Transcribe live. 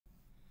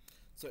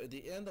So at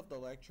the end of the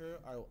lecture,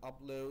 I'll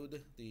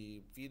upload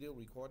the video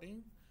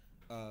recording.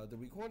 The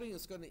recording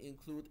is going to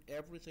include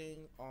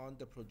everything on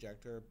the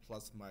projector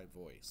plus my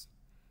voice.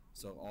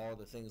 So all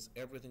the things,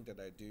 everything that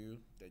I do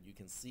that you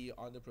can see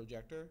on the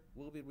projector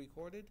will be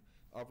recorded.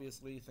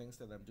 Obviously, things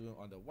that I'm doing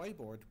on the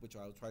whiteboard, which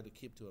I'll try to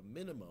keep to a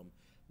minimum,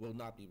 will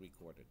not be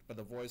recorded. But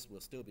the voice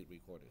will still be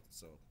recorded.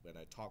 So when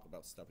I talk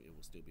about stuff, it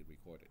will still be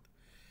recorded.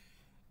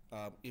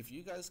 If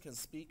you guys can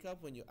speak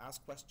up when you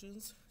ask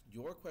questions,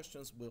 your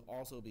questions will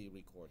also be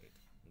recorded.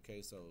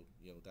 Okay, so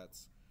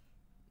that's,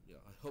 I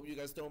hope you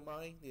guys don't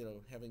mind,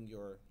 having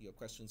your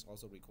questions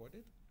also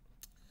recorded.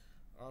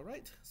 All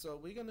right, so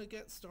we're going to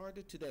get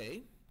started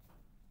today,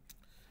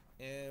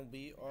 and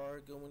we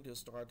are going to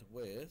start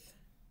with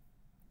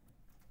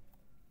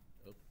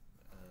the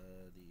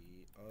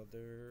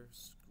other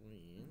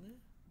screen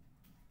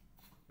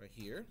right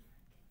here.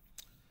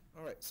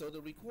 All right, so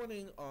the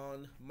recording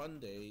on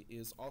Monday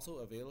is also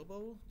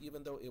available.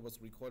 Even though it was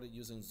recorded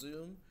using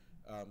Zoom,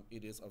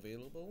 it is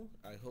available.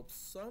 I hope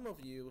some of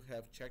you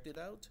have checked it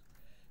out,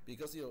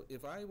 because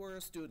if I were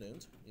a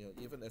student,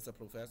 even as a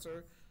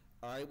professor,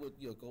 I would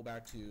go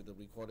back to the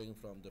recording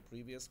from the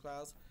previous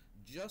class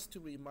just to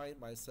remind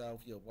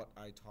myself what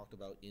I talked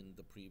about in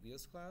the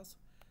previous class.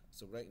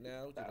 So right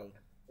now, Here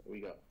we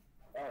go.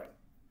 All right.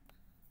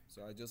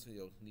 So I just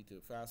need to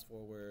fast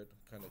forward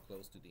kind of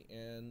close to the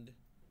end.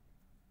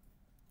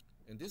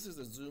 And this is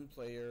a Zoom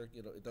player.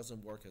 It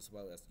doesn't work as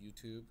well as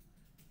YouTube.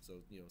 So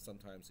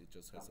sometimes it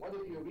just has. What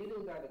if you're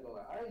reading that and go,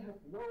 I have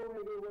no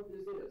idea what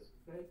this is?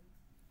 Okay.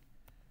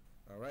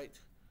 All right.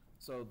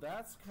 So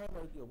that's kind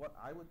of what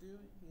I would do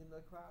in the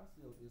class,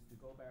 is to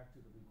go back to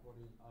the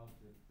recording of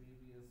the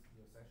previous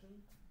session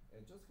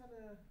and just kind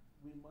of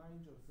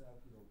remind yourself,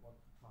 what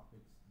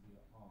topics we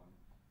are on,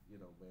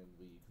 when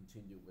we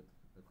continue with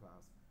the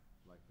class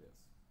like this.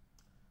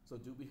 So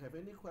do we have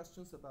any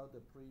questions about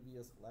the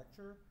previous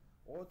lecture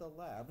or the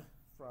lab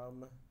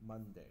from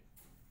Monday?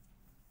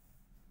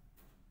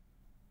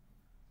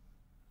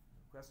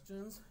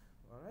 Questions?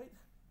 All right.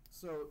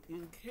 So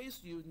in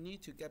case you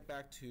need to get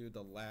back to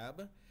the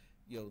lab,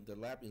 the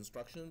lab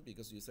instruction,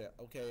 because you say,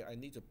 okay, I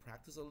need to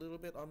practice a little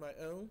bit on my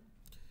own,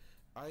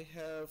 I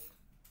have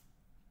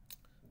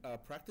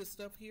practice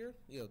stuff here.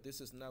 This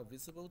is now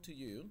visible to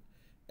you,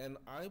 and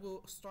I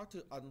will start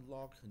to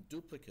unlock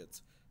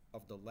duplicates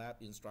of the lab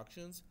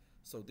instructions.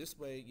 So this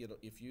way,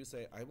 if you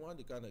say, I want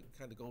to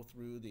kind of go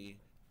through the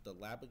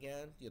lab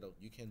again,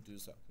 you can do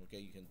so. Okay,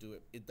 you can do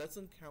it. It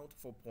doesn't count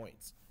for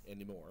points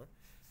anymore.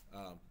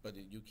 But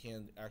you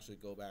can actually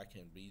go back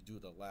and redo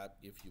the lab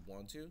if you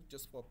want to,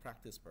 just for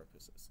practice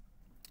purposes.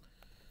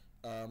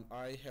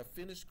 I have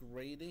finished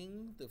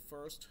grading the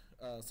first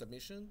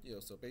submission.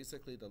 So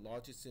basically the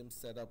Logisim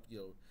setup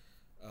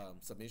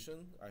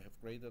submission, I have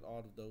graded all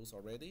of those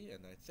already,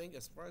 and I think,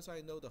 as far as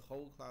I know, the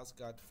whole class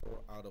got 4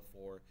 out of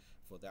 4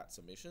 for that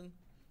submission.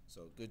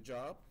 So good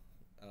job.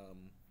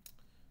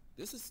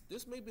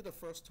 This may be the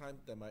first time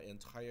that my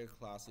entire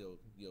class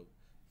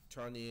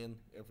turn in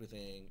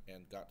everything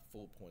and got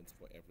full points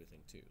for everything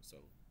too. So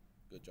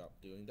good job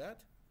doing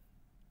that.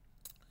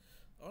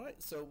 All right,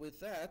 so with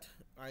that,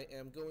 I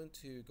am going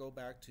to go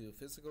back to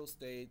physical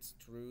states,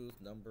 truth,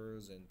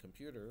 numbers, and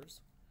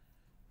computers,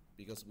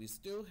 because we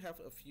still have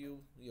a few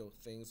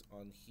things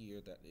on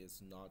here that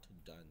is not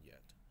done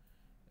yet.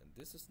 And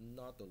this is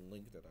not the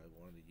link that I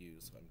want to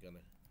use, so I'm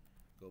gonna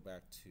go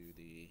back to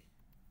the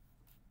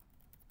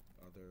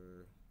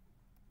other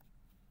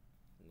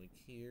link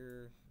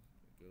here.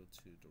 Go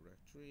to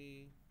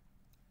directory.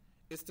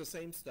 It's the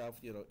same stuff,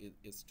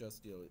 it's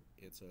just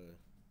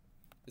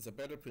it's a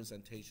better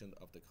presentation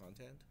of the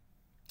content.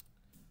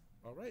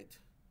 All right,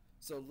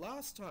 so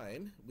last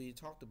time we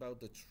talked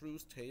about the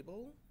truth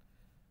table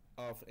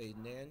of a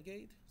NAND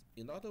gate.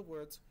 In other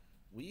words,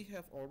 we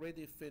have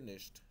already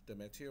finished the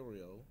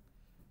material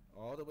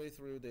all the way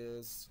through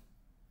this,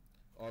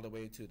 all the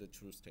way to the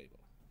truth table.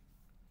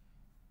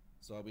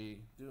 So are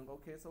we doing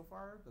okay so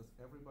far? Does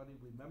everybody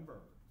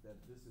remember that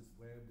this is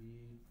where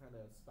we kind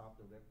of stopped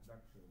the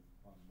reduction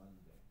on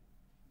Monday?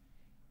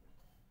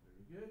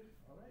 Very good.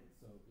 All right.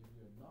 So if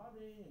you're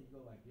nodding and you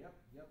go like, yep,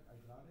 I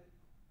got it.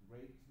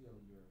 Great. You're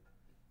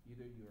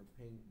either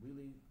paying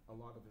really a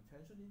lot of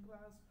attention in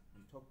class,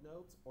 you took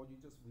notes, or you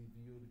just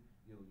reviewed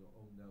your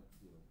own notes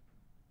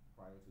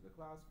prior to the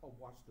class, or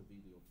watched the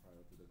video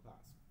prior to the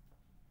class.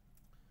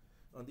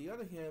 On the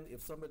other hand, if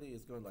somebody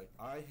is going like,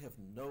 I have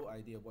no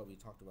idea what we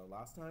talked about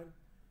last time,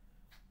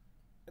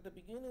 at the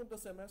beginning of the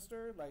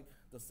semester, like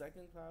the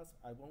second class,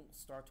 I won't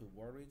start to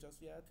worry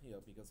just yet,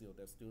 because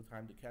there's still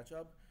time to catch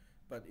up,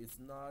 but it's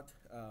not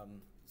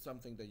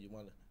something that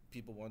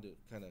people want to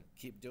kind of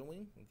keep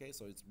doing. Okay,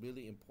 so it's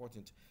really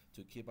important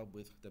to keep up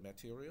with the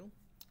material.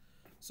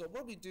 So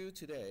what we do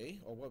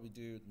today, or what we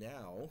do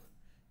now,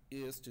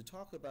 is to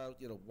talk about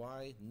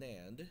why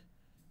NAND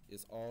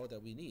is all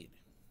that we need.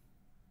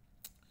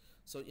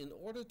 So in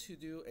order to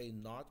do a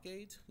NOT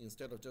gate,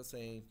 instead of just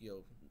saying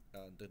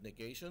the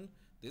negation,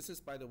 this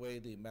is, by the way,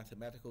 the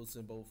mathematical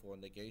symbol for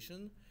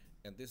negation,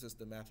 and this is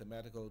the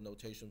mathematical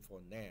notation for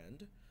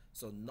NAND.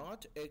 So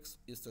not x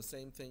is the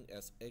same thing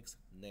as x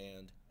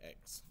NAND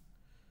x.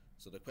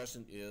 So the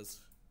question is,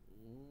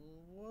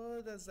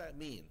 what does that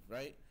mean,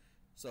 right?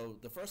 So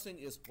the first thing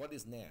is, what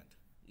is NAND?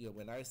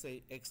 When I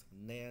say x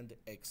NAND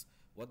x,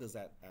 what does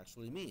that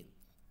actually mean?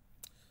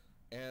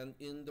 And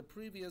in the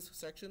previous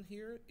section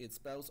here, it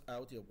spells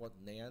out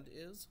what NAND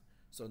is.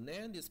 So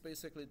NAND is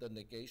basically the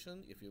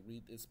negation. If you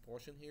read this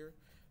portion here,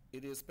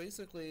 it is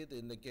basically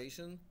the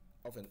negation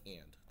of an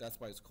AND. That's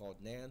why it's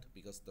called NAND,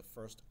 because the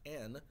first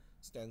N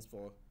stands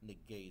for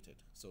negated.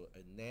 So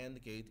a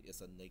NAND gate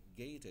is a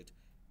negated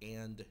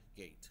AND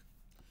gate.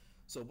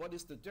 So what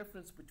is the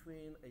difference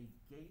between a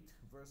gate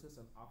versus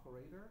an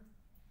operator?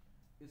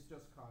 It's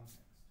just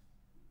context.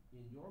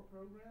 In your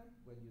program,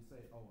 when you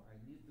say, oh, I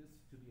need this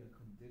to be a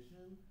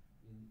condition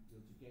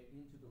to get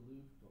into the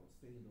loop or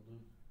stay in the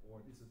loop,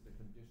 or this is the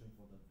condition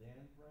for the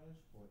then branch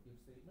or if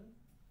statement,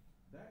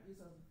 that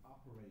is an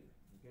operator.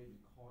 Okay, we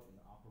call it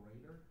an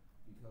operator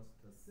because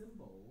the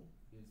symbol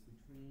is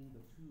between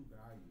the two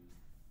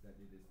values that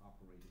it is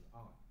operating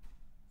on.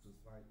 So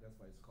that's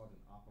why it's called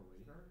an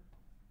operator.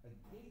 A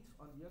gate,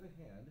 on the other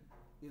hand,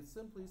 is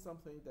simply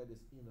something that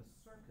is in a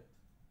circuit.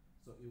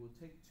 So it will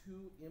take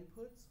two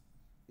inputs.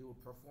 It will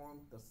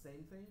perform the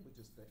same thing, which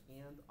is the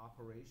AND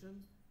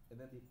operation, and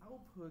then the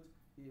output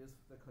is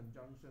the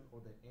conjunction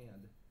or the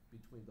AND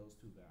between those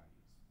two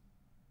values.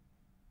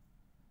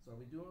 So are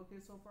we doing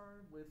okay so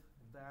far with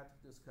that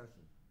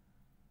discussion?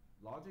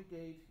 Logic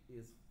gate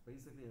is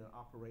basically an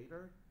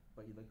operator,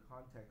 but in the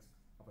context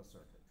of a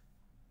circuit.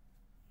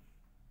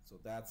 So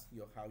that's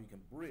how you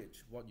can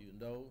bridge what you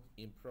know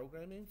in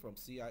programming from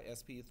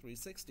CISP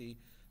 360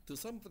 to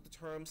some of the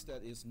terms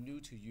that is new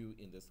to you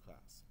in this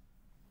class.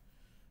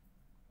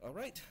 All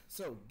right,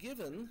 so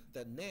given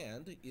that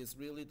NAND is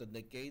really the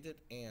negated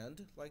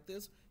AND like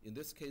this, in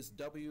this case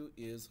W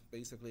is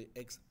basically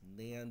X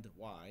NAND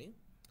Y.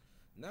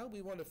 Now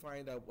we want to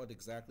find out what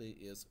exactly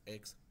is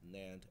X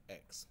NAND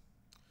X.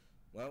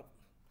 Well,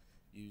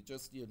 you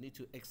need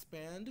to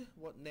expand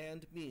what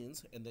NAND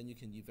means, and then you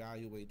can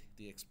evaluate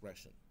the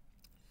expression.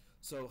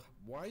 So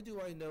why do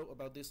I know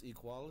about this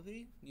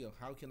equality?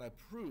 How can I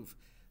prove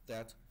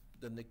that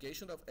the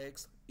negation of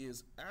x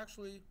is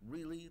actually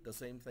really the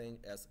same thing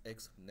as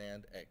x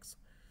NAND x?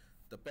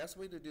 The best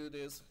way to do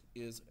this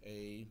is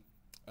a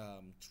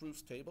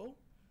truth table.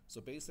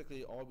 So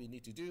basically all we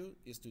need to do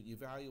is to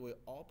evaluate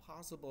all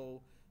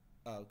possible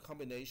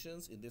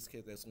combinations. In this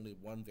case, there's only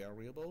one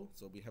variable,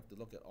 so we have to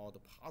look at all the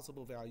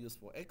possible values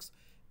for x,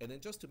 and then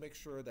just to make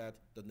sure that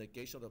the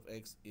negation of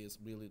x is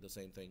really the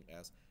same thing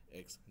as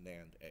x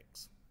NAND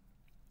x.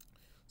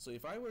 So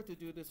if I were to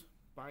do this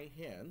by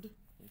hand,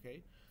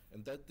 okay,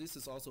 and this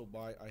is also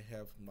why I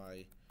have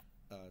my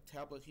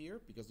tablet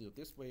here, because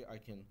this way I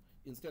can,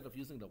 instead of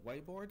using the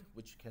whiteboard,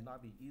 which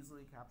cannot be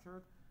easily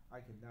captured, I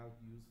can now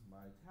use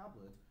my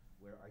tablet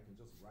where I can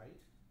just write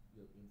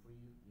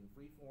in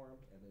free form,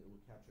 and then it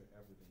will capture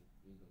everything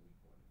in the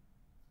recording.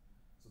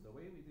 So the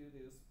way we do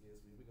this is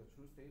we make a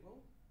truth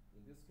table.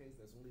 In this case,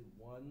 there's only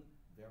one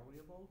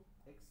variable,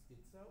 x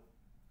itself.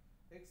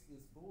 X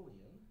is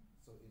Boolean,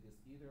 so it is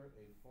either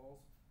a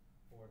false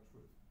or a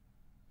true.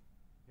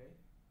 Okay?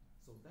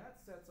 So that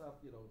sets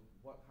up,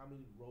 how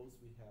many rows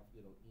we have,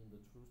 in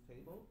the truth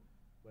table.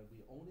 When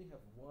we only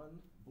have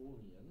one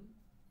Boolean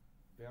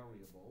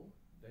variable,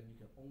 then you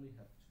can only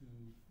have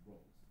two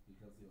rows,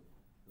 because the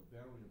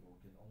variable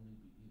can only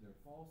be either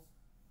false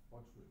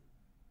or true.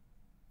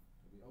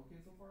 Are we okay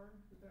so far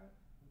with that?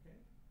 Okay.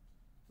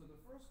 So the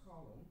first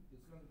column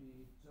is going to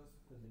be just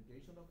the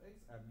negation of x.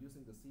 I'm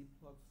using the C++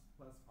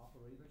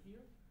 operator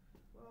here.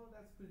 Well,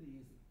 that's pretty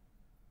easy.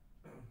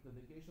 The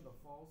negation of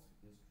false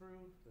is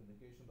true. The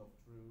negation of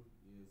true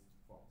is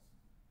false.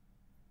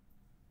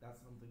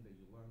 That's something that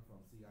you learn from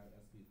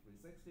CISP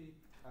 360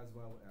 as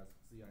well as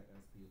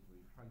CISP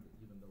 300,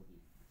 even though the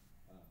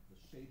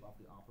shape of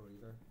the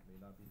operator may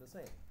not be the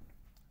same.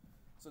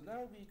 So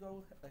now we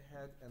go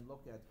ahead and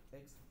look at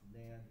x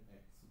NAND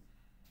x.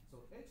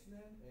 So x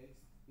NAND x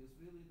is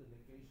really the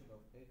negation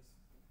of x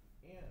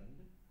and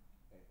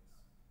x.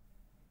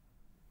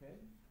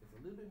 Okay? It's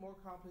a little bit more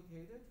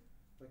complicated,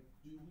 but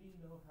do we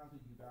know how to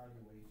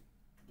evaluate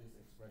this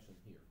expression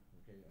here?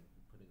 Okay, I'm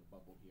putting a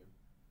bubble here.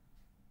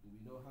 Do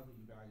we know how to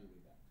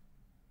evaluate that?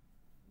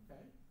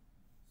 Okay?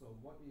 So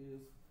what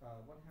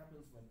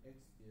happens when x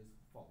is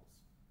false?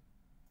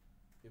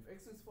 If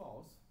x is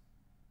false,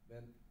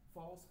 then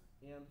false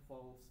and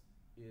false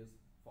is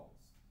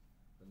false.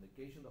 The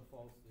negation of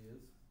false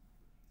is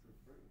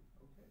true.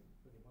 Okay,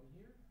 put it on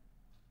here.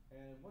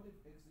 And what if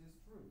x is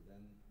true?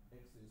 Then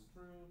x is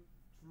true,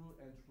 true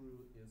and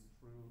true is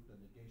true. The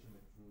negation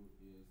of true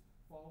is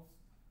false,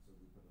 so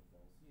we put a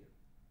false here.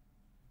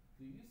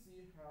 Do you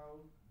see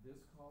how this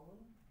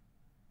column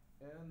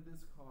and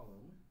this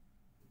column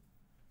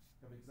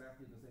have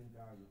exactly the same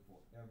value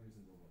for every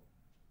single row?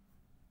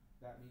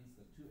 That means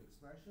the two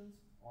expressions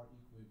are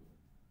equivalent.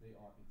 They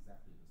are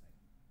exactly the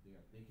same.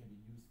 They can be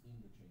used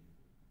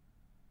interchangeably.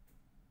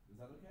 Is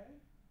that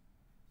okay?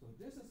 So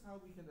this is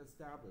how we can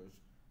establish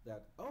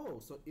that,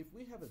 so if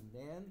we have a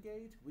NAND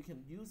gate, we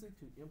can use it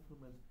to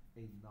implement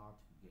a NOT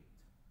gate.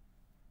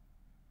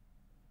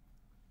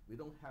 We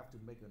don't have to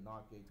make a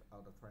NOT gate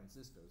out of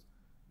transistors,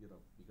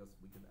 because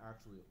we can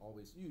actually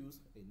always use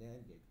a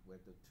NAND gate where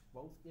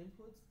both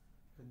inputs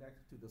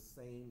connect to the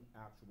same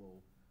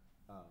actual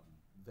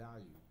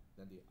value.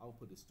 Then the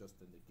output is just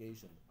the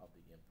negation of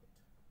the input.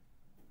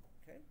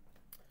 Okay?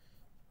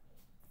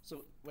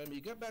 So when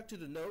we get back to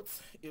the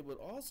notes, it would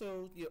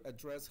also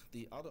address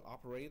the other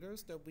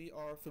operators that we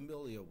are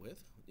familiar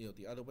with.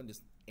 The other one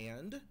is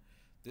AND.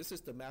 This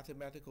is the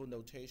mathematical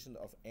notation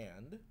of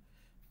AND.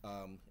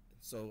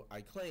 So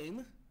I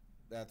claim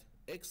that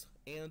X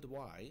and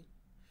Y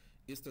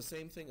is the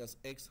same thing as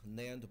X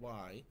NAND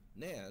Y,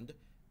 NAND,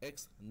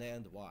 X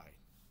NAND Y.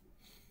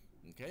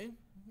 Okay?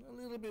 A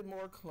little bit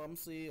more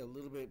clumsy, a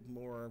little bit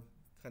more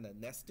kind of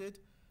nested.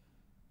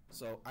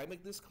 So I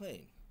make this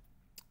claim.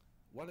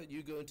 What are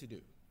you going to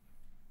do?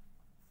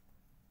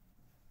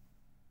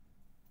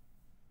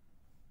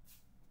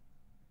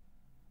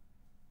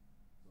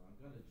 So I'm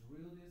going to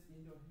drill this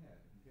in your head,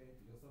 okay?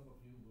 Because some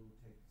of you will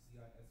take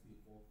CISP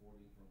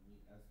 440 from me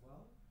as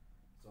well.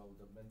 So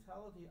the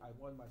mentality I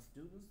want my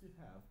students to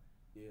have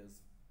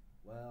is,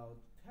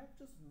 well, Ted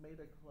just made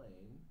a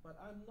claim, but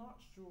I'm not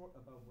sure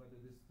about whether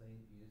this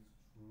claim is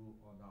true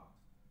or not.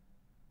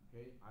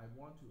 Okay, I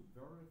want to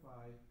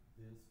verify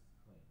this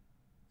claim.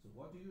 So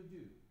what do you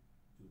do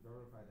to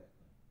verify that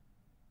claim?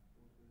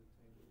 Go to the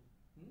table.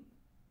 Truth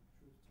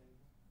table.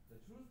 The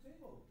truth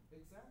table,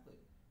 exactly.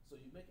 So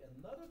you make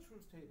another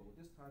truth table.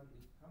 This time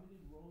is how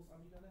many rows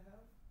are we going to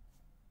have?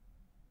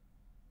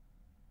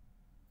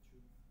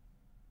 True.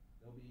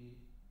 There'll be,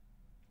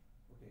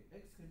 okay,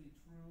 X can be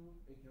true,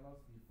 it can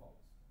also be false.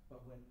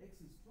 But when X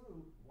is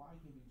true, Y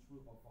can be true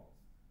or false.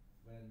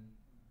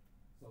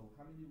 So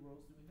how many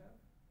rows do we have?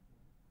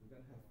 We're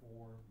going to have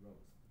 4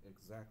 rows.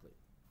 Exactly.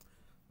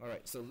 All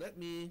right, so let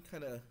me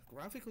kind of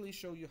graphically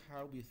show you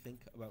how we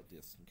think about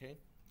this, okay?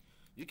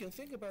 You can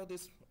think about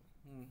this,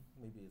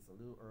 maybe it's a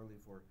little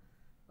early for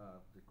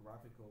the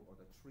graphical or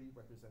the tree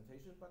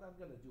representation, but I'm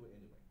going to do it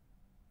anyway.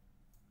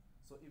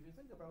 So if you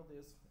think about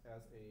this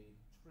as a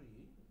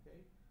tree, okay,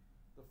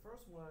 the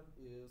first one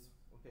is,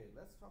 okay,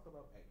 let's talk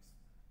about X.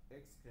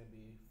 X can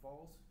be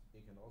false,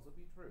 it can also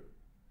be true.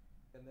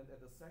 And then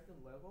at the second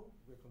level,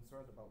 we're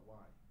concerned about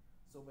Y.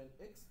 So when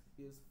X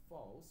is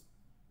false,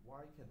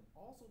 Y can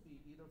also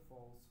be either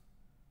false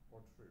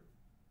or true.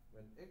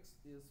 When X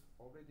is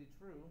already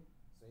true,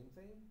 same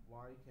thing,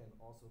 Y can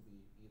also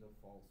be either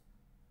false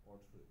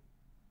or true.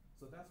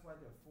 So that's why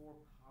there are 4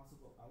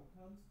 possible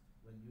outcomes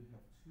when you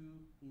have 2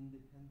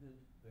 independent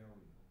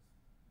variables.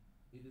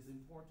 It is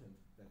important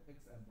that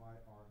X and Y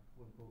are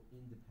quote-unquote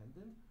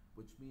independent,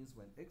 which means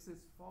when X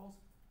is false,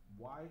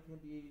 Y can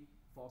be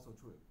false or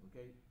true,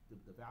 okay?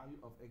 The value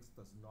of X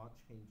does not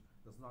change,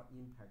 does not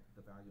impact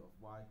the value of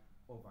Y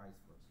or vice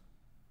versa,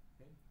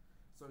 okay?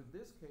 So in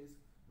this case,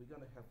 we're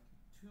gonna have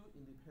 2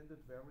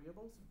 independent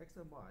variables, X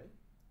and Y.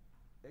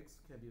 X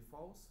can be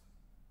false,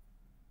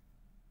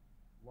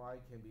 Y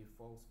can be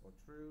false or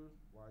true,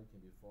 Y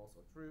can be false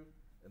or true,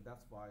 and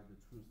that's why the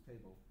truth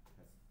table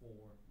has 4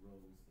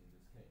 rows in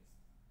this case.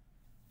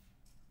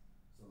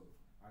 So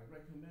I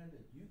recommend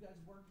that you guys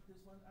work this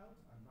one out.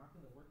 I'm not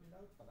going to work it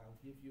out, but I'll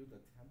give you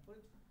the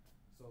template.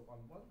 So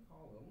on one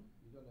column,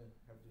 you're going to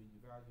have to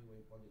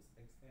evaluate what is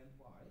X and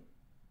Y.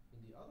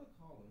 In the other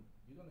column,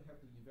 you're going to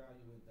have to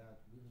evaluate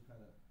that really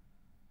kind of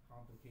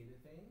complicated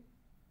thing,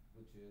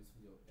 which is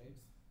X,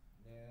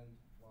 NAND,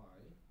 Y,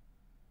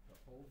 the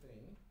whole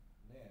thing,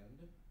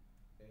 NAND,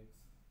 X,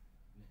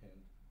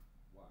 NAND,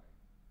 Y.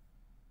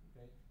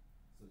 Okay?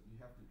 So you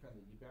have to kind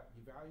of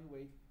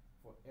evaluate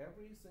for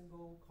every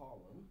single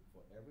column,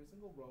 for every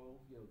single row,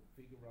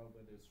 figure out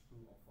whether it's true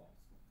or false.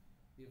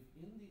 If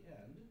in the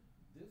end,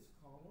 this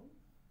column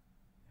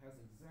has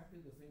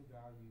exactly the same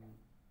value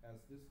as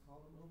this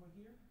column over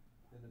here,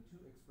 then the 2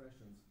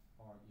 expressions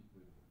are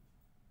equivalent.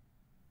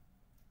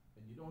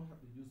 And you don't have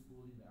to use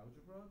Boolean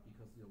algebra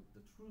because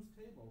the truth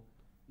table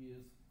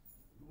is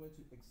going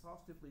to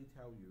exhaustively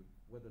tell you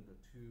whether the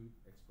 2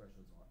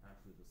 expressions are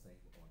actually the same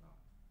or not.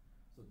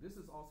 So this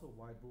is also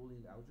why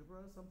Boolean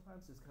algebra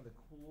sometimes is kind of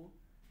cool,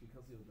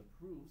 because the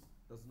proofs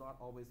does not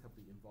always have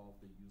to involve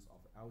the use of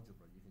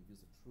algebra. You can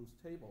use a truth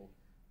table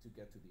to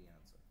get to the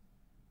answer.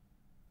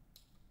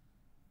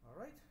 All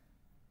right,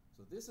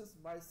 so this is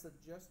my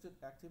suggested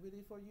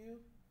activity for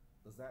you.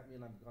 Does that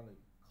mean I'm going to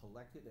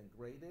collect it and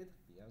grade it?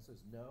 The answer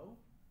is no.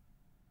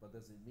 But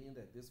does it mean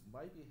that this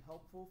might be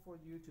helpful for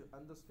you to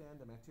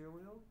understand the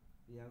material?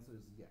 The answer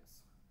is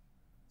yes.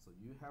 So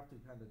you have to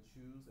kind of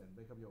choose and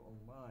make up your own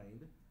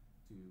mind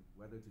to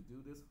whether to do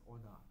this or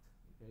not,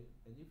 okay?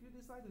 And if you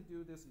decide to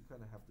do this, you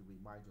kind of have to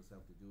remind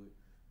yourself to do it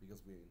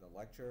because we're in the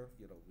lecture,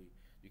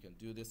 you can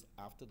do this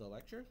after the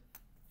lecture.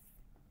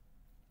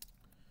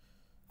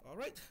 All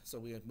right, so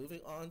we are moving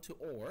on to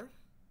OR.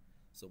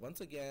 So once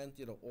again,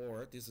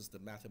 OR, this is the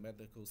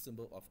mathematical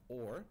symbol of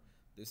OR.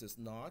 This is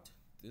not,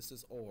 this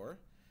is OR.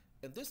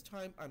 And this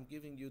time I'm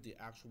giving you the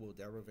actual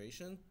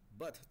derivation,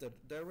 but the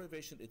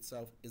derivation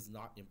itself is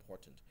not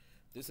important.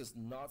 This is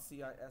not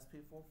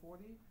CISP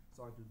 440.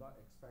 So I do not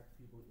expect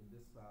people in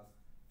this class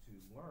to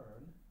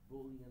learn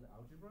Boolean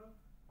algebra.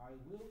 I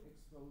will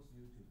expose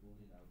you to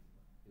Boolean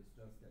algebra. It's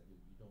just that you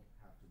don't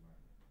have to learn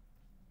it.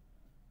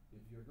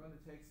 If you're going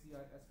to take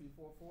CISP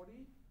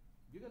 440,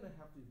 you're going to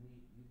have to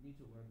you need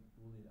to learn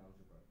Boolean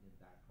algebra in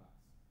that class.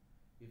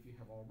 If you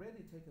have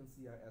already taken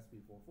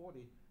CISP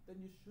 440, then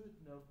you should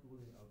know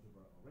Boolean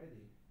algebra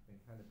already and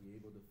kind of be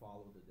able to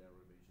follow the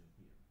derivation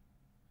here.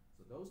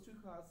 So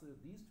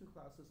these two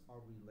classes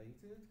are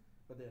related,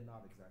 but they're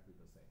not exactly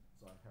the same.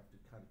 So I have to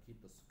kind of keep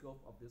the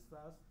scope of this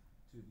class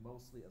to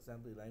mostly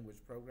assembly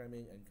language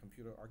programming and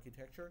computer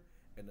architecture,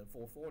 and then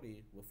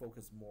 440 will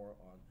focus more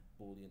on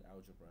Boolean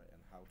algebra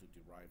and how to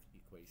derive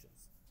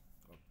equations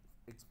or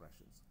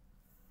expressions.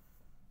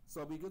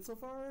 So are we good so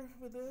far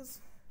with this?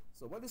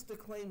 So what is the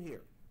claim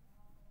here?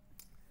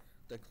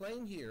 The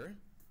claim here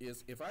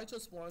is if I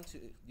just want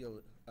to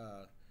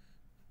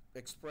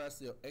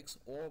express x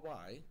or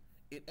y,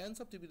 it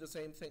ends up to be the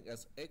same thing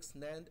as x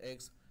NAND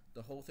x,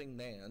 the whole thing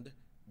NAND,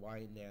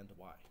 y NAND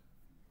y.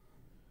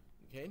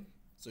 Okay?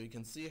 So you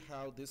can see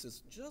how this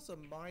is just a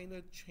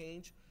minor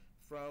change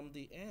from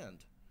the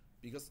AND,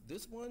 because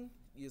this one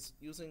is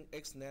using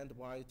x NAND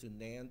y to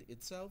NAND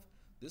itself.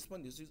 This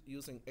one is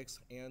using x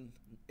NAND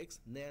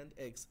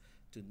x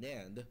to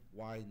NAND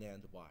y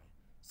NAND y.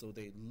 So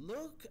they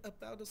look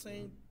about the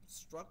same,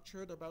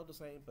 structured about the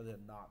same, but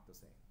they're not the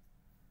same.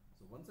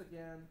 So once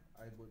again,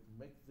 I would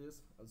make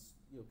this as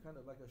kind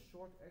of like a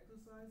short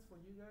exercise for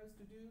you guys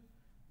to do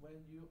when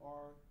you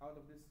are out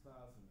of this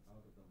class and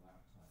out of the lab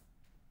time.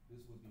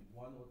 This would be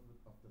one of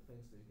the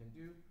things that you can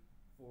do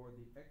for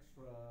the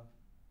extra,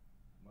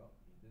 well,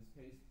 in this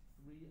case,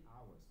 3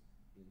 hours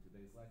in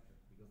today's lecture,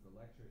 because the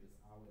lecture is an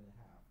hour and a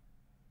half.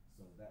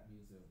 So that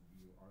means that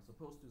you are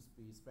supposed to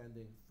be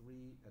spending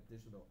 3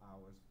 additional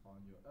hours on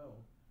your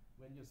own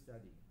when you're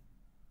studying.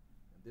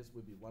 And this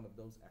would be one of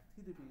those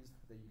activities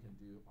that you can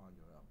do on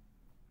your own.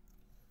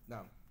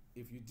 Now,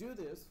 if you do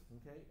this,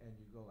 okay, and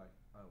you go like,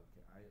 oh,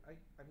 okay,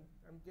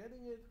 I'm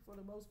getting it for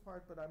the most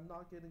part, but I'm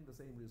not getting the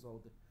same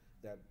result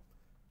that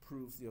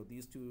proves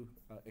these two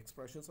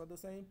expressions are the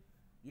same,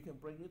 you can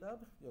bring it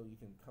up. You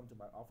can come to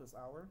my office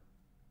hour.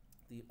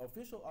 The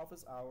official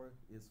office hour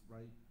is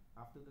right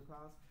after the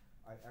class.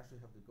 I actually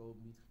have to go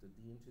meet the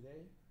dean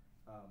today,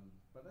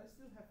 but I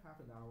still have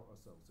half an hour or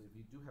so. So if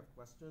you do have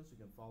questions, you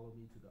can follow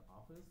me to the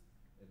office,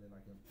 and then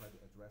I can try to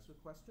address your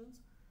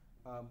questions.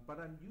 But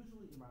I'm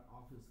usually in my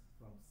office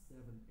from 7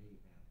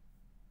 a.m.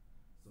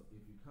 So if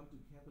you come to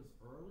campus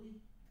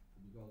early, and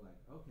you go like,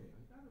 okay,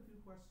 I got a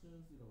few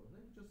questions, let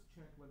me just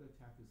check whether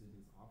Taff is in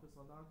his office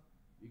or not,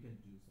 you can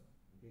do so.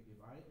 Okay, if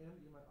I am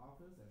in my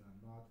office and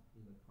I'm not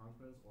in a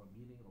conference or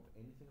meeting or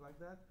anything like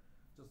that,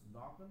 just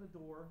knock on the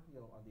door,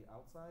 on the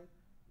outside.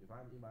 If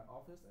I'm in my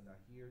office and I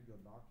hear you're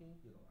knocking,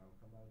 I'll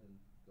come out and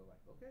go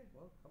like, okay,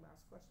 well, come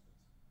ask questions.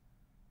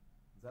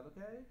 Is that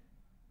okay?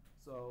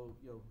 So,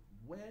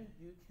 when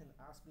you can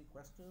ask me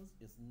questions,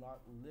 it's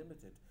not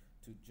limited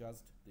to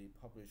just the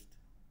published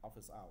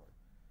office hour.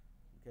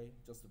 Okay,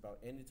 just about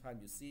any time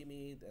you see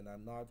me and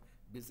I'm not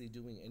busy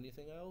doing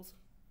anything else,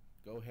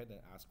 go ahead and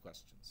ask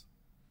questions.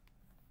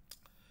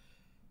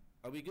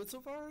 Are we good so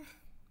far?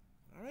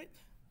 All right.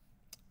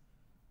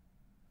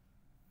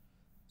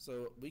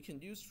 So we can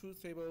use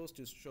truth tables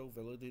to show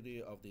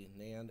validity of the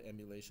NAND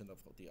emulation of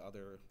the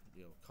other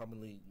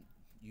commonly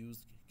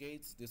used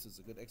gates. This is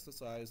a good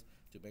exercise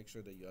to make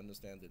sure that you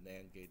understand the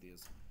NAND gate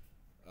is,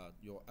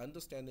 your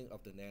understanding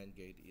of the NAND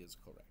gate is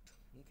correct.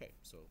 Okay,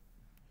 so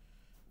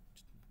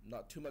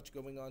not too much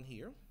going on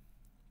here.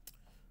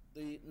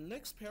 The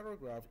next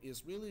paragraph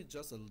is really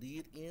just a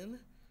lead-in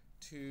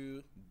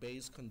to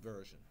base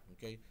conversion,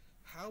 okay?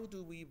 How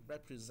do we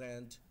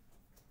represent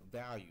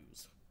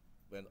values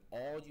when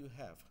all you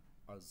have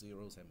are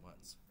zeros and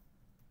ones?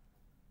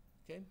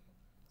 Okay,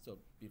 so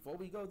before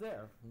we go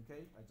there,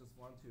 okay, I just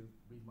want to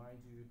remind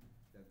you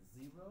that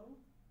 0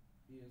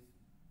 is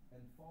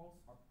and false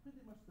are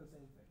pretty much the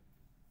same thing,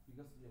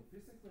 because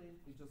physically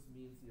it just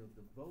means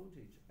the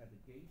voltage at the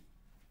gate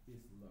is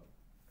low,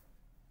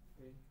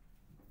 okay,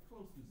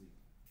 close to 0.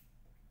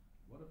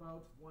 What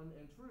about 1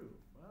 and true?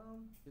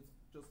 Well, it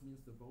just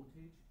means the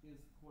voltage is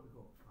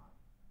quote-unquote high.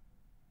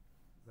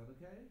 Is that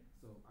okay?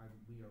 So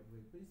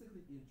we're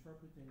basically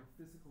interpreting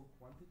physical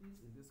quantities,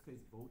 in this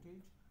case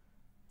voltage,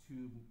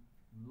 to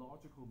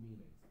logical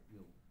meanings,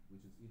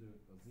 which is either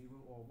a 0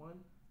 or 1,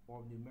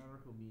 or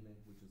numerical meaning,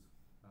 which is,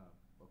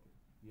 okay,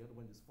 the other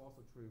one is false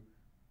or true,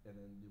 and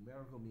then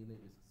numerical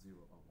meaning is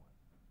 0 or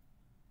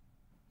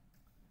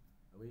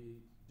 1. Are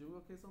we doing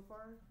okay so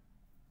far?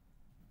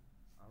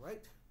 All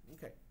right,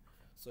 okay.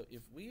 So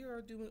if we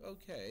are doing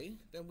okay,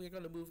 then we're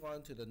going to move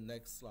on to the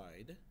next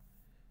slide,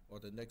 or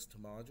the next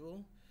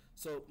module.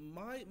 So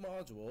my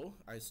module,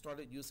 I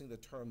started using the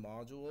term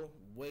module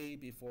way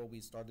before we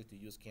started to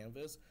use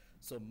Canvas.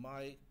 So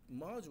my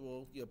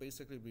module, you're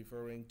basically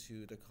referring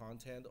to the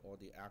content or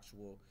the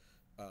actual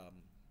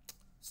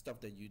stuff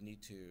that you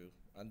need to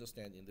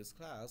understand in this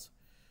class.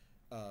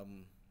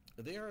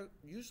 They are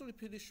usually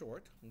pretty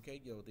short,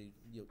 okay?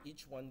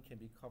 Each one can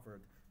be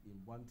covered in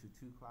 1 to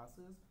 2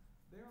 classes.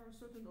 There are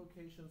certain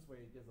occasions where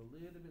it gets a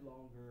little bit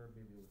longer,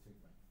 maybe it will take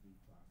like 3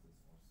 classes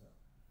or so.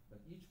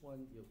 But each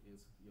one is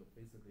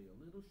basically a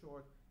little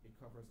short, it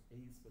covers a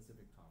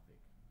specific topic.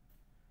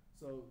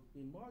 So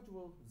in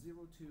module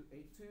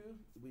 0282,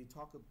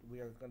 we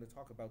are going to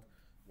talk about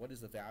what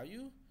is a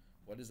value,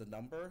 what is a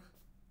number,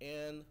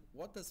 and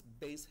what does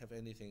base have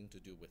anything to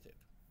do with it.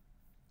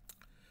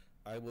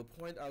 I will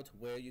point out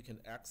where you can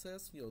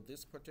access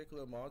this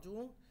particular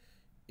module.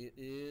 It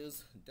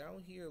is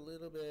down here a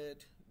little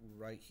bit,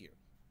 right here.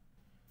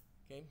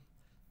 Okay,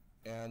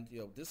 and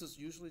this is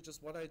usually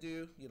just what I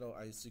do.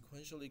 I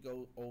sequentially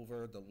go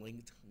over the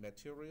linked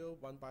material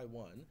one by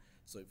one.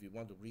 So if you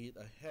want to read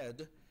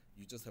ahead,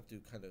 you just have to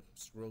kind of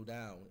scroll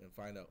down and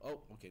find out,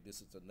 oh, okay,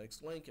 this is the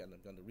next link, and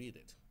I'm going to read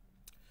it.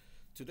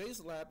 Today's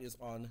lab is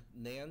on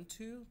NAN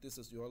 2. This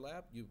is your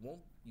lab.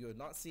 You're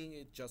not seeing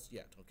it just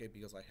yet, okay,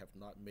 because I have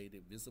not made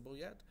it visible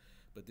yet.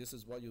 But this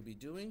is what you'll be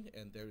doing,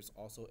 and there is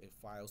also a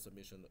file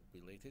submission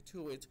related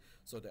to it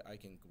so that I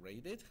can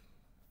grade it.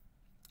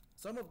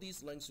 Some of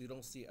these links you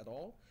don't see at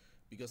all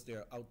because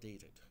they're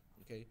outdated,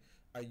 okay?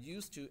 I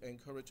used to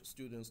encourage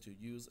students to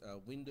use a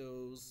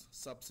Windows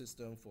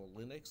subsystem for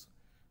Linux.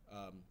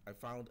 I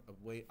found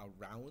a way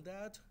around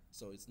that,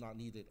 so it's not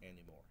needed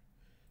anymore.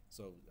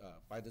 So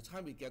by the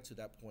time we get to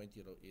that point,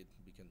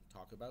 we can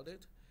talk about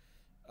it.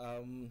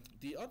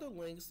 The other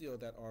links,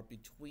 that are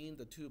between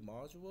the two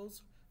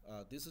modules,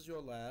 this is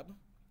your lab.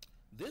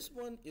 This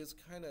one is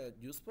kind of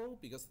useful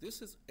because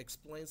this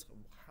explains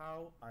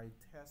how I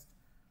test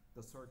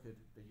the circuit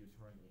that you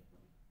turn in.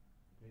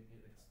 Okay?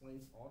 It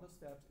explains all the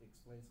steps, it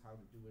explains how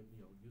to do it,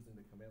 using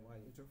the command line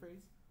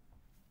interface.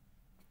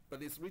 But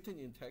it's written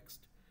in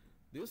text.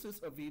 This is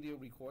a video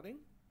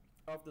recording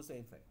of the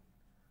same thing.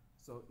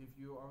 So if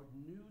you are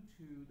new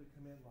to the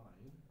command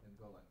line and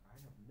go like, I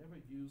have never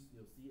used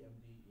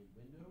CMD in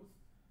Windows,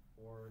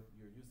 or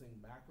you're using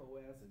Mac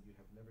OS and you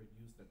have never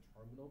used the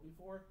terminal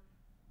before,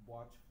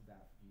 watch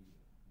that video.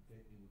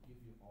 Okay? It will give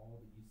you all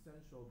the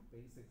essential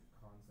basic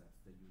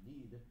concepts that you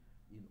need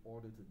in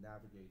order to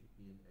navigate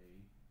in a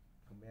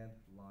command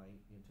line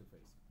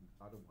interface,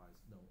 otherwise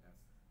known as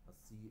a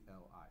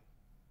CLI.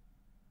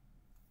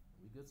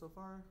 We good so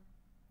far?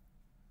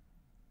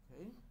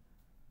 Okay.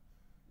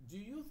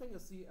 Do you think a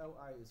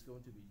CLI is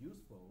going to be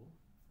useful,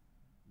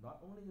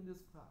 not only in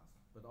this class,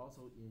 but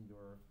also in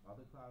your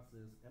other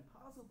classes, and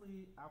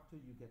possibly after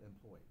you get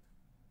employed?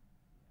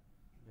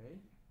 Okay,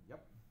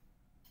 yep.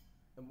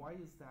 And why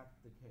is that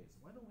the case?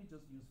 Why don't we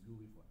just use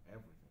GUI for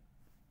everything?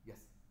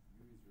 Yes?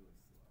 GUI is really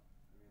slow.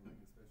 I mean,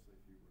 especially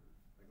if you were,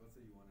 let's say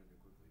you wanted to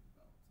quickly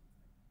develop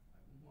something.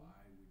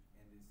 Why would,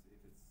 and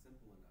if it's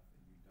simple enough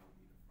and you don't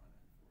need a front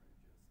end for it,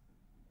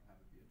 just have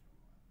it be a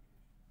terminal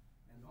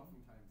application. And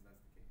oftentimes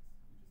that's the case.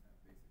 You just have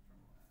basic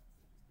terminal apps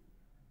that just do whatever.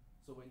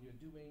 So when you're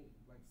doing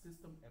like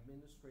system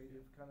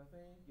administrative kind of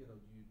thing, you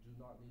do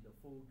not need a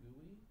full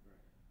GUI. Right.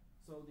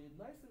 So the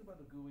nice thing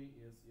about the GUI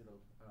is, it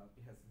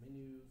has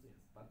menus, it has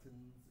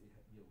buttons.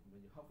 When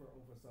you hover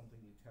over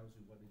something, it tells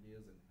you what it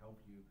is and help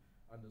you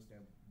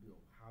understand,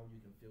 how you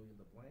can fill in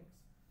the blanks.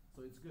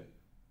 So it's good.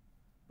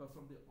 But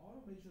from the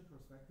automation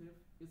perspective,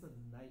 it's a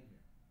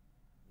nightmare.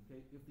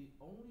 Okay, if the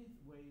only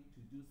way to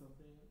do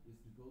something is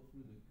to go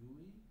through the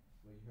GUI,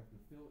 where you have to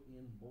fill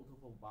in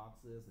multiple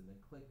boxes and then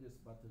click this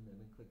button and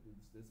then click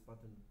this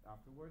button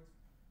afterwards,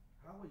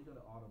 how are you going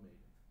to automate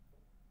it?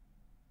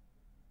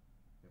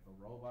 If a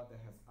robot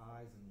that has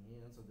eyes and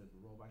hands so that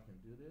the robot can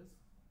do this,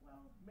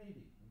 well,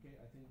 maybe. Okay,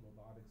 I think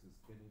robotics is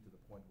getting to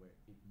the point where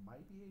it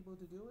might be able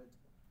to do it,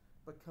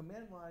 but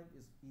command line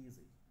is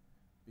easy,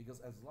 because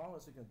as long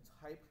as you can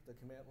type the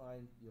command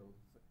line,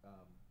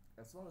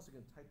 as long as you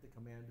can type the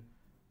command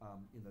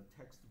in the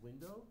text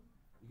window,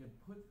 you can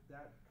put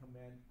that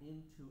command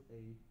into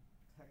a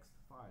text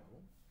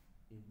file.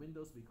 In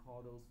Windows, we call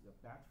those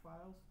batch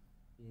files.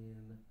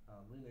 In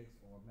Linux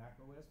or Mac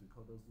OS, we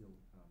call those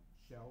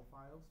shell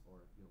files,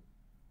 or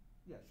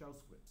shell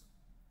scripts.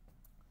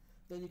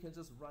 Then you can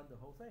just run the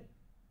whole thing.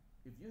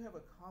 If you have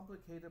a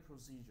complicated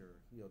procedure,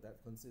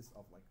 that consists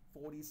of like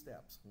 40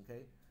 steps,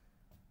 okay?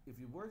 If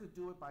you were to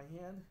do it by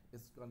hand,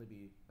 it's going to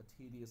be a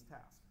tedious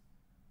task.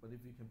 But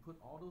if you can put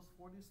all those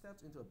 40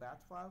 steps into a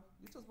batch file,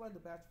 you just run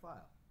the batch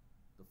file.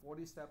 The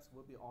 40 steps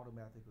will be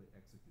automatically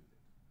executed.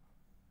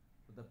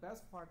 But the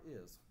best part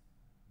is,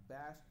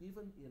 bash,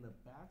 even in a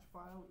batch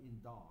file in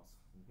DOS,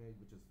 okay,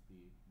 which is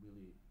the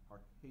really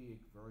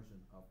archaic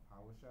version of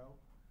PowerShell,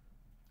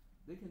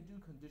 they can do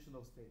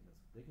conditional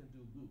statements. They can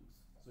do loops.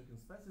 So you can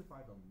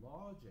specify the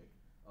logic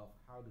of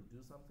how to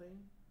do something,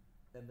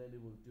 and then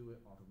it will do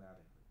it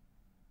automatically.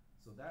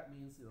 So that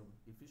means,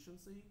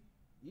 efficiency.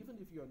 Even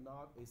if you're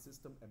not a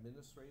system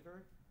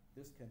administrator,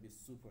 this can be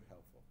super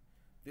helpful.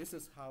 This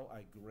is how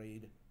I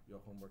grade your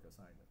homework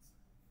assignments.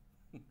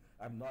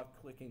 I'm not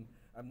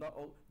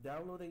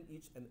downloading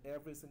each and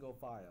every single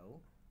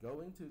file,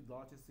 going to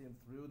Logisim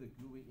through the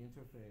GUI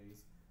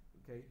interface,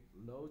 okay,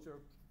 load your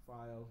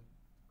file,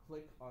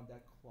 click on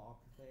that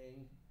clock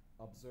thing,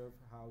 observe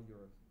how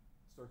your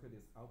circuit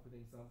is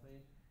outputting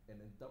something, and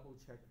then double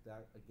check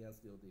that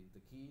against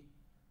the key.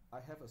 I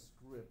have a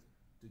script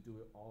to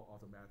do it all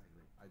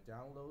automatically. I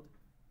download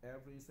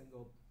every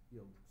single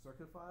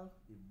circuit file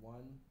in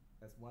one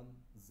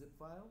zip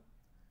file,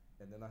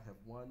 and then I have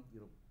one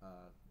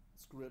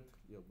script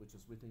which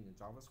is written in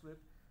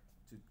JavaScript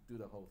to do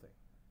the whole thing.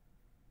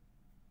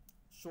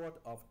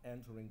 Short of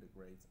entering the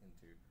grades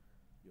into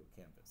your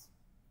Canvas.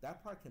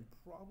 That part can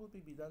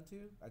probably be done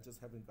too. I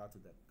just haven't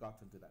gotten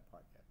to that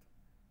part yet.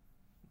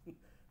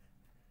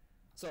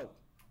 So,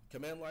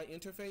 command line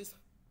interface,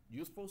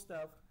 useful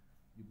stuff.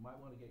 You might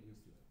want to get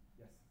used to it.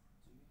 Yes?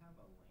 Do you have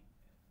a link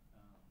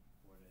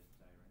for the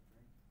directory?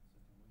 So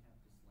can we have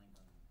this link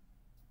on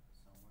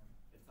somewhere?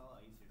 It's a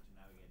lot easier to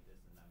navigate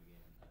this than navigate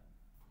in the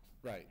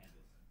Right.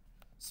 Canvas.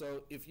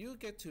 So if you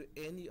get to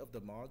any of the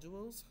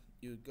modules,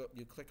 you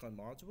click on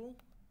module.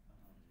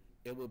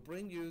 It will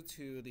bring you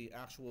to the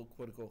actual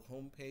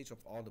home page of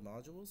all the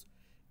modules,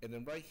 and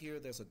then right here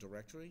there's a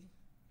directory,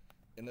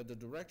 and then the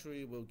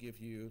directory will give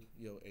you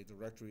a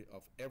directory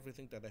of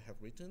everything that I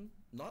have written.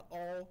 Not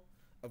all,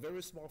 a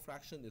very small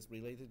fraction is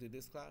related to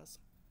this class.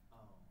 Oh,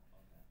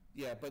 okay.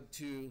 Yeah, but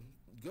to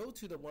go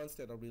to the ones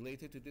that are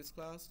related to this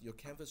class, your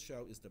Canvas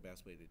shell is the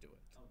best way to do it.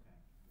 Okay,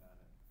 got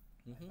it.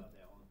 Mhm. I thought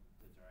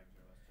the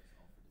directory was just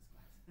all for this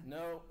class.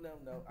 No.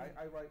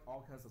 I write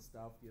all kinds of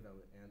stuff,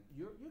 and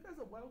you guys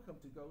are welcome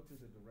to go to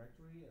the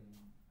directory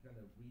and kind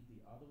of read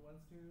the other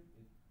ones too.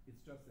 It's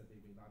just that they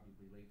may not be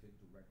related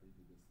directly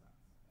to this class.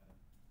 Got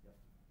it. Yep.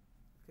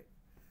 Okay.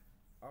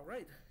 All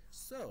right.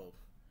 So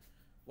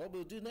what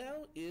we'll do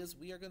now is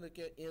we are going to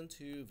get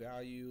into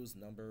values,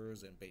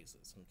 numbers, and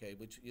bases, okay,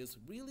 which is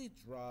really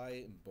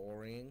dry and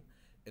boring.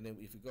 And then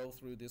if you go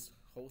through this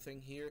whole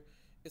thing here,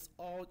 it's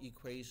all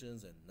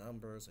equations and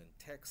numbers and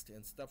text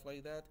and stuff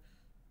like that.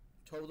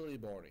 Totally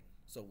boring.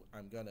 So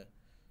I'm going to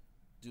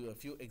do a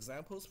few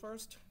examples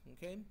first,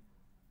 okay?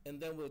 And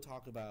then we'll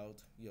talk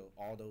about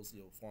all those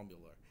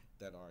formula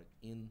that are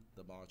in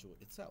the module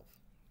itself.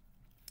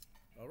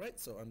 All right,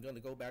 so I'm going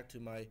to go back to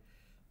my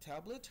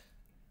tablet,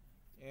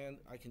 and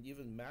I can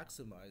even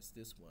maximize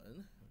this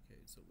one.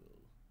 Okay, so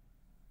we'll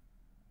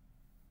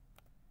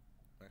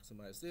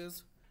maximize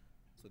this,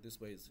 so this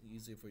way it's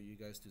easier for you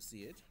guys to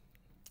see it.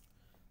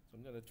 So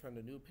I'm going to turn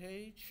a new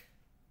page,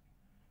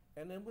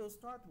 and then we'll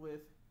start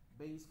with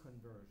base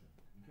conversion.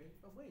 Okay,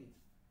 but wait,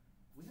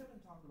 we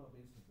haven't talked about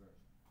base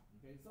conversion.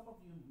 Okay, some of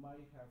you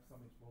might have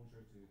some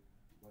exposure to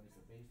what is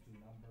a base to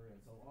number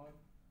and so on,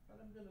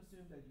 but I'm going to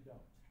assume that you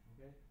don't.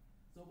 Okay,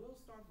 so we'll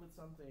start with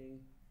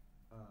something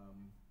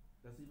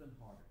that's even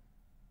harder.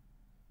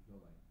 You go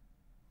like,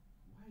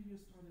 why are you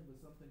starting with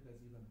something that's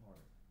even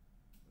harder?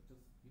 But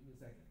just give me a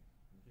second.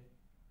 Okay,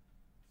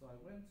 so I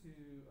went to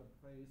a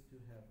place to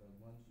have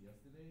lunch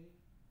yesterday.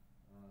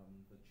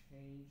 The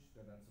change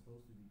that I'm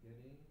supposed to be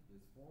getting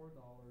is $4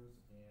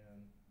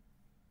 and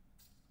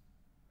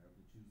I have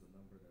to choose a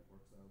number that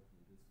works out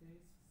in this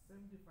case,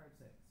 75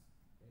 cents.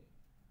 Okay,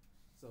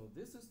 so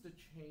this is the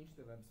change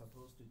that I'm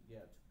supposed to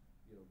get,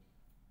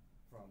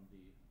 from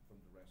the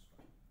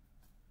restaurant.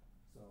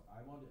 So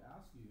I want to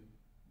ask you,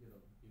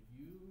 if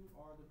you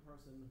are the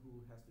person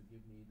who has to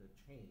give me the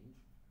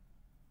change,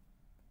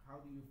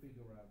 how do you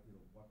figure out,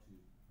 what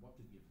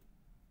to give me?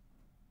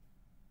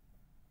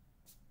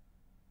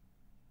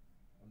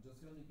 I'm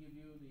just going to give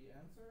you the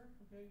answer,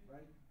 okay,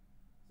 right?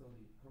 So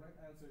the correct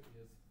answer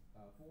is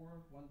 4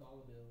 $1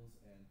 bills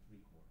and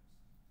 3 quarters.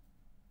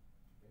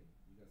 Okay,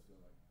 you guys go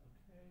like,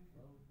 okay,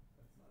 well,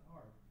 that's not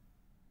hard.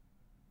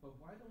 But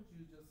why don't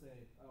you just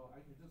say, oh,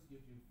 I can just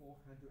give you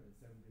 475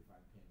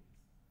 pennies.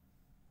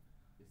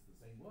 It's the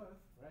same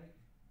worth, right?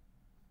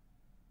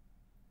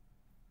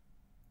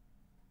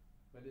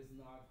 But it's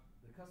not,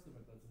 the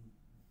customer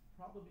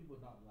probably would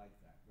not like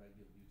that, right?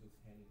 You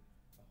just handing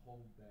a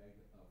whole bag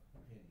of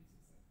pennies.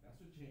 That's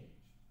your change.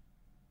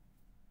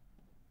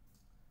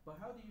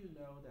 But how do you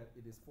know that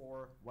it is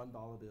 4 $1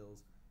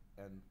 bills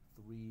and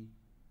 3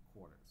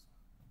 quarters?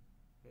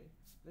 Okay,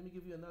 let me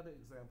give you another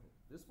example.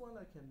 This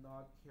one I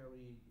cannot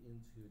carry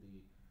into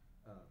the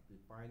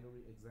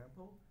binary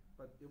example,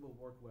 but it will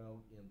work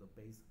well in the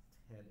base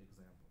 10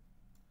 example.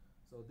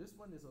 So this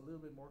one is a little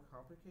bit more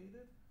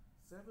complicated.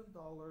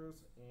 $7.58.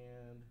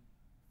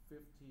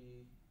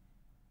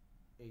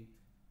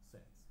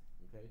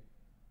 Okay,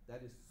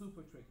 that is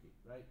super tricky,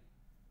 right?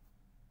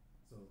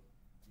 So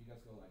you guys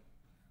go like,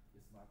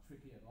 it's not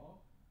tricky at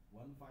all.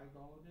 1 $5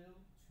 bill,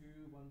 2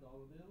 $1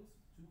 bills,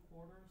 2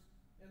 quarters,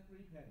 and 3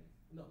 pennies.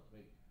 No,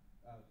 wait.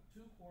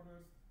 2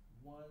 quarters,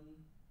 1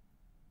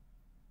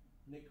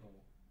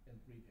 nickel, and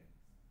 3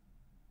 pennies.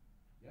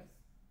 Yes?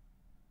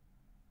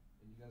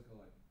 And you guys go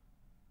like,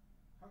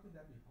 how could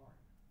that be hard?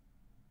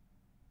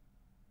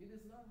 It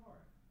is not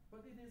hard,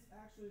 but it is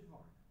actually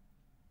hard.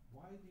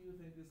 Why do you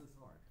think this is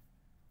hard?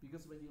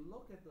 Because when you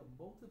look at the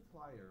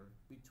multiplier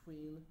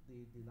between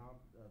the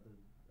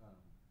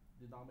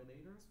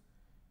denominators,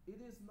 it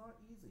is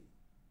not easy.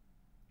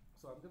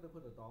 So I'm going to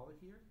put $1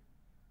 here.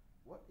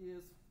 What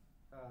is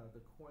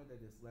the coin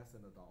that is less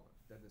than $1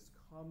 that is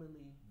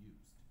commonly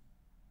used?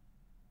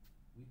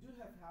 We do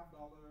have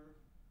half-dollar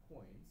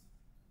coins,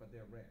 but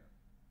they're rare.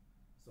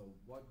 So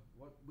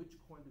which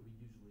coin do we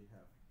usually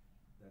have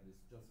that is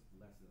just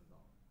less than a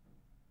dollar?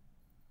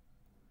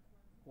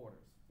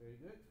 Quarters. Very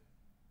good.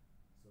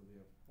 So we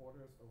have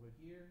quarters over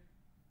here.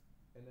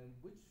 And then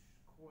which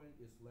coin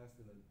is less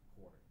than a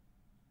quarter?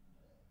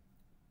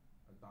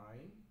 A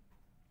dime.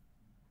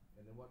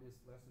 And then what is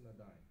less than a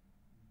dime?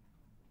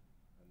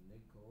 A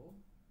nickel.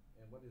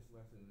 And what is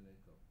less than a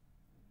nickel?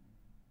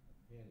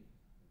 A penny.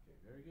 Okay,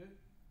 very good.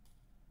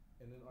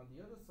 And then on the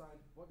other side,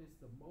 what is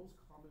the most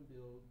common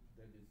bill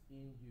that is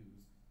in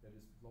use that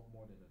is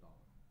more than a dollar?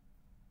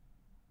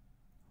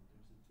 Oh,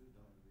 there's a $2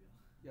 bill.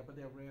 Yeah, but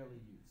they're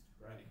rarely used,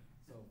 right? Right.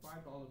 So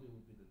 $5 bill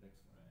would be the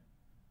next one. Right.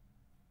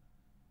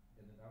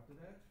 And then after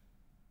that,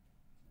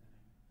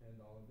 $10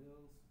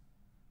 bills.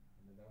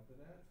 And then after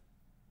that,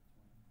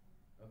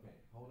 okay,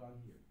 hold on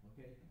here,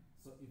 okay?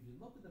 So if you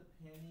look at the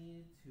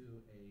penny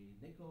to a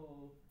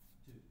nickel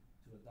to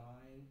a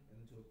dime and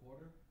then to a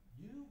quarter,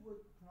 you would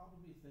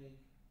probably think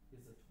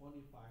it's a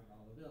 $25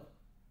 bill.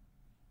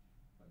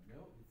 But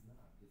no, it's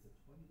not. It's a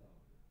 $20 bill.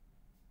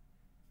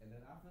 And then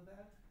after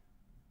that,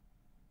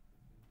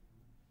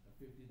 a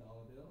 $50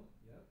 bill.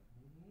 Yep.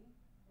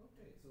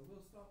 Okay, so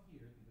we'll stop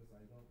here because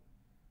I don't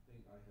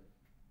think I have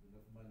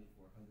enough money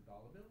for a $100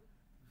 bill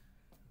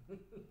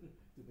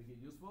to make it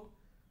useful.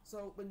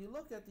 So when you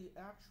look at the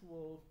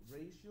actual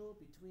ratio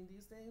between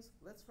these things,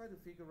 let's try to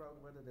figure out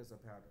whether there's a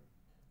pattern.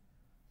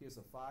 Here's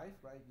a 5,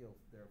 right?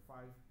 There are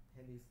 5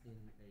 pennies in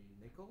a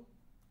nickel.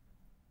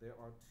 There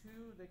are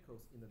 2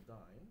 nickels in a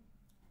dime.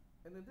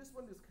 And then this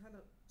one is kind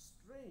of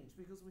strange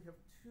because we have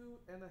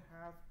 2.5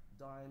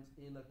 dimes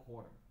in a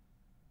quarter.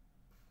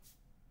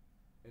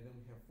 And then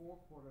we have 4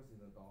 quarters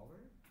in a dollar.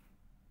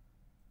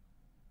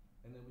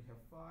 And then we have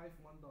 5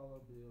 $1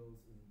 bills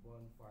in 1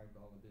 $5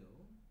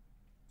 bill.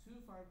 2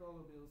 $5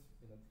 bills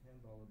in a $10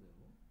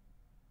 bill.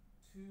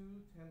 2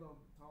 $10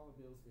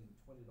 bills in a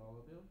 $20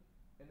 bill.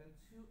 And then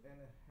 2.5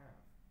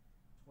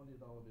 $20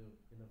 bill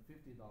in a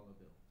 $50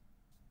 bill.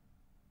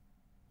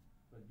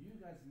 But you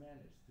guys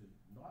managed to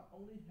not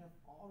only have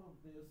all of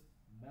this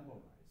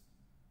memorized,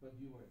 but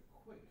you were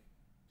quick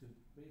to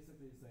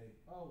basically say,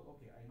 oh,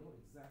 okay, I know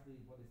exactly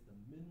what is the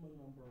minimum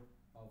number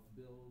of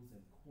bills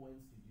and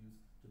coins to use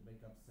to make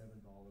up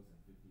 $7.58.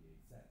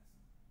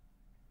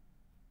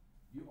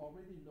 You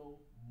already know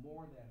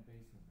more than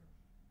base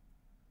conversion.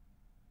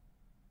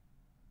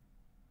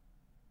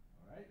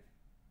 All right?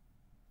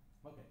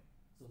 Okay,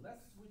 so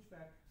let's switch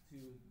back to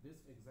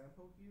this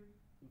example here.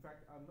 In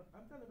fact, I'm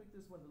going to make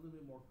this one a little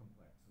bit more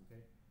complex,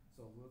 okay?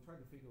 So we'll try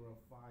to figure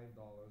out $5.75.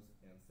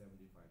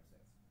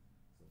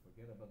 So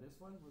forget about this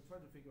one. We'll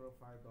try to figure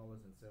out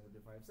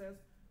 $5.75.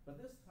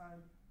 But this time,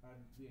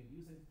 we are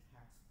using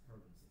tax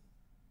currency.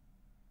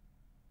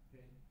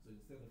 Okay? So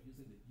instead of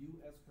using the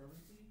US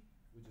currency,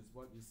 which is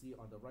what you see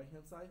on the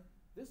right-hand side,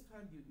 this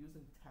time you're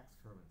using tax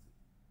currency.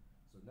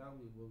 So now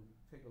we will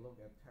take a look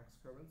at tax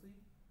currency.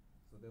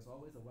 So there's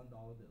always a $1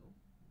 bill,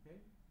 okay?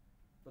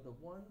 But the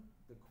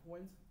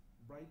coins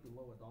right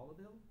below a dollar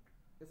bill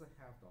is a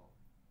 $half.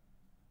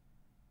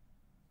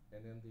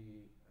 And then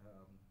the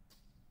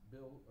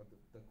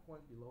the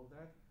coin below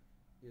that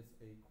is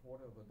a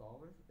quarter of a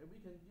dollar. And we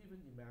can even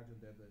imagine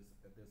that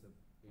there's a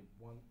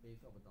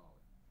 1/8 of a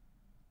dollar.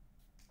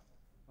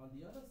 On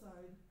the other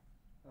side,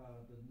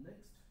 the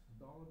next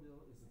dollar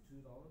bill is a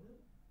 $2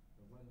 bill.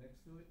 The one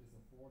next to it is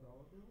a $4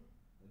 bill.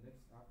 The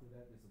next after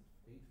that is a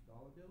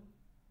 $8 bill.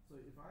 So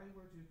if I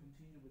were to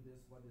continue with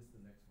this, what is the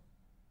next one?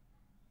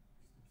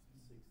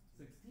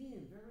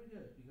 16, very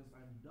good, because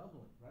I'm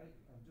doubling, right?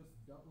 I'm just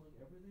doubling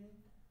everything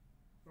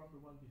from the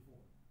one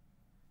before.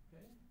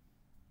 Okay?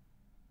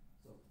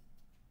 So,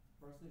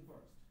 first thing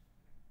first,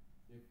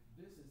 if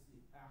this is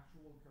the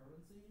actual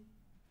currency,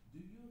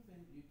 do you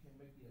think you can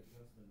make the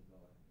adjustment and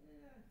go like,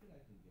 I think I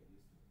can get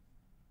used to it?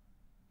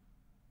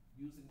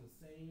 Using the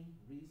same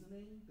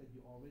reasoning that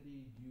you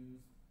already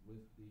used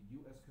with the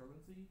US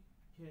currency,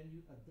 can you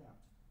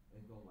adapt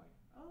and go like,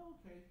 oh,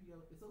 okay,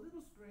 it's a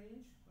little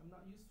strange, I'm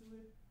not used to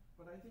it,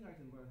 but I think I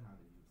can learn how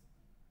to use it.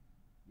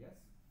 Yes?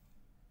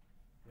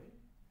 Okay?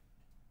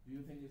 Do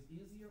you think it's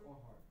easier or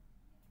harder?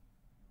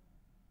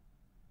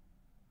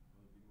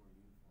 Well, it'd be more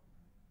uniform,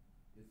 right?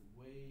 It's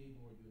way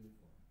more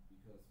uniform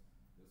because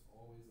there's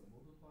always a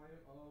multiplier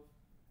of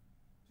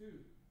 2.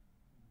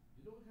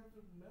 You don't have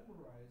to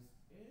memorize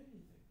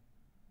anything.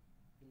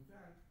 In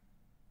fact,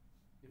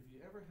 if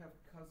you ever have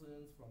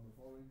cousins from a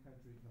foreign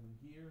country coming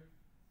here,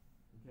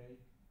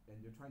 okay, and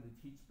you're trying to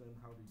teach them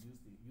how to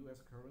use the US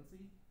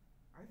currency,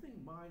 I think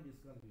mine is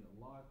going to be a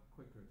lot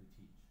quicker to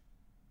teach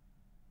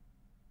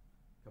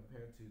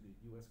compared to the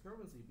US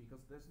currency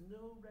because there's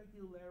no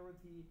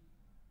regularity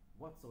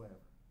whatsoever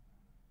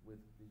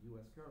with the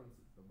US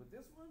currency. But with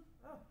this one,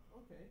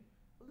 okay,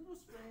 a little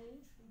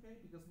strange, okay,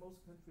 because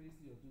most countries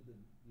do the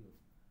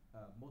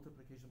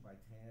multiplication by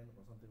 10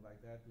 or something like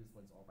that. This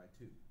one's all by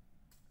 2.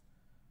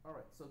 All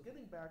right, so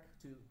getting back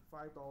to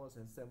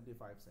 $5.75.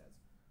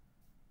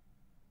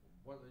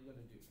 What are you going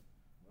to do?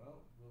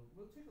 Well,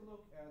 we'll take a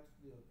look at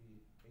the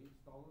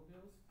 $8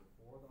 bills, the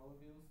 $4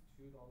 bills,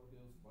 $2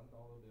 bills, $1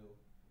 bill,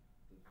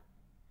 the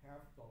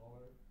 $half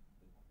dollar,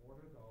 the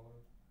 $quarter dollar,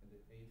 and the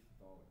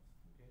 $8.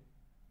 Okay.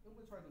 And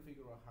we try to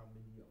figure out how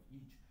many of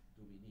each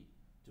do we need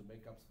to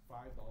make up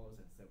 $5.75.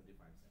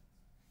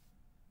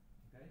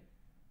 Okay?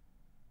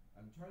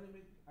 I'm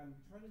turning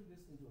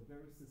this into a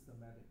very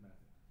systematic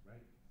method,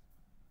 right?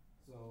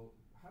 So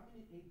how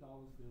many $8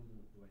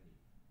 bills do I need?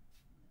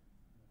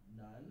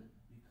 None,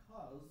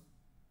 because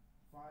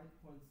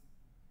 5.75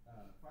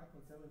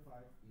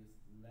 is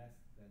less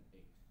than 8,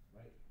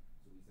 right?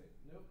 So we say,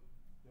 nope,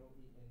 don't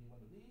need any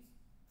one of these.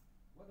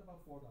 What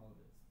about $4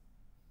 bills?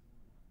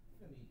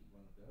 You're gonna need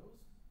one of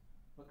those.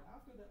 But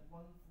after that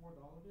one $4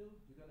 bill,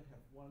 you're gonna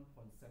have 1.75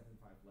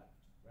 left,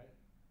 right?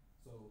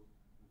 So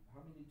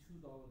how many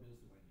 $2 bills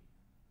do I need?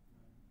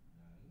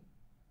 None.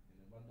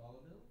 And then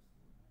 $1 bills?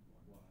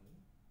 One.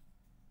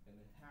 And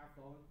then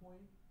half-dollar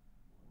coin?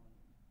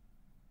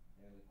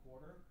 And a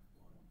quarter?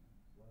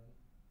 One.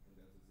 And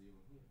there's a 0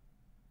 here.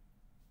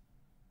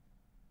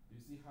 Do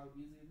you see how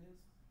easy it is?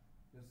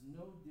 There's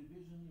no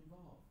division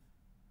involved.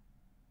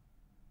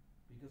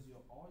 Because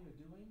all you're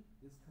doing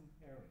is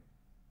comparing.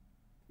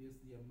 Is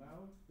the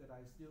amount that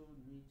I still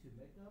need to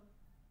make up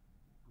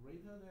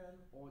greater than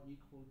or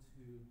equal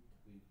to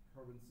the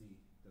currency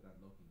that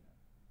I'm looking at?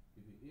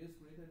 If it is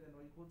greater than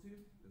or equal to,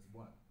 there's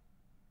 1.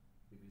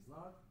 If it's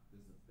not,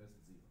 there's a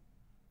 0.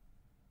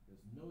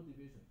 There's no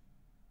division.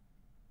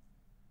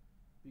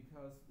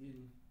 Because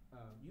in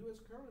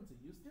US currency,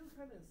 you still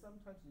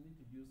sometimes you need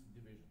to use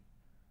division.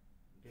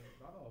 Okay,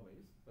 not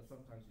always, but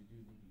sometimes you do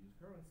need to use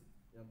currency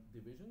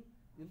division.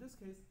 In this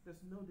case,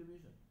 there's no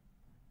division.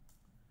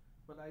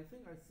 But I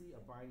think I see a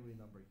binary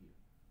number here.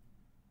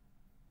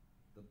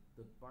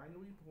 The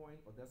binary point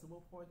or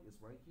decimal point is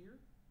right here.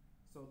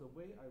 So the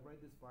way I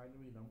write this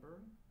binary number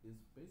is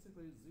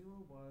basically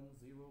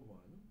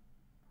 0101.110.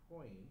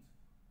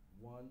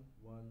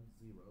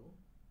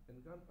 And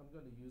I'm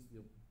going to use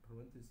the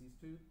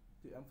parentheses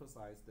to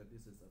emphasize that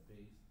this is a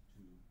base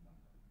 2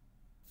 number.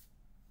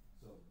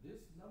 So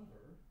this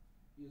number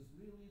is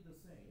really the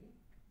same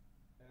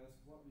as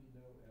what we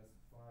know as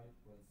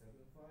 5.75.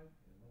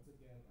 And once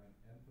again, I'm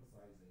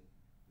emphasizing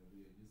that we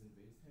are using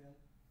base 10.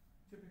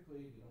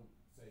 Typically, we don't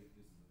say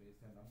this is a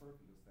base 10 number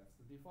because that's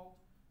the default,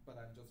 but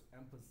I'm just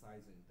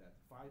emphasizing that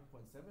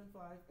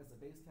 5.75 as a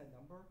base 10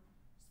 number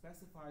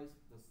specifies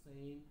the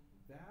same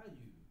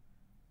value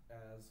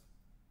as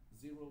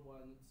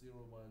 0101.110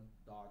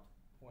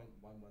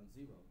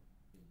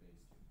 in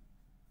base 2.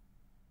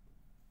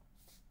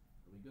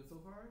 Are we good so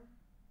far?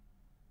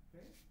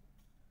 Okay.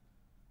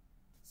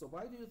 So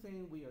why do you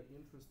think we are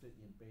interested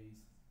in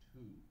base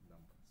 2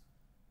 numbers?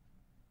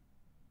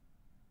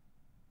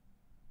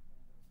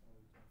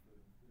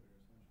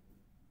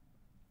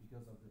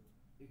 Because of the,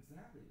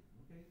 exactly,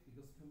 okay?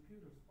 Because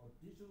computers or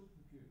digital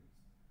computers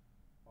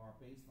are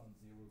based on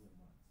zeros and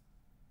ones.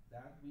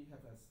 That we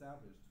have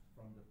established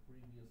from the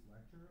previous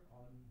lecture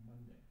on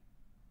Monday.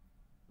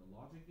 The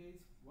logic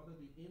gates, what are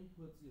the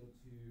inputs to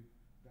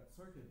that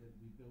circuit that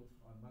we built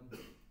on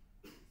Monday?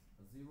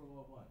 A 0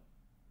 or 1.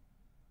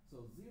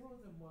 So zeros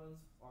and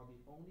ones are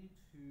the only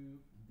 2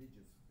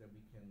 digits that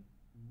we can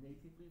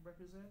natively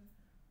represent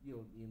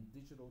in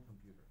digital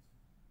computers.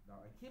 Now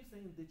I keep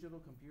saying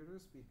digital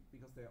computers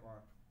because there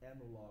are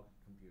analog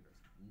computers.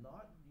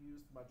 Not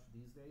used much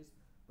these days,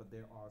 but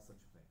there are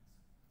such things.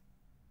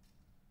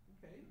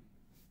 Okay,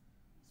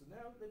 so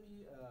now let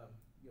me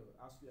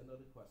ask you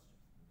another question,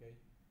 okay?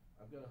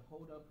 I'm gonna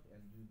hold up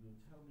and you will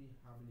tell me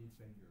how many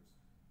fingers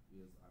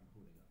I'm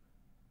holding up.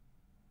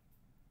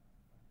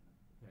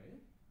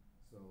 Okay,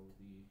 so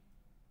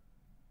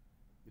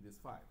it is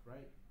 5,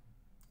 right?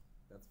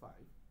 That's 5.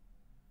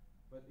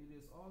 But it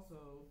is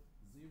also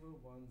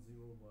 0101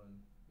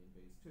 in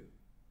base 2.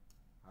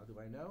 How do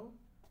I know?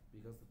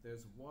 Because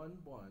there's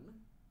 1, 1,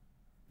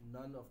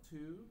 none of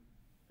 2,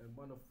 and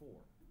 1 of 4.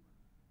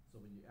 So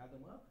when you add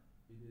them up,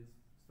 it is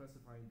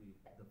specifying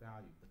the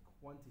value, the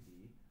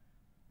quantity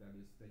that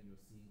you're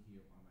seeing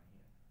here on my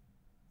hand.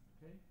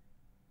 Okay?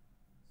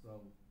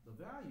 So the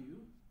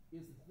value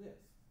is this,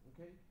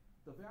 okay?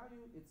 The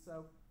value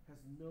itself has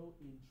no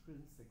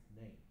intrinsic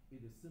name.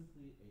 It is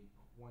simply a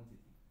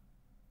quantity.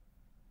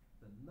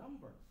 The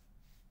number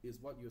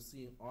is what you're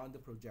seeing on the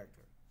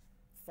projector.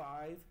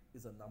 5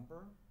 is a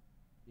number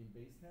in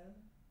base 10,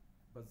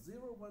 but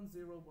 0101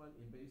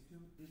 in base 2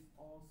 is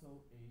also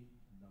a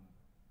number.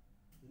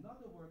 In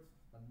other words,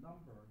 a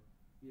number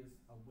is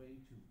a way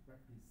to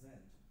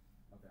represent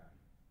a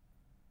value.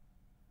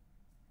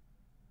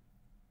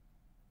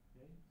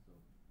 Okay, so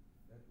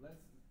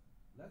let's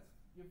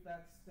give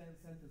that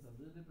sentence a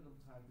little bit of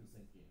time to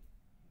sink in.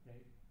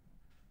 Okay,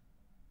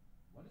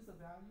 what is a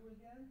value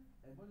again,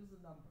 and what is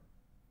a number?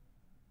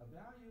 A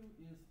value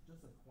is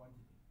just a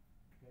quantity.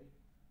 Okay,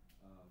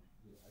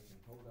 I can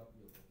hold up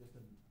a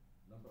different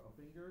number of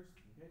fingers.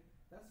 Okay,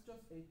 that's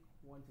just a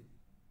quantity.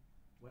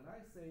 When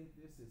I say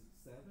this is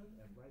 7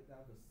 and write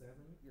down the 7,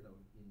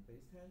 in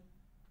base 10,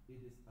 it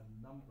is a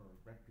number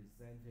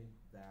representing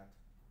that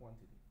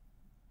quantity.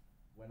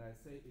 When I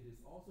say it is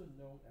also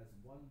known as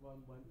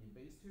 111 in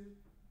base 2,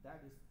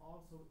 that is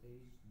also a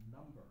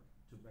number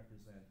to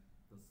represent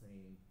the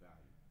same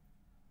value.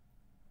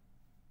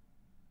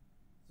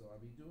 So So are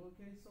we doing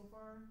okay so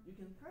far? You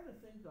can kind of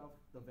think of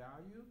the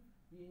value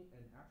being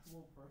an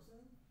actual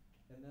person,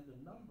 and then the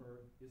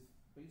number is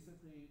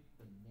basically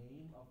the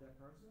name of that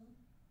person,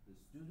 the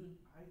student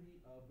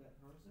ID of that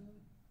person,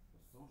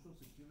 the social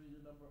security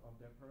number of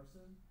that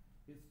person.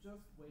 It's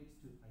just ways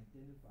to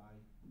identify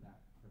that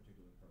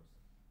particular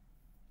person.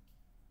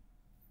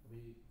 Are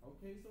we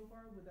okay so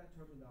far with that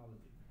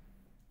terminology?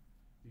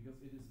 Because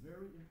it is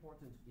very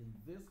important in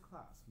this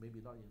class,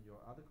 maybe not in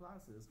your other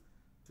classes,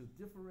 to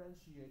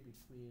differentiate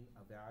between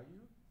a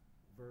value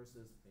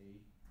versus a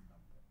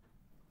number.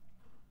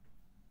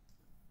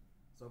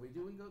 So are we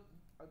doing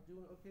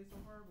okay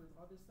so far with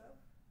all this stuff?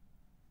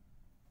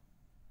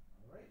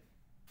 All right.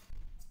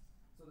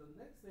 So the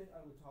next thing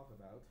I will talk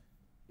about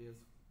is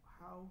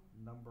how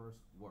numbers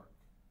work.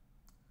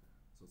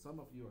 So some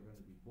of you are going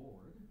to be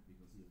bored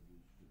because you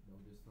should know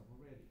this stuff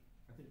already.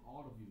 I think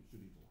all of you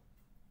should be bored.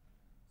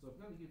 So I'm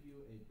going to give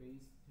you a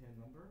base 10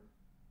 number.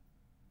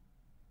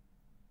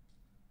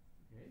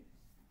 Okay,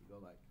 you go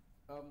like,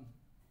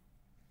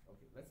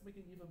 okay, let's make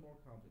it even more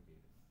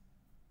complicated.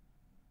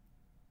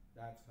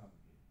 That's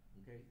complicated,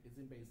 okay? It's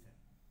in base 10.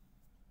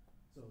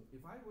 So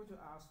if I were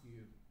to ask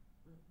you,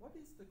 what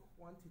is the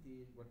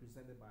quantity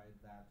represented by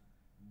that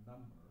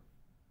number?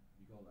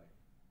 You go like,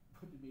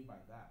 what do you mean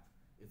by that?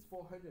 It's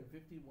 451.37.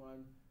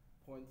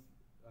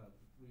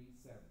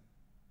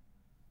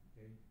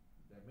 Okay,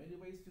 there are many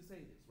ways to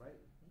say this, right?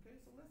 Okay,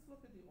 so let's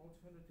look at the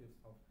alternatives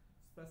of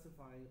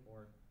specifying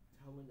or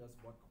telling us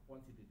what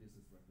quantity this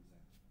is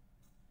representing.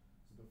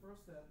 So the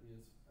first step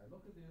is I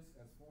look at this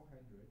as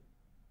 400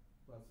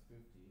 plus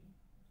 50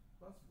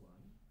 plus 1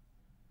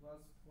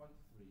 plus 0.3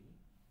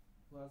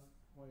 plus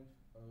 0.07.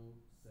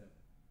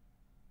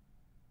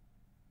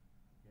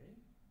 Okay?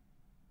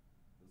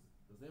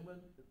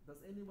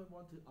 Does anyone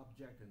want to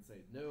object and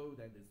say, no,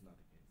 that is not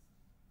the case?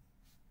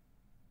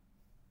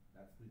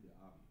 That's pretty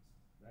obvious,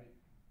 right?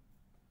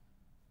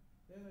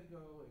 Then I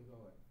go and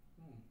go like,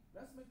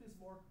 let's make this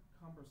more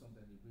cumbersome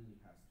than it really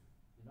has to.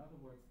 In other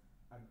words,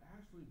 I'm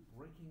actually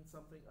breaking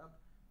something up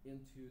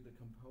into the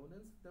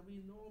components that we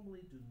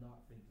normally do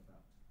not think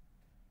about.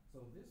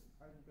 So this,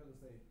 I'm going to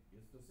say,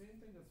 is the same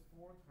thing as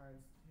 4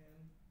 times 10.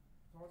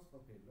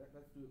 Okay,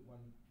 let's do it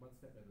one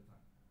step at a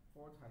time.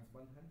 4 times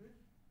 100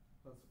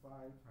 plus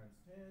 5 times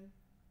 10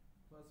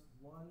 plus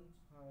 1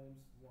 times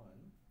 1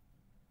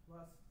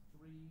 plus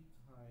 3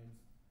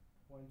 times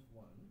 0.1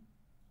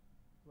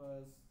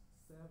 plus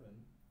 7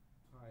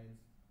 times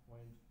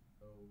 0.01.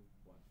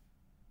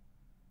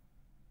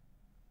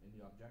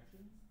 Any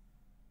objections?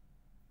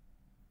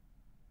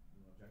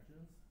 No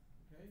objections?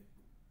 Okay.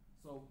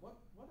 So what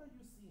are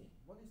you seeing?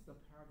 What is the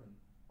pattern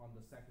on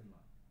the second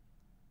line?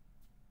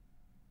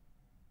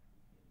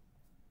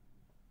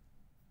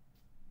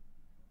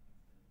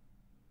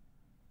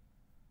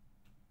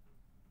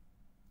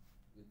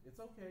 It's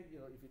okay,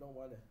 if you don't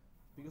want to,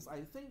 because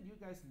I think you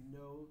guys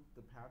know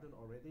the pattern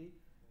already.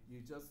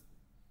 You just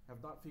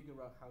have not figured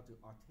out how to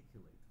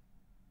articulate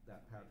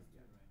that pattern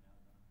yet. Right now,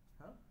 though.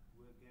 Huh?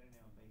 We're getting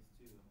it on base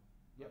 2.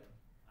 Yep. But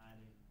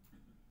adding,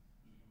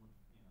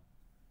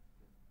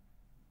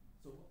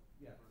 So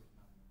yeah, first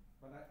number.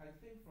 but I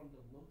think from the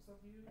looks of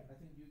you, I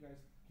think you guys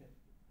can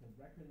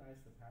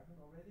recognize the pattern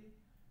already.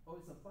 Oh,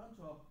 it's a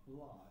bunch of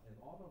blah, and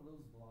all of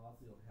those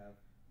blahs will have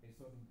a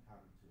certain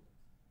pattern to it.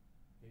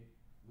 Okay,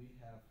 we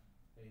have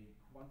a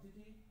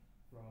quantity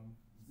from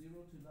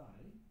 0 to 9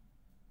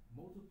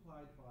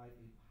 multiplied by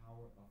a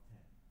power of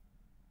 10.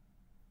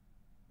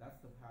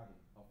 That's the pattern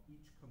of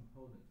each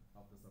component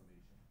of the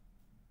summation.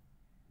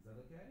 Is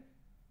that okay?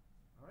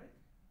 All right?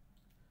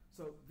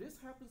 So this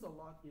happens a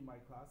lot in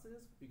my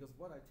classes because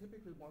what I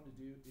typically want to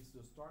do is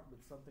to start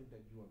with something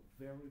that you are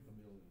very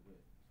familiar with,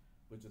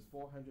 which is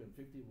 451.37.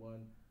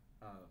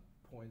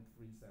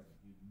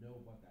 You know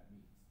what that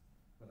means.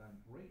 But I'm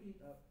breaking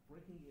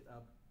it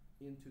up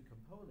into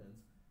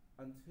components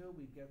until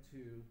we get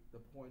to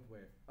the point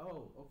where,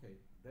 oh, okay,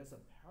 there's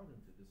a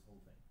pattern to this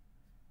whole thing.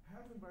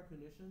 Pattern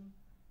recognition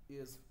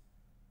is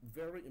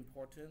very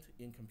important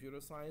in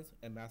computer science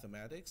and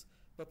mathematics,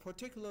 but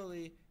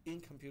particularly in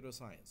computer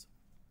science.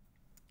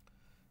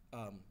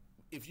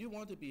 If you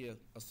want to be a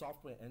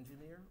software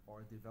engineer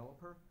or a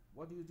developer,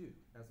 what do you do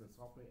as a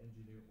software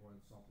engineer or a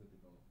software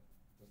developer?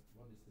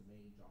 What is the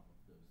main job of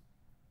those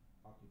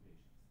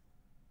occupations?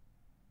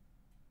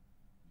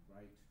 You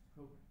write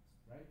programs,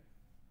 right?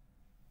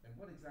 And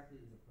what exactly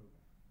is a program?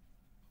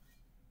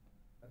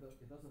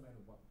 It doesn't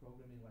matter what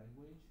programming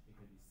language. It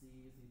can be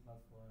C, C++,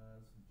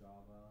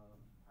 Java,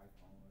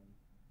 Python,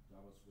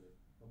 JavaScript.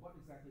 But what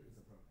exactly is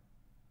a program?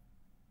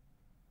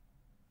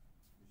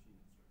 Machine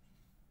instruction.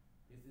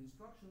 It's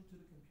instruction to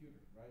the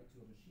computer, right, to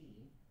a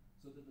machine,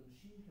 so that the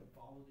machine can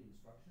follow the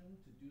instruction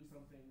to do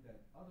something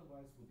that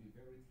otherwise would be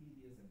very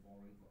tedious and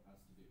boring for us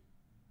to do.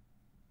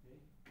 Okay?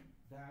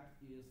 That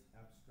is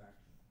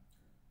abstraction.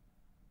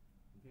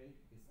 Okay?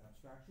 It's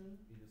abstraction.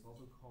 It is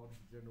also called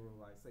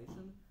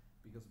generalization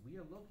because we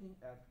are looking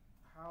at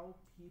how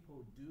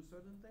people do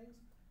certain things,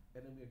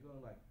 and then we're going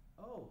like,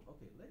 oh,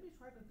 okay, let me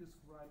try to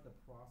describe the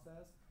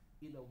process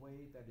in a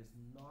way that is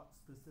not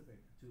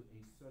specific to a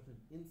certain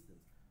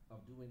instance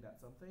of doing that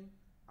something.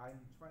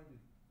 I'm trying to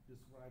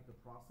describe the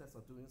process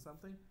of doing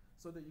something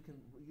so that you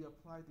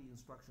apply the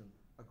instruction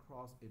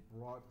across a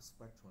broad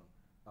spectrum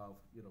of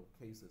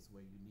cases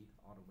where you need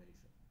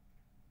automation.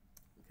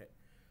 Okay,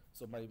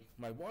 so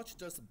my watch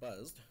just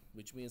buzzed,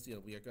 which means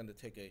we are going to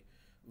take a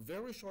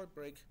very short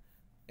break,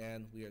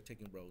 and we are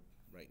taking road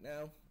right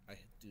now. I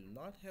do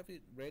not have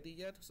it ready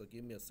yet, so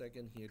give me a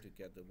second here to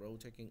get the road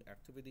taking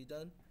activity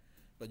done.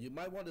 But you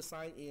might want to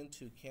sign in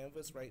to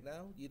Canvas right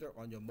now, either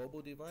on your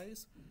mobile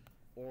device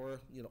or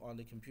on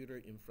the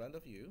computer in front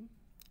of you.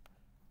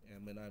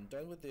 And when I'm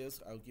done with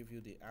this, I'll give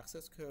you the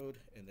access code,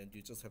 and then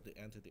you just have to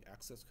enter the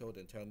access code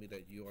and tell me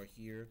that you are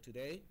here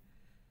today.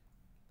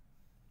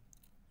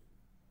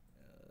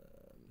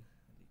 I need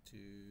to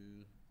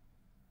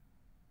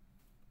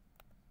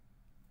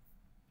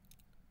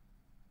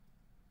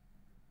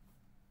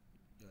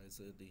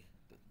guys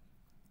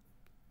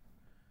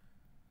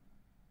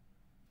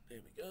there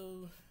we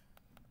go.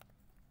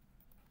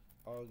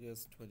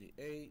 August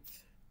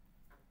 28th,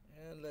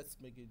 and let's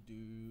make it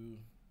do.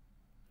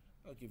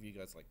 I'll give you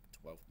guys like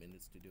 12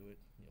 minutes to do it,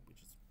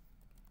 which is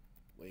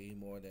way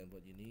more than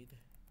what you need.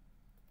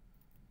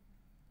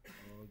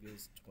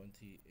 August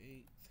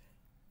 28th,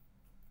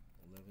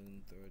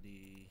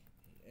 11:30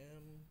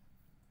 a.m.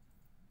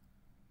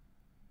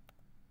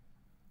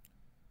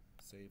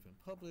 Save and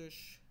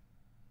publish.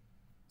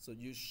 So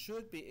you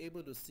should be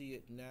able to see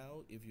it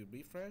now if you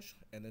refresh,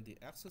 and then the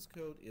access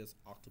code is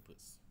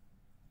octopus.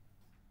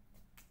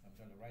 I'm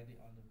going to write it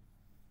on the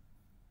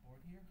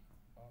board here.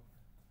 Octopus.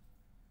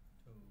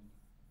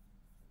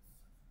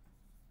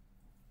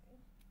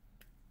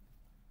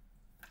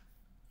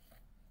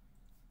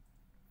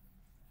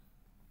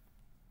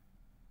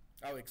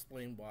 I'll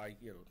explain why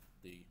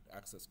the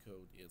access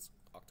code is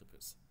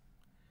octopus.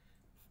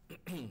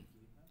 GitHub?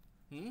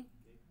 GitHub?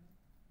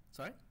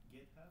 Sorry?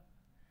 GitHub?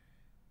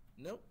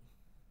 Nope.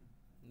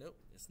 Nope,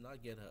 it's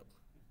not GitHub.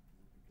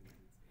 Because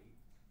it's 8.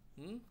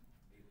 8 Hmm?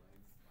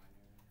 lines,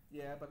 binary.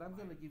 Yeah, but I'm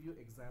going to give you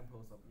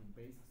examples of in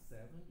base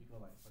 7. You go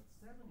like, but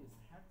 7 is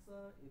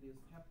hexa, it is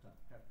hepta,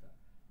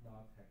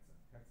 not hexa.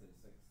 Hexa is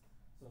 6.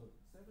 So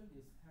 7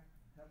 is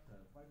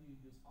hepta. Why do you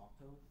use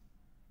octo?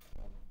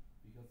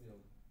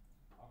 Because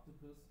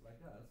octopus like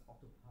us,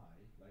 octopi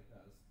like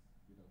us,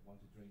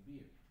 want to drink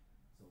beer.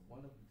 So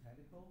one of the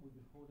tentacle will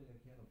be holding a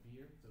can of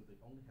beer, so they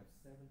only have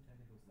 7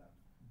 tentacles left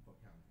for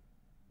counting.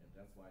 And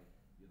that's why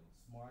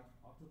smart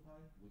octopi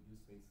would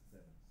use base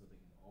 7, so they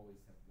can always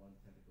have 1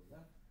 tentacle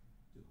left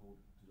to hold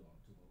on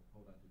to the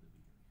beer.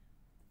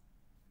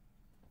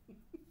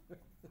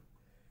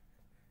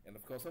 And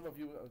of course, some of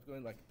you are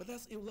going like, but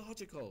that's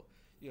illogical,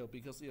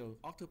 because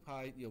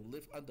octopi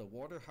live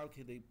underwater. How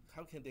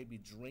can they be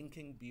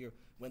drinking beer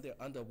when they're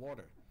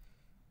underwater?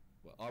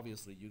 Well,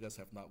 obviously, you guys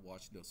have not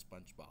watched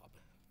SpongeBob.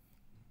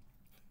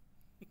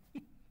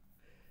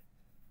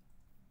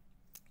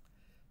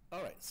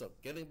 All right, so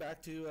getting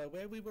back to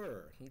where we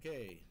were.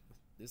 Okay,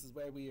 this is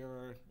where we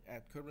are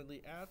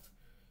currently at.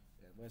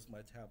 And where's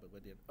my tablet?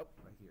 Where did? Oh,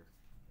 right here.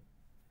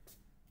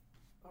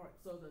 All right,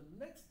 so the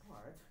next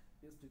part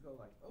is to go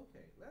like,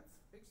 okay, let's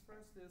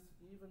express this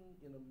even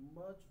in a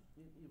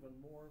even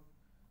more,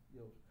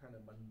 kind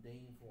of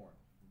mundane form.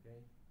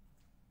 Okay.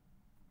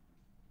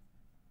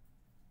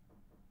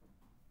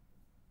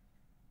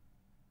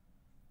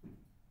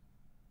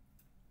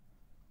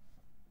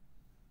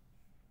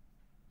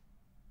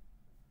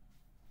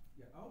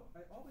 Yeah,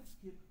 I always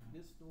keep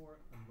this door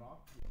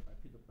unlocked. I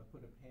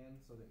put a pan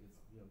so that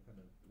it's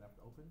kind of left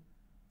open,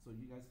 so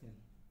you guys can,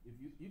 if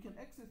you can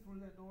exit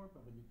through that door,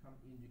 but when you come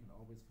in, you can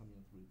always come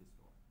in through this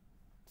door.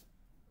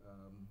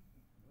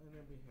 And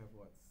then we have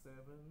what, 7?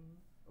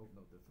 Oh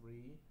no, the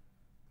 3.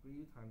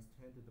 3 times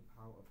 10 to the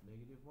power of -1, and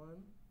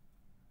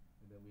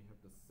then we have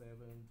the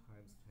 7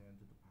 times 10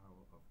 to the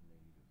power of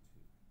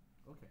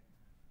 -2. Okay,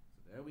 so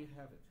there we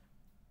have it.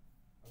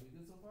 Are we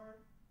good so far?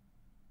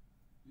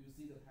 Do you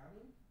see the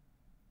pattern?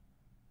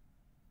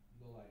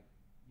 You go like,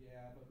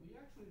 yeah, but we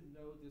actually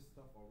know this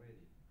stuff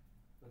already.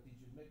 But did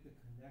you make the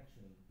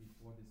connection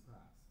before this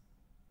class?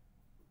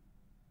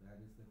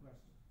 That is the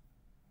question.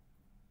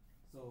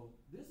 So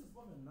this is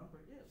what a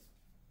number is.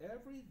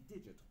 Every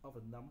digit of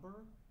a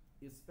number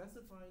is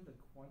specifying the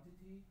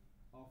quantity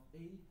of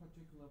a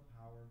particular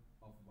power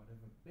of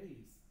whatever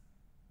base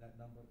that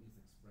number is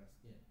expressed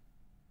in.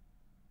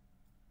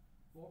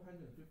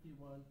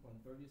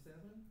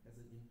 451.37 has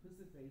an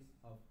implicit base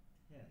of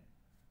 10.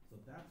 So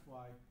that's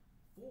why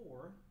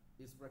 4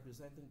 is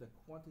representing the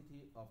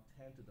quantity of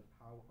 10 to the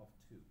power of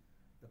 2.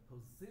 The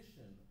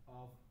position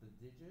of the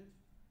digit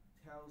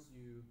tells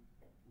you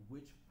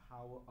which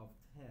power of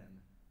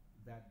 10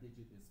 that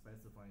digit is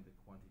specifying the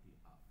quantity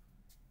of.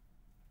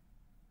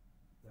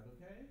 Is that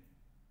okay?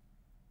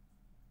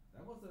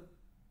 That was a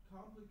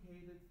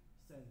complicated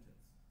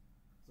sentence.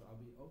 So I'll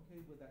be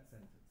okay with that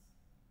sentence.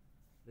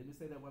 Let me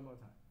say that one more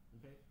time,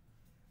 okay?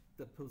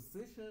 The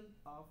position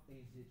of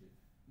a digit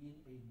in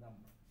a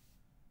number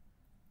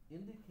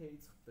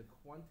indicates the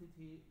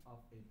quantity of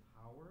a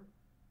power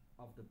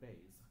of the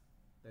base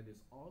that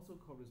is also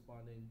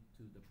corresponding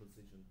to the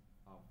position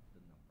of the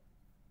number.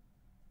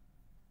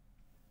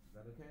 Is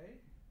that okay?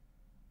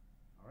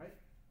 All right.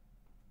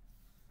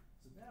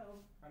 So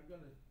now I'm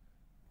going to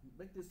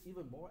make this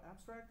even more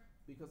abstract,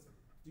 because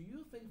do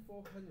you think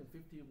 451.37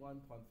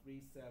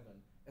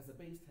 as a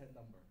base 10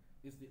 number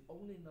is the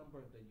only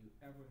number that you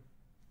ever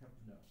have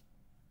to know,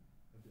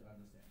 have to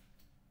understand?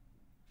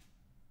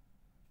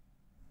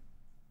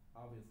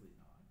 Obviously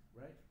not,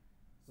 right?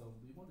 So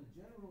we want to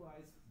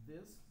generalize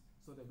this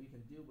so that we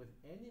can deal with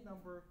any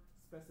number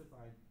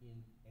specified in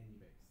any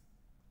base.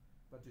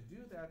 But to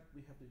do that,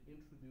 we have to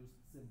introduce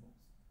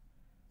symbols.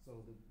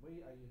 So the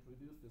way I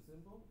introduce the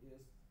symbol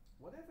is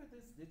whatever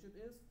this digit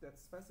is that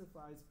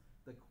specifies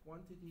the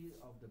quantity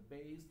of the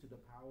base to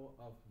the power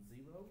of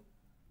 0,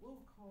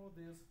 we'll call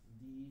this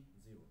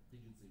D0,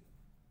 digit 0.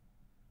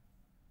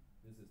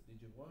 This is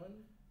digit 1,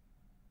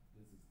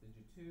 this is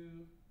digit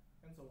 2,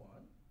 and so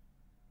on.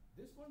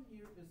 This one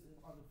here is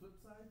on the flip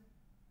side.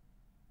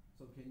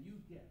 So can you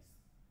guess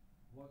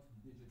what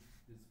digit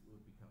this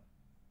would become?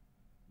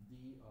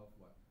 D of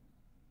what?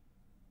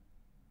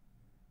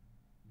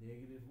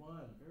 Negative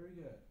 1. Very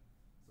good.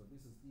 So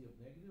this is D of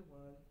negative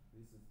 1.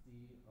 This is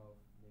D of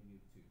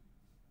negative 2.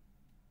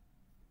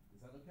 Is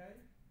that okay?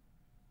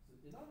 So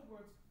in other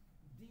words,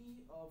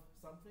 D of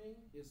something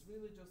is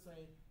really just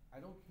saying,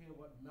 I don't care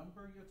what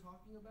number you're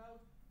talking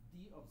about.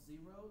 D of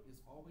 0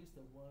 is always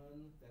the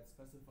one that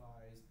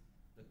specifies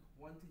the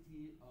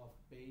quantity of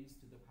base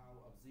to the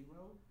power of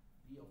 0.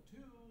 D of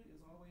 2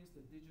 is always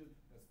the digit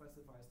that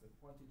specifies the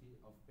quantity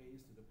of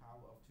base to the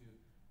power of 2,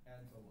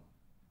 and so on.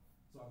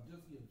 So I'm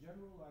just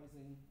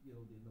generalizing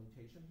the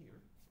notation here.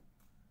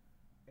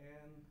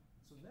 And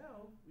so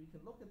now we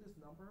can look at this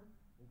number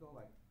and go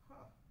like,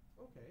 huh,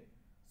 okay.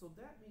 So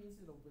that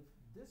means with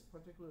this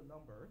particular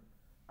number,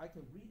 I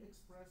can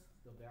re-express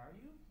the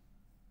value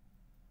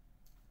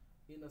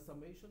in a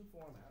summation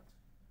format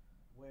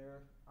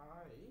where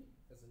I,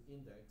 as an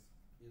index,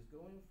 is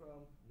going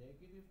from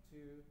negative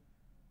 2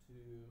 to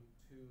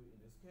 2, in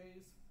this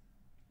case,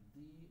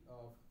 D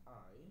of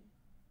I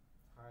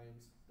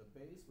times the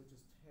base, which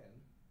is 10,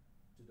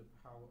 to the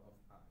power of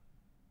I.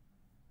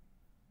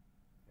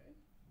 Okay?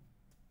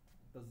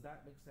 Does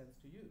that make sense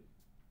to you?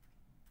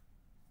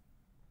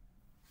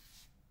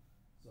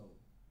 So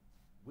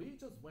we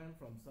just went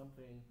from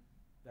something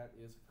that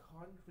is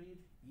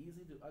concrete,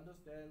 easy to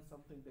understand,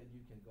 something that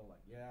you can go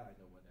like, yeah, I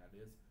know what that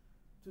is,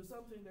 to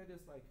something that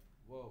is like,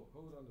 whoa,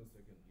 hold on a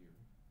second here.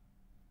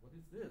 What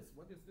is this?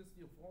 What is this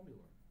new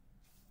formula?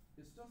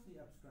 It's just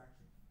the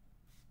abstraction.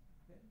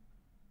 Okay?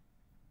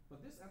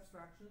 But this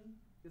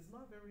abstraction is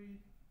not very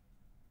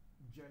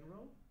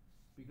general,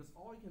 because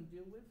all I can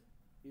deal with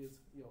is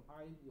the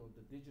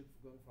digit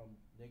going from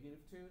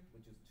negative 2,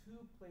 which is 2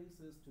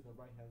 places to the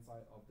right hand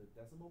side of the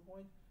decimal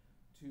point,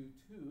 to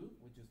 2,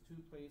 which is 3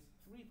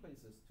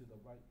 places to the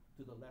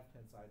left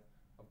hand side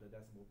of the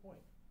decimal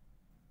point.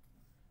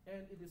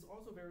 And it is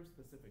also very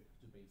specific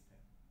to base 10.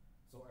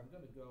 So I'm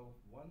going to go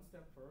one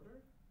step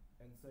further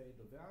and say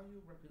the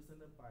value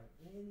represented by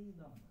any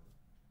number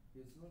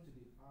is going to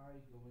be I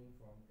going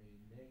from a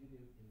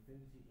negative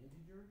infinity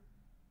integer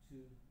to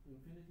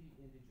infinity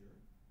integer,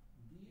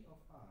 D of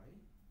I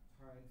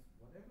times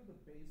whatever the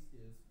base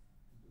is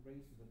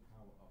raised to the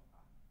power of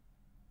I.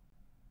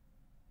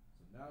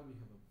 So now we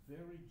have a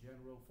very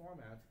general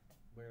format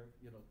where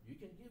you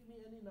can give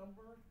me any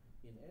number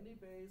in any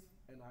base,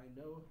 and I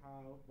know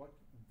what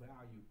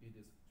value it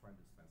is trying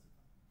to specify.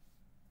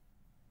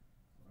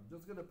 So I'm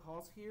just going to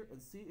pause here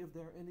and see if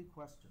there are any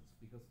questions,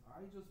 because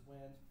I just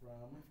went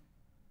from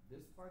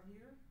this part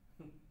here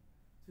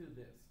to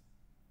this.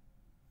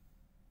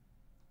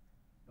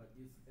 But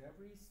is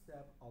every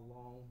step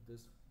along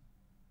this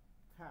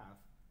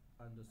path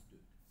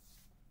understood?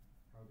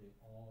 How they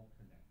all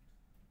connect?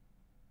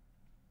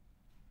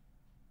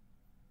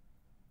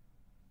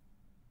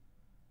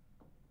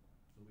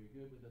 So we're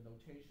good with the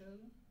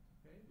notation,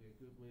 okay? We're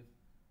good with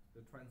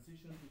the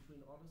transition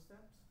between all the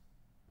steps.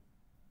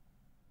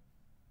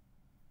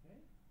 Okay,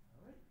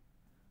 all right.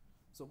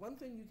 So one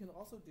thing you can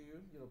also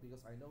do,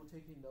 because I know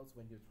taking notes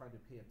when you're trying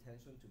to pay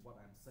attention to what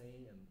I'm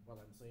saying, and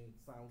what I'm saying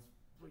sounds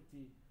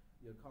pretty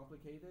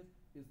complicated,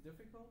 is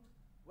difficult.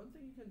 One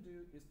thing you can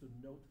do is to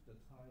note the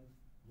time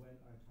when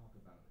I talk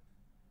about it.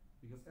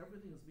 Because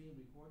everything is being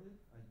recorded,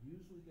 I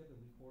usually get the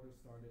recorder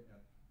started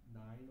at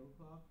 9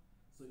 o'clock.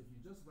 So if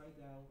you just write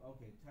down,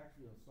 okay, Tex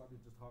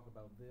started to talk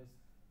about this,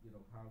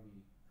 how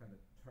we kind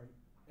of turn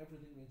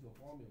everything into a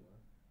formula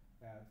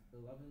at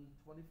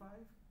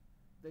 11:25,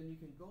 then you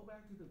can go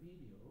back to the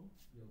video,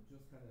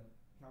 just kind of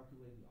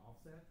calculate the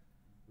offset,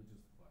 which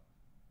is what?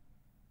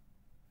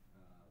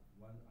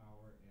 1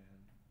 hour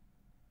and,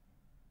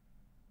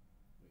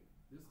 wait,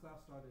 this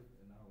class started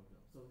an hour ago,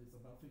 so it's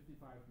about 55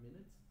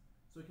 minutes.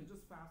 So you can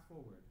just fast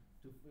forward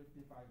to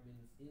 55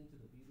 minutes into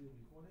the video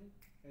recording,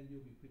 and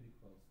you'll be pretty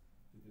close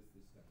to this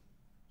discussion,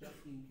 just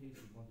in case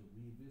you want to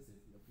revisit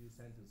a few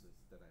sentences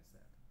that I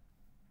said.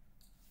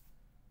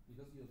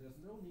 Because there's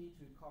no need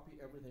to copy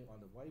everything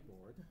on the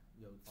whiteboard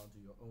onto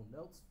your own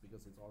notes,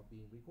 because it's all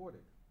being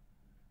recorded.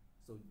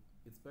 So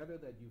it's better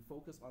that you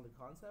focus on the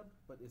concept,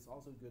 but it's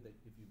also good that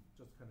if you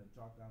just kind of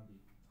jot down the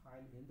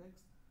time index,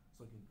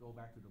 so you can go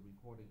back to the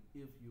recording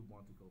if you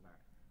want to go back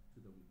to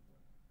the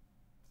recording.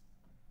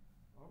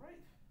 All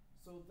right,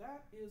 so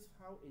that is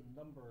how a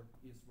number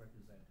is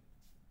represented.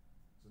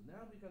 So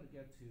now we're going to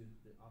get to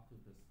the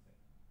octopus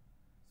thing.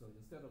 So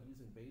instead of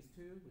using base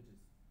 2, which is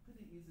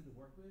pretty easy to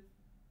work with,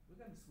 we're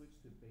going to switch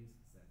to base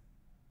 7.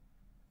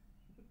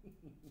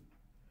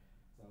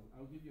 So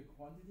I'll give you a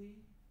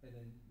quantity, and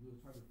then we'll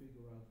try to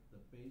figure out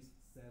the base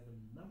 7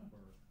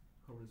 number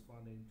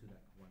corresponding to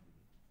that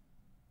quantity.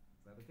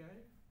 Is that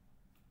okay?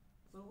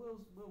 So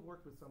we'll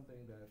work with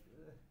something that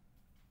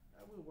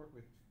we'll work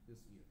with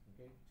this year,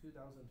 okay?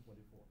 2024.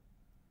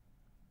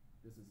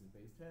 This is in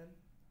base 10.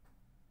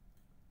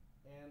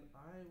 And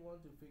I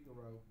want to figure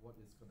out what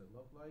it's going to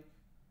look like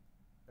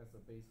as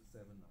a base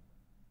 7 number.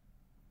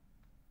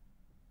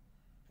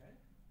 Okay?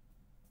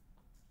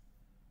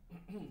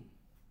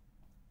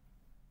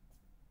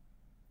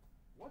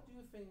 What do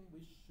you think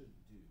we should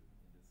do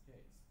in this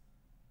case?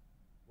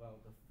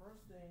 Well, the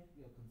first thing,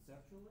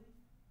 conceptually,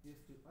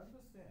 is to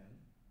understand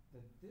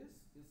that this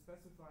is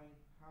specifying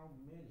how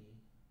many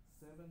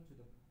 7 to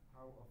the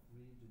power of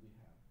 3 do we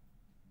have.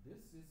 This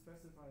is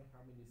specifying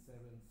how many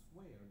 7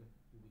 squared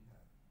do we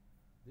have.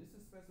 This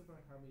is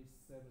specifying how many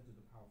 7 to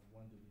the power of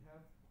 1 do we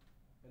have.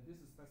 And this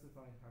is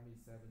specifying how many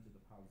 7 to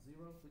the power of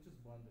 0, which is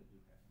 1 that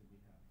we have.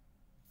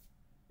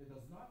 It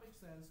does not make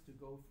sense to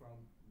go from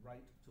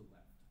right to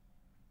left,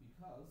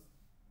 because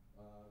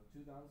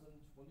 2024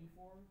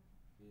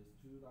 is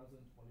 2024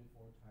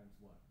 times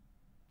 1.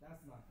 That's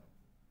not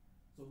helpful.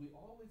 So we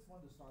always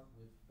want to start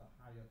with the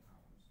higher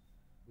powers,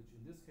 which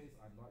in this case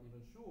I'm not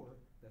even sure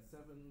that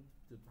 7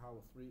 to the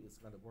power of 3 is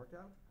going to work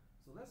out.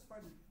 So let's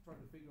try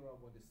to figure out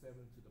what is 7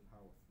 to the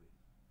power of 3.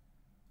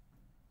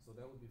 So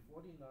that would be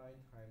 49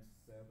 times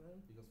 7,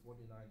 because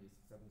 49 is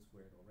 7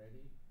 squared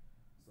already.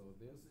 So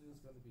this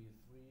is going to be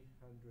 343.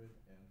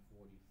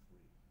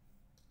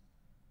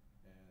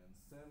 And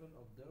 7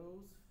 of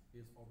those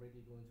is already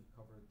going to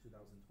cover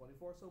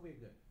 2024, so we're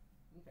good.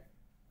 Okay.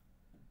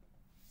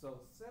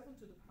 So 7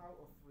 to the power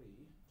of 3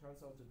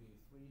 turns out to be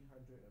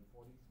 343.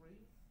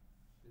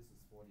 This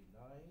is 49.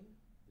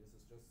 This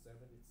is just 7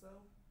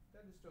 itself.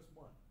 That is just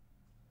 1.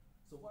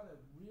 So what I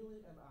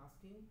really am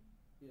asking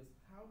is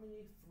how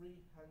many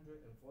 343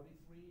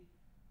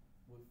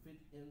 would fit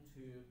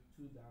into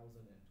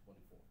 2024?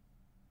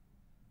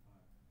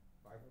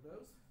 5 of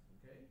those,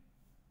 okay?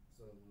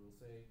 So we'll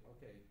say,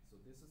 okay, so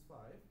this is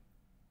 5.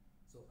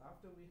 So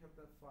after we have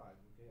that 5,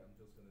 okay, I'm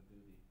just going to do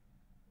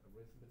the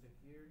arithmetic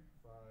here.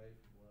 5,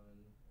 1,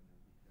 and then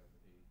we have a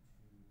 2,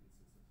 this is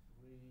a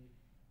 3.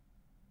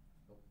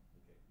 Oh,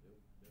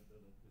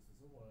 okay, nope, this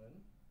is a 1.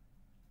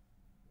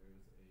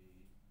 There's a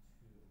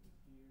 2 over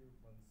here,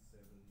 1,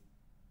 7,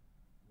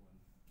 1,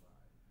 5.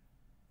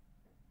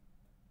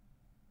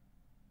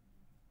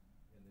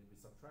 And then we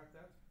subtract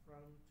that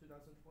from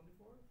 2024,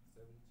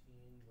 17,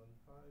 1,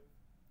 5.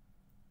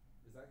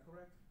 Is that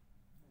correct?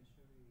 It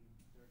should be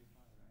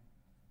 35, right?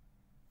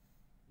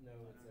 No,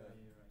 Oh, it's no,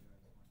 you're right, it's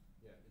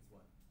 1. yeah, it's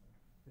 1.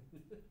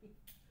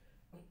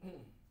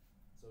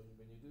 So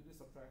when you do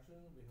this subtraction,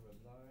 we have a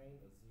 9,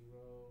 a 0,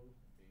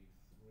 a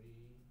 3,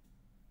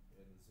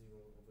 and a 0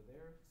 over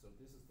there. So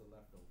this is the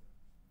leftover.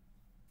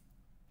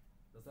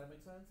 Does that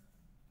make sense?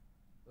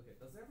 Okay,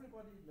 does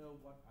everybody know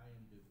what I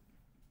am doing?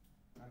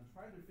 I'm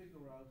trying to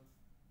figure out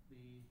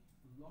the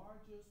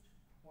largest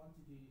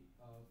quantity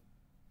of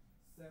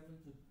 7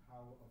 to the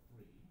power of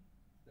 3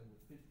 that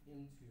would fit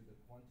into the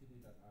quantity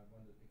that I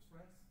want to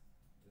express.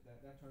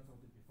 That turns out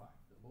to be 5.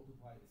 The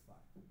multiply is 5.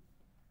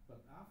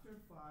 But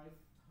after 5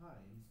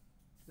 times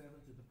 7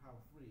 to the power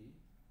of 3,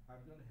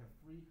 I'm going to have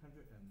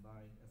 309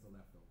 as a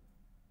leftover.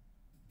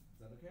 Is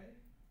that okay?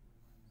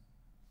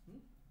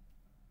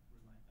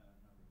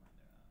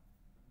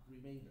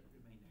 Remainder.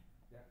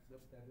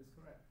 That is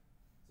correct.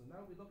 So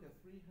now we look at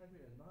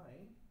 309,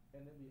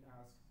 and then we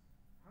ask,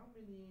 how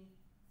many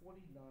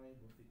 49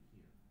 will fit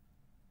here?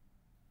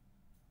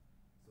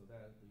 So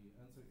that the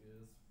answer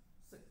is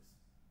 6.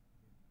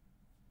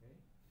 Okay?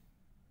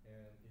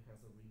 And it has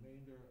a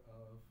remainder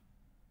of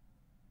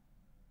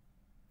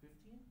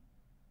 15?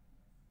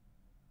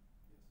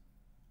 Yes.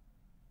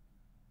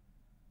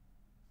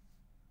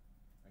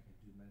 I can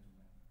do mental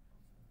math.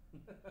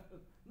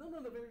 No,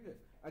 very good.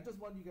 I just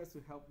want you guys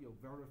to help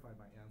verify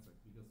my answer,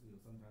 because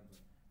sometimes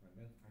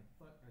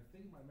I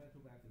think my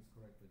mental math is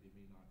correct, but it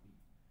may not be.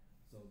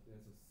 So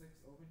there's a 6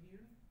 over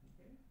here,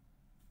 okay?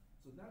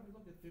 So now we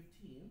look at 15,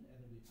 and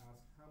then we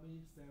ask how many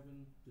 7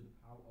 to the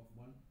power of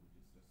 1, which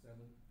is just 7,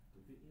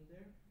 will fit in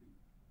there.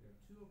 There are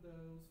 2 of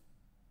those.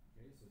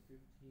 Okay, so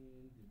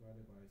 15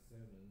 divided by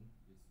 7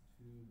 is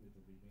 2 with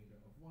a remainder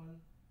of 1.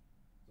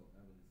 So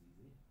that one is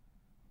easy.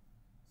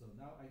 So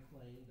now I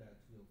claim that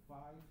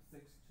 5,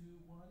 6, 2,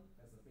 1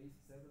 as a base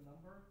 7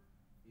 number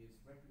is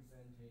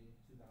representing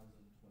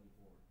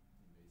 2024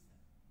 in base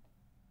 10.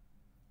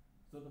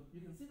 So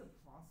you can see the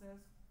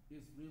process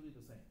is really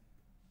the same.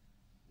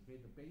 Okay,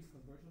 the base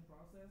conversion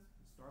process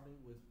is starting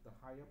with the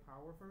higher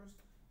power first,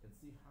 and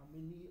see how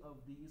many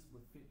of these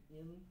would fit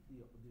in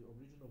the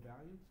original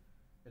value.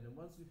 And then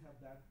once you have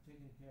that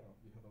taken care of,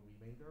 you have a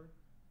remainder,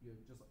 you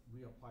just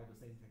reapply the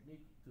same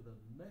technique to the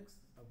next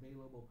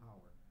available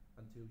power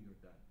until you're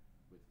done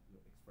with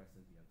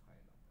expressing the entire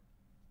number.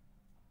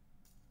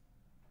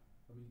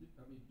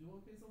 Are we doing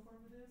okay so far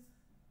with this?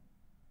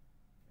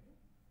 Okay.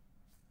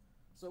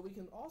 So we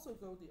can also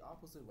go the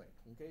opposite way.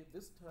 Okay,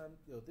 this time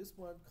this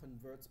one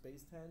converts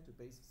base 10 to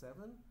base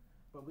 7,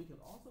 but we can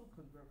also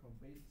convert from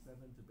base 7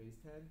 to base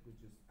 10,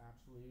 which is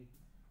actually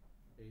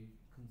a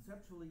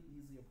conceptually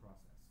easier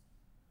process.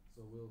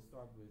 So we'll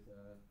start with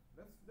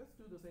let's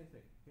do the same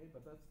thing. Okay,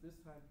 but this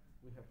time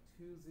we have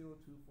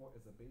 2024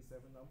 as a base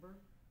 7 number.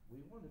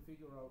 We want to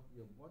figure out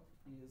what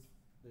is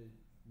the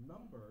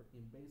number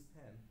in base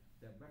 10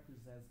 that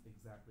represents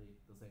exactly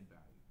the same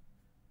value.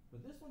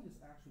 But this one is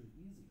actually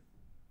easier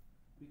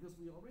because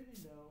we already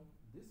know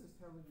this is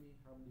telling me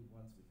how many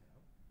ones we have.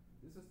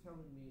 This is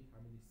telling me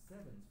how many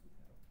 7s we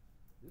have.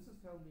 This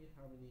is telling me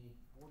how many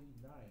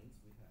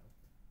 49s we have.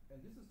 And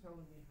this is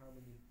telling me how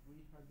many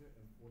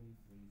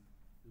 343s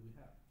do we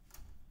have.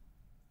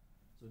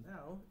 So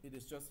now it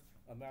is just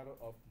a matter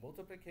of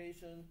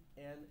multiplication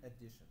and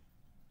addition.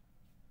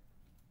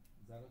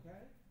 Is that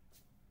okay?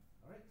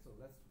 All right, so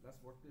let's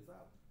work this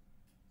out.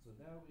 So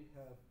now we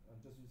have,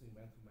 I'm just using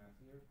mental math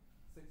here,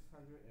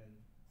 686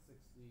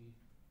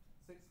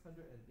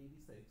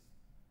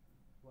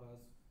 plus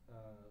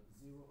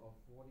 0 of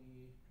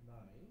 49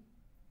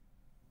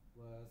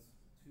 plus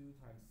 2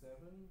 times 7,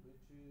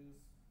 which is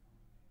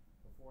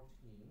a 14,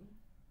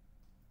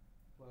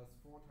 plus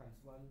 4 times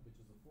 1, which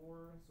is a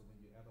 4. So when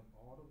you add up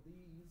all of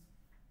these,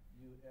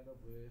 you end up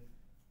with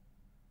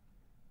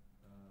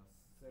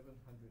 704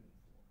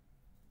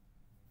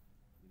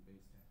 in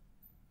base 10.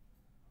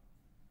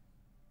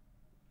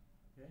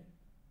 Okay?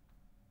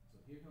 So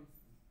here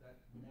comes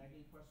that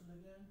nagging question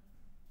again.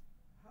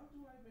 How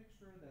do I make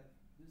sure that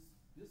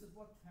this is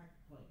what TAC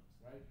claims,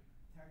 right?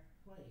 TAC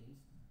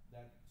claims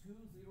that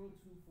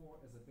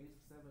 2024 as a base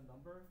 7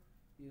 number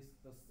is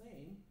the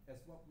same as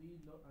what we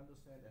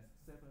understand as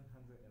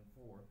 704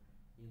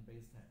 in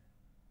base 10.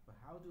 But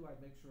how do I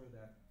make sure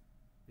that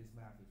his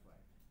math is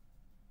right?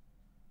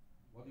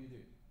 What do you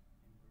do?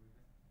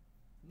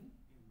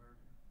 Invert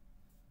it.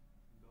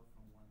 Go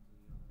from one to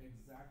the other.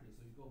 Exactly.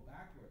 So you go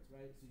backwards,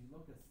 right? So you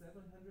look at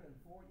 704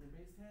 in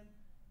base 10.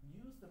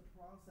 Use the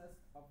process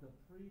of the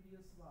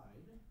previous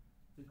slide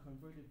to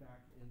convert it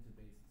back into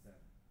base 7.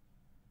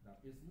 Now,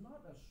 it's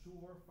not a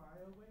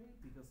surefire way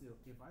because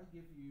if I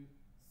give you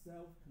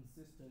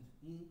self-consistent,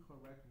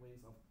 incorrect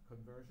ways of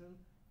conversion,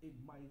 it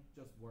might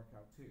just work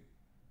out too.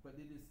 But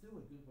it is still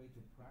a good way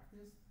to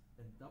practice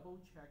and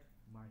double-check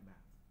my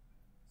math.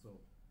 So,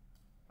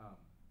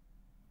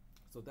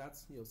 so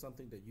that's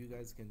something that you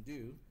guys can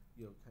do,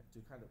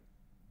 to kind of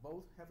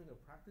both having a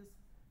practice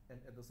and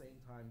at the same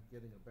time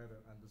getting a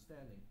better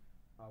understanding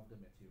of the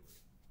material.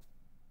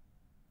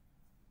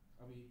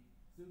 Are we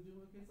still doing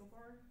okay so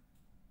far?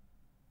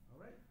 All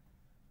right.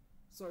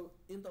 So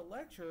in the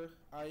lecture,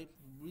 I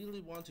really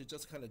want to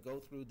just kind of go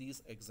through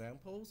these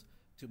examples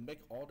to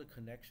make all the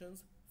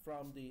connections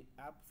from the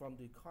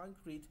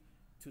concrete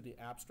to the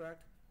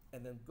abstract,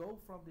 and then go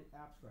from the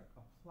abstract,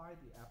 apply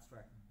the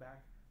abstract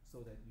back so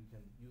that you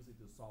can use it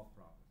to solve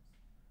problems.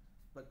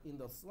 But in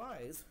the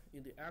slides,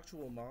 in the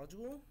actual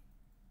module,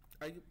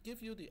 I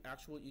give you the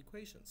actual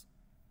equations.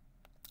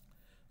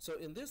 So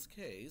in this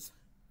case,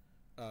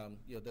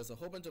 there's a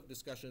whole bunch of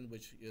discussion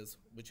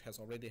which has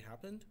already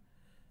happened.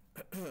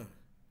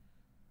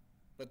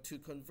 But to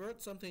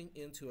convert something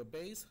into a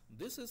base,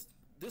 this is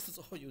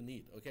all you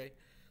need, okay?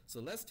 So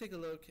let's take a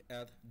look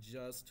at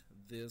just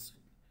this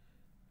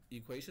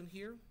equation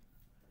here.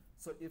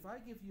 So if I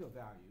give you a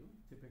value,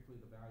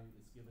 typically the value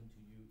is given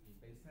to you in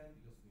base 10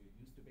 because we're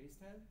used to base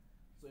 10.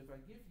 So if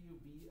I give you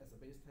b as a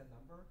base 10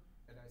 number,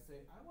 and I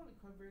say I want to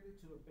convert it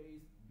to a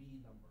base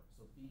b number.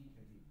 So b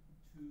can be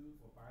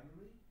 2 for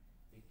binary,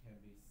 it can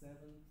be 7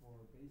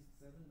 for base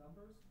 7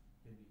 numbers,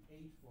 it can be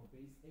 8 for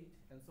base 8,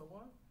 and so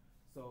on.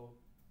 So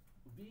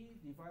b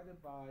divided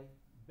by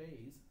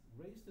base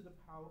raised to the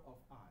power of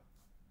I.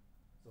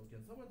 So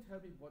can someone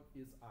tell me what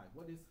is I?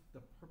 What is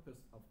the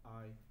purpose of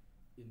I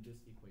in this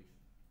equation?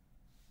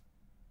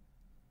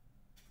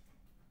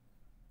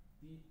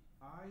 The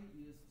I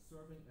is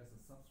serving as a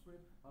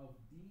subscript of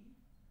D.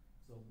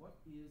 So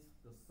what is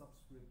the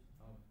subscript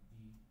of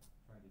D?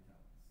 Try to tell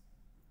us.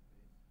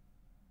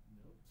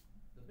 Nope.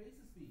 The base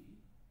is B.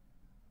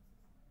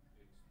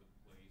 It's the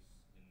place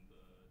in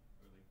the,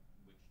 or like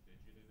which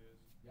digit it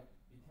is. Yep.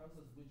 It tells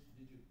us which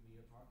digit we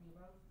are talking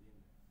about.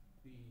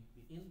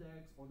 The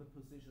index or the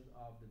position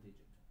of the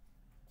digit.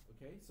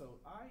 Okay,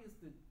 so I is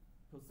the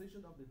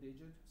position of the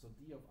digit, so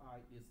D of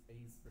I is a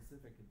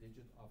specific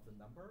digit of the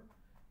number.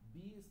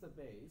 B is the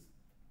base,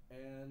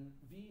 and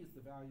V is the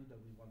value that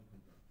we want to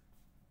convert.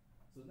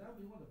 So now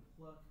we want to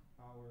plug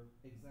our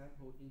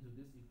example into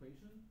this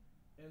equation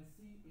and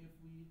see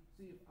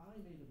if I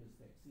made a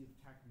mistake, see if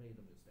TAC made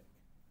a mistake.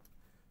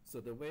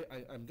 So the way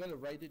I'm going to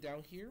write it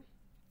down here.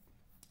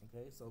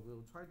 Okay, so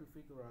we'll try to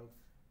figure out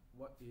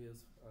what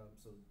is,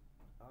 so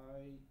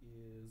I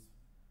is,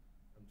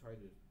 I'm trying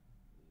to,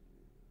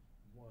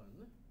 1,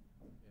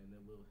 and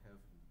then we'll have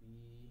B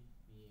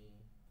being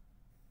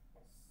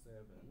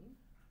 7,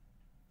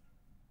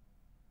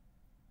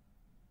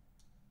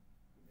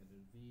 and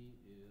then V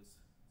is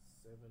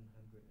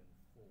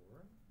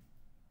 704.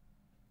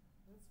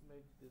 Let's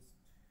make this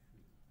 2.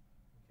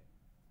 Okay.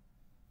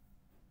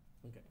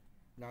 Okay.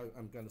 Now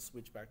I'm going to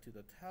switch back to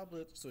the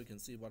tablet so you can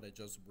see what I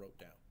just wrote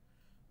down.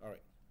 All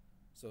right.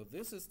 So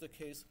this is the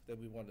case that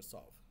we want to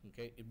solve.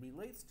 Okay. It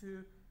relates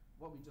to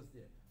what we just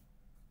did.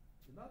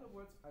 In other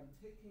words, I'm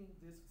taking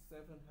this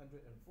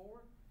 704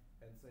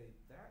 and say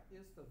that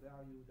is the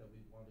value that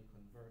we want to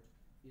convert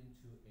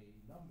into a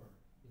number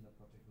in a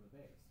particular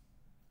base.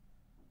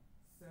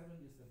 7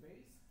 is the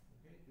base.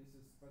 Okay, this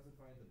is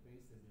specifying the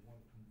base that we want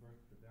to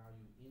convert the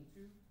value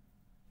into,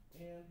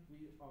 and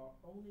we are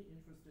only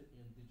interested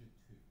in digit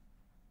 2.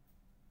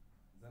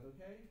 Is that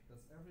okay?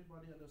 Does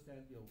everybody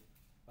understand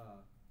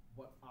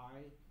what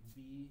I,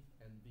 B,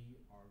 and V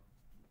are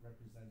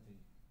representing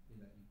in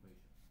that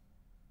equation?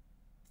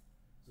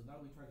 So now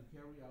we try to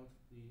carry out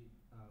the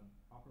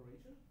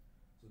operation.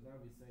 So now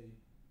we say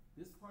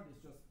this part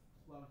is just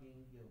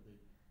plugging the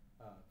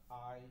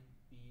I,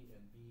 B,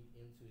 and V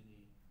into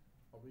the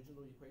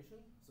original equation.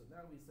 So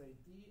now we say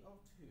D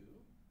of 2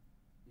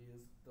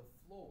 is the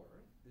floor.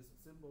 This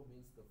symbol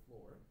means the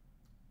floor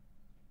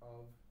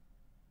of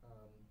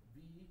V,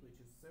 which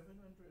is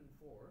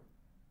 704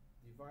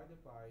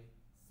 divided by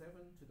 7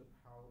 to the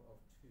power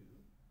of 2.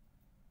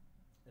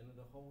 And then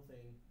the whole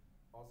thing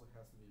also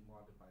has to be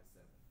multiplied by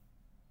 7.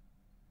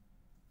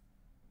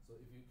 So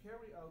if you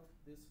carry out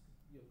this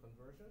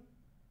conversion,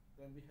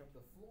 then we have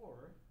the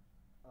floor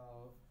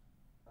of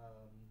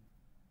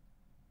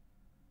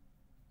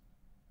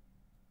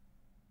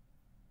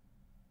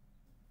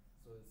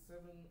so it's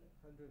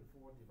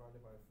 704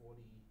 divided by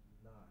 49,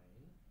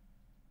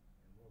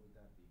 and what would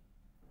that be?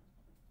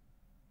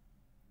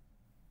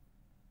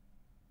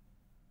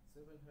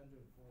 704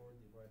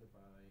 divided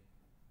by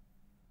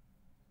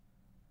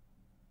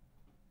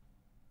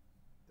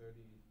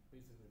 30,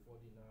 basically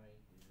 49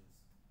 is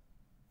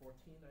 14,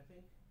 I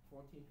think.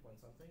 14 point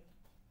something.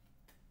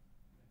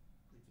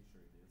 Pretty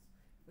sure it is.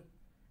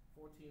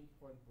 14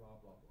 point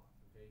blah, blah, blah,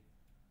 okay?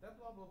 That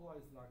blah, blah,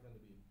 blah is not going to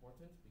be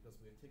important because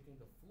we're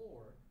taking the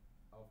floor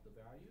of the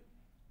value.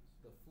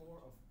 The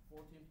floor of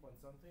 14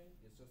 point something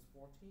is just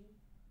 14.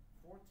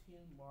 14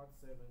 mod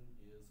 7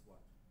 is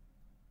what?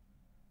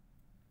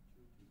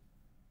 2, 2.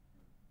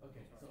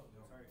 Okay, so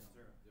Sorry,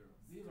 0.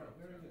 0,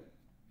 very good.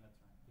 That's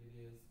right. It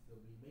is the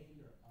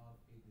remainder of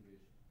a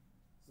division.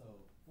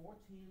 So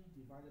 14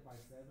 divided by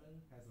 7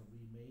 has a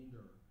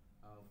remainder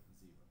of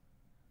 0.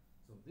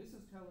 So this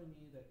is telling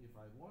me that if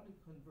I want to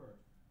convert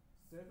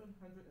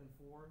 704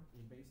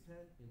 in base 10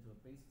 into a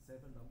base 7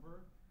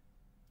 number,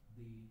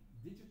 the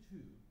digit 2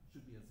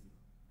 should be a 0.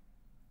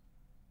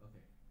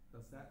 Okay,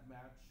 does that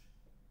match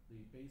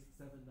the base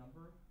 7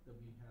 number that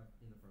we have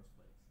in the first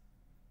place?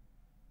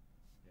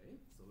 Okay,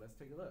 so let's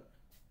take a look.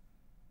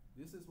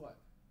 This is what?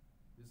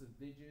 This is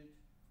digit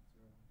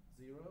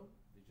 0,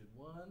 digit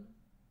 1,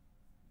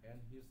 and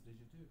here's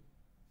digit 2.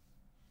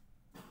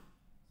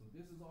 So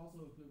this is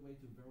also a good way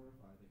to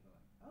verify that,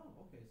 oh,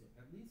 okay, so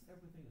at least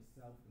everything is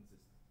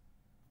self-consistent.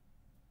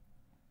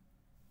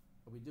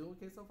 Are we doing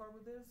okay so far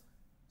with this?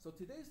 So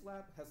today's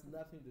lab has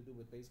nothing to do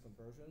with base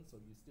conversion, so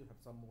you still have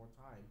some more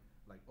time,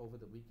 like over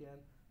the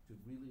weekend, to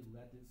really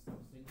let this stuff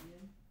sink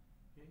in,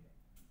 okay?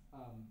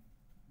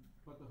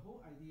 But the whole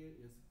idea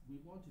is we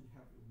want to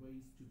have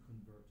ways to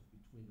convert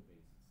between the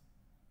bases.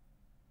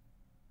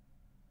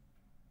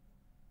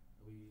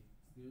 Are we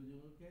still doing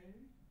okay?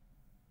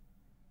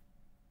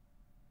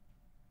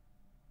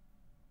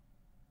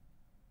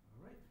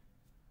 All right.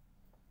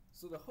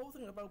 So the whole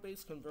thing about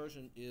base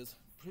conversion is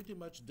pretty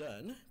much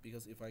done,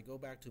 because if I go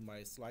back to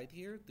my slide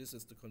here, this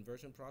is the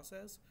conversion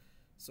process.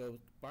 So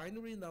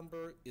binary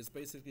number is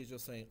basically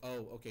just saying,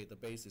 oh, okay, the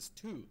base is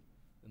 2,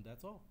 and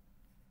that's all.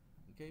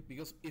 Okay,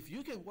 because if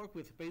you can work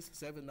with base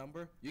 7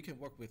 number, you can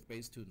work with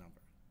base 2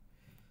 number.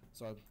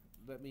 So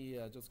let me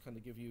just kind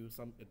of give you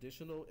some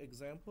additional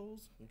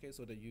examples, okay,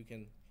 so that you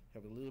can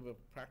have a little bit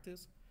of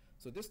practice.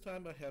 So this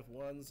time I have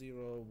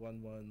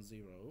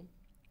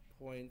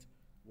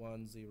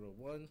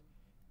 10110.101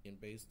 in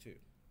base 2.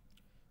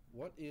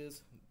 What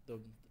is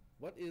the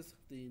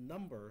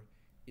number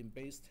in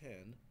base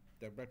 10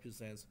 that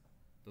represents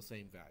the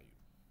same value?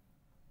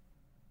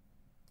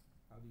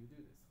 How do you do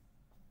this?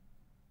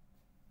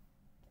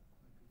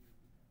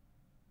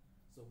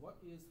 So what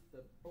is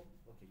the, oh,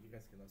 okay, you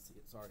guys cannot see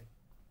it, sorry.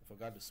 I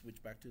forgot to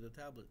switch back to the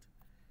tablet.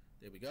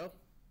 There we go.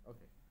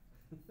 Okay.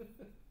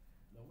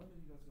 No wonder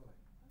you guys go like,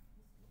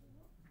 what's going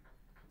on?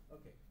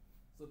 Okay,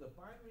 so the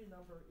binary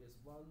number is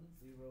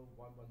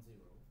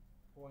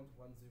 10110.101,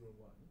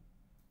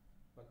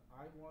 but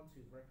I want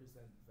to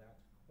represent that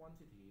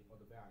quantity or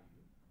the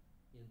value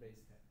in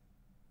base 10.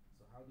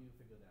 So how do you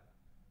figure that out?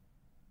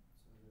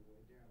 So the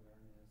way they're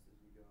learning this is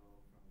you go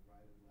from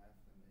right to left,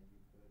 and then you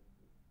put,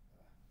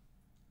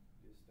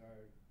 you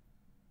start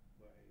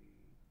by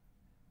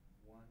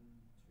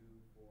 1,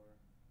 2, 4,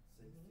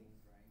 16, Mhm.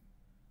 right?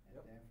 And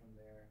Yep. then from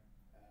there,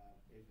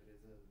 if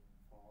it is a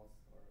false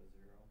or a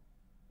 0,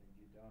 then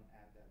you don't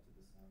add that to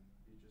the sum.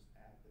 You just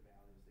add the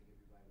values they give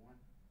you by 1,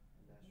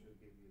 and that Mhm. should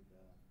give you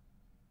the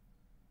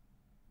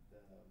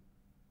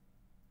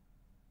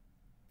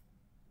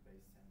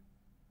base 10.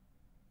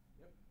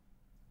 Yep.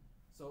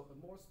 So a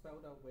more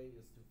spelled out way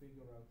is to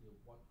figure out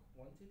what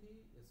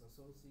quantity is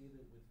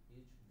associated with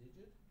each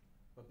digit,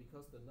 but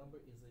because the number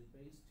is a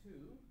base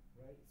 2,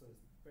 right, so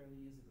it's fairly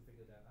easy to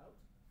figure that out.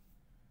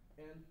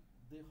 And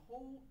the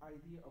whole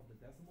idea of the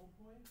decimal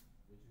point,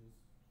 which is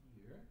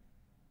here,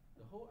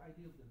 the whole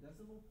idea of the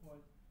decimal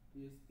point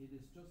is it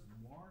is just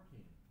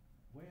marking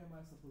where am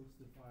I supposed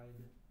to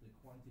find the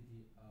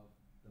quantity of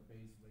the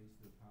base raised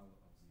to the power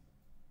of 0.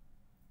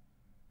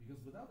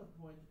 Because without a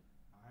point,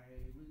 I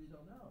really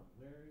don't know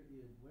where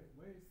is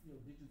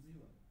digit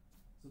 0.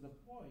 So the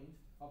point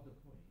of the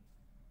point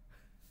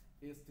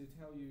is to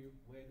tell you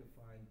where to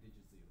find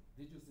digit 0.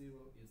 Digit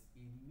 0 is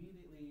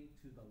immediately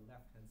to the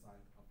left-hand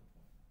side of the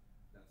point.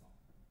 That's all.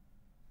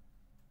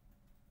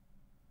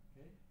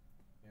 Okay?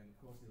 And of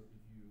course, if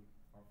you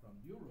are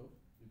from Europe,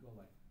 you go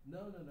like,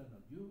 no,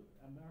 you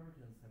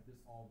Americans have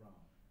this all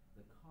wrong.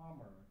 The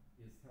comma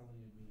is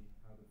telling me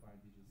how to find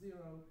digit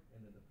 0,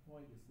 and then the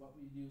point is what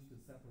we use to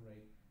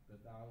separate the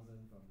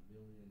 1,000 from the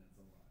million and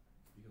so on.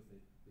 Because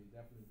they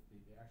actually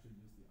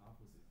use the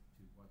opposite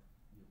to what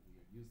we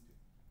are used to.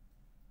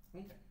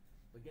 Okay,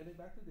 but getting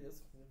back to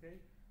this,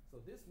 okay, so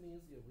this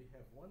means we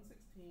have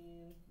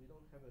 1/16, we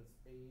don't have an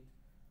 8,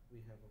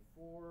 we have a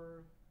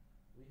 4,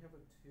 we have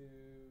a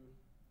 2,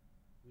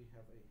 we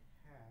have a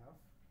half,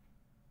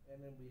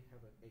 and then we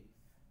have an 1/8.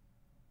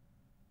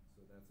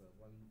 So that's a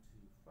 1,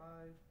 2,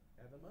 5,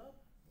 add them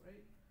up,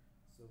 right?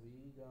 So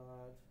we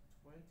got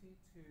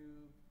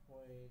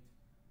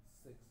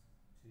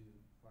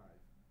 22.625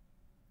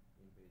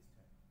 in base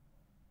 10.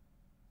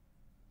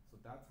 So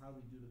that's how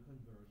we do the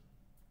conversion.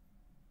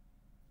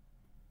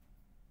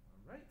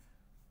 All right.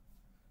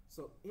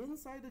 So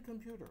inside the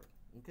computer,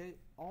 okay,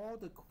 all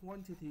the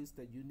quantities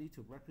that you need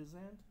to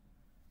represent,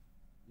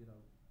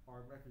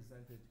 are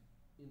represented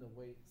in a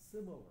way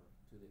similar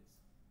to this.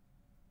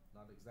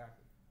 Not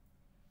exactly.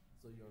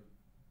 So your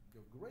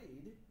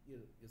grade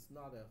is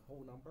not a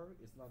whole number,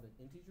 it's not an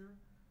integer.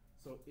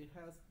 So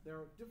there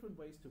are different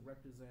ways to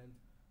represent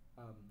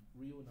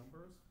real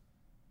numbers.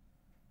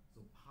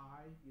 So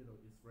pi,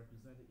 is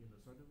represented in a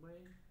certain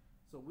way.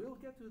 So we'll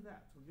get to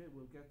that, okay?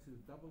 We'll get to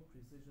double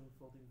precision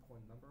floating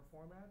point number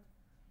format,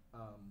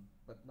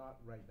 but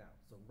not right now.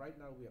 So right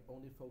now we are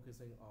only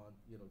focusing on,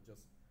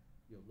 just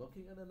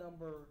looking at a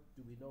number,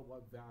 do we know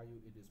what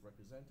value it is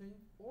representing,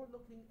 or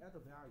looking at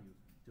a value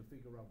to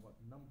figure out what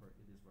number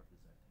it is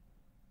representing.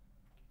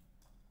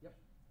 Yep.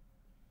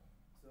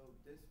 So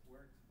this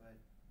works, but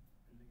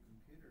in the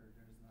computer,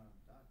 there's not a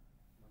dot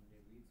when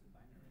they read the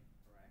binary,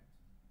 correct?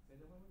 Say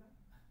that one with that?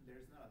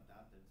 There's not a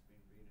dot that's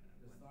being read in it.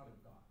 There's not a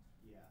dot.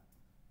 Yeah.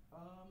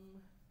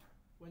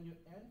 When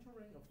you're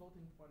entering a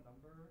floating point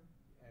number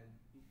and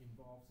it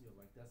involves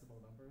like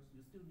decimal numbers, you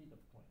still need a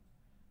point.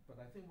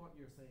 But I think what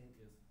you're saying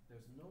is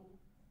there's no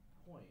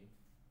point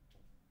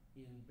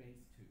in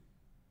base 2.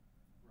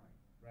 Right.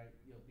 Right?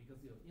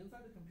 Because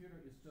inside the computer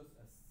is just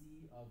a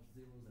sea of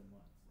zeros and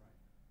ones. Right.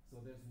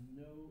 So there's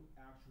no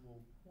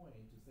actual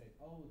point to say,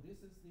 oh,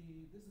 this is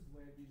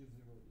where digit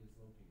 0 is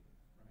located.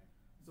 Right.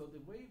 So the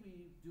way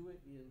we do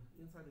it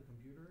inside the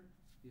computer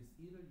is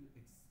either you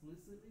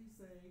explicitly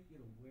say,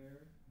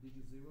 where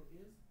digit 0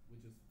 is,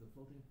 which is the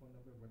floating point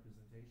number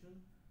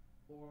representation,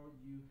 or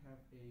you have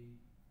a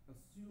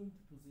assumed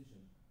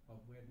position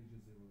of where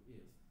digit 0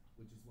 is,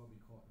 which is what we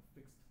call a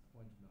fixed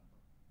point number.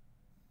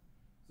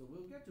 So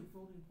we'll get to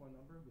floating point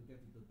number, we'll get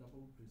to the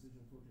double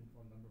precision floating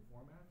point number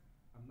format.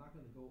 I'm not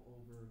going to go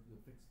over the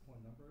fixed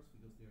point numbers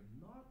because they're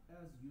not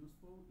as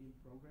useful in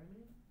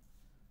programming.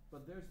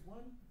 But there's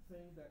one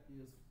thing that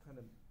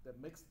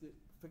makes the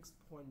fixed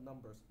point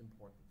numbers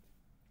important.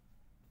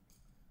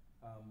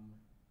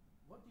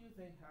 What do you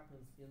think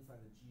happens inside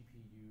the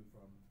GPU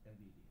from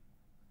NVIDIA?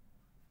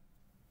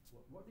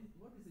 What is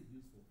it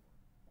useful for?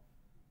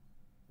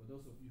 For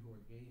those of you who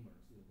are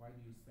gamers, why do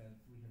you spend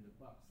 $300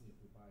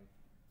 to buy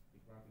a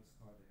graphics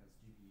card that has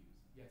GPUs?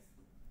 Yes?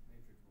 Matrix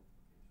multiplication.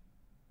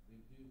 They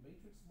do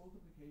matrix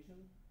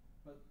multiplication,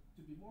 but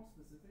to be more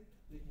specific,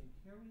 they can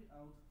carry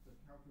out the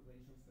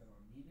calculations that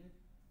are needed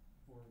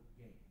for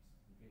games,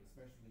 okay,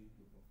 especially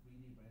for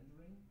 3D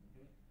rendering,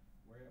 okay?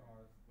 Where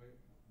are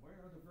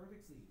the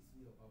vertices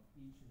of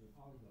each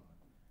polygon,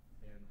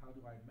 and how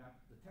do I map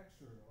the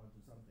texture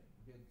onto something?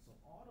 Okay, so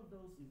all of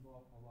those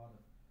involve a lot of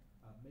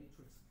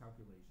matrix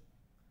calculation.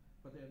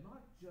 But they're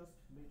not just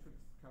matrix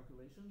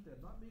calculation,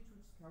 they're not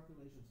matrix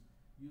calculations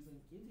using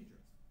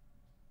integers.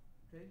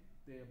 Okay,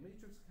 they are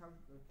matrix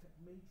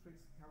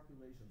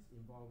calculations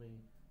involving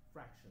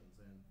fractions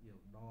and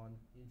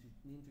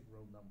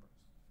non-integral numbers.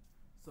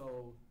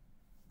 So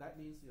that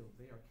means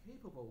they are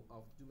capable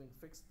of doing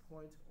fixed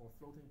point or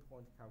floating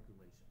point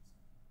calculations.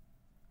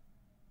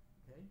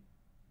 Okay.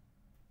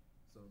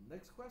 So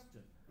next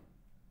question: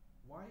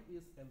 why why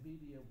is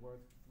NVIDIA worth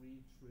 $3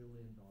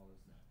 trillion now?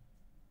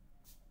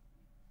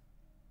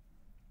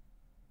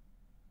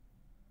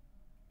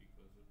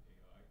 Because of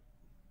AI.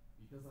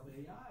 Because of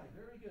AI.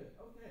 Very good.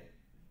 Okay.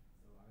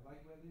 So I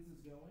like where this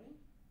is going.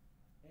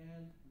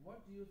 And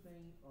what do you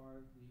think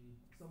are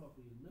some of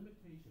the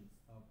limitations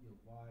of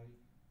why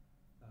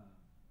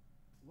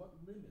what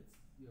limits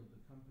the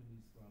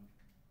companies from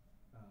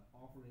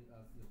offering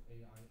us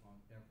AI on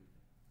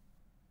everything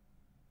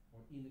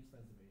or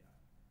inexpensive AI?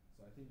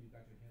 So I think you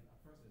got your hand up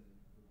first, and then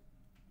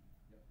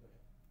yep, go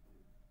ahead.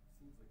 It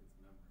seems like it's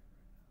memory right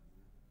now, isn't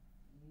it?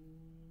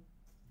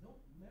 No,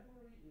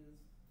 memory is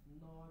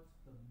not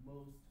the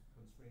most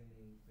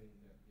constraining thing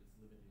that is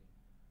limiting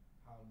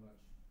how much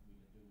we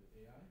can do with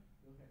AI.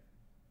 Go ahead.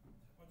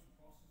 How much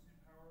processing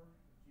power a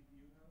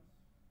GPU has?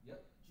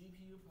 Yep,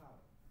 GPU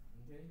power.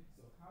 Okay,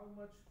 so how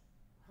much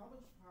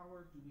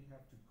power do we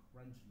have to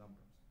crunch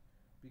numbers?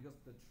 Because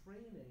the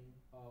training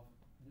of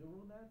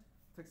neural net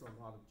takes a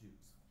lot of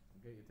juice.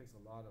 Okay, it takes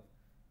a lot of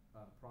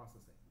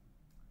processing.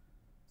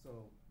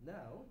 So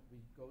now we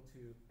go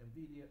to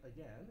NVIDIA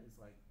again. It's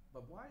like,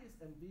 but why is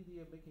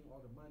NVIDIA making all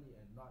the money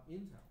and not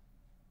Intel?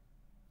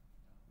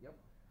 Yep.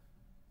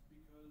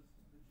 Because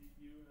the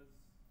GPU has,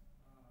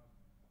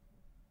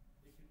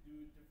 it can do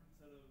a different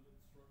set of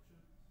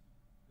instructions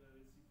that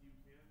a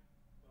CPU can,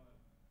 but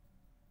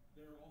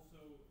they're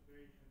also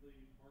very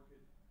heavily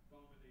market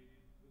dominating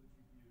with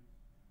GPUs.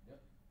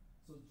 Yep.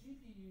 So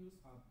GPUs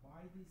are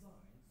by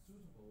design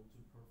suitable to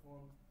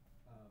perform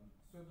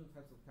certain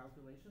types of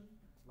calculation,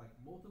 like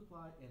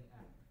multiply and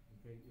add.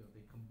 Okay,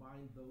 they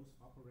combine those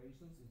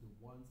operations into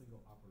one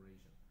single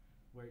operation.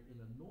 Where in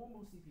a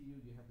normal CPU,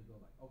 you have to go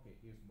like, okay,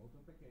 here's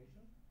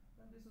multiplication,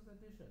 and this is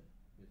addition.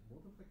 Here's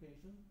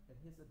multiplication, and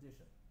here's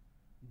addition.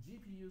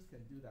 GPUs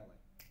can do that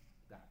like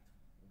that.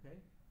 Okay.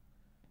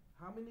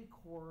 How many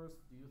cores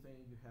do you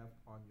think you have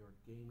on your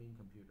gaming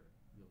computer?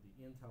 The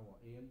Intel or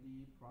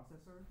AMD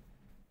processor.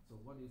 So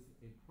what is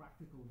a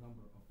practical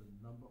number of the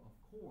number of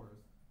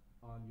cores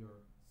on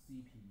your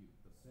CPU,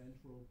 the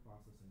central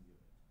processing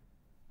unit?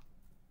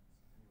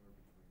 Anywhere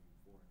between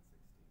 4 and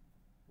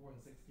 16. 4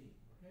 and 16,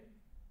 okay?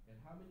 And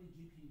how many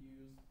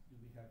GPUs do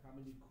we have? How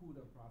many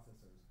CUDA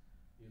processors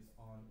is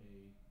on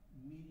a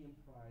medium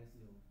price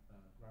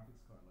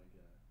graphics card, like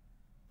a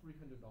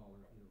 $300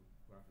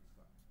 graphics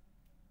card?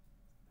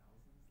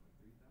 Thousands, like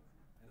 3,000?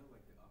 I know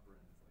like the upper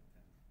end is like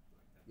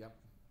 10. Yep.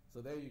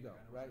 So there you go,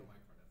 I know right? my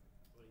card has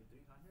like 10. Wait,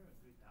 300 or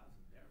 3,000?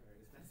 They're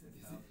very expensive.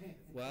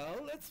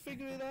 Well, let's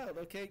figure it out.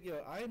 Okay,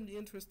 I'm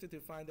interested to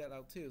find that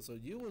out too. So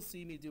you will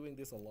see me doing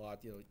this a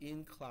lot.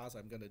 In class,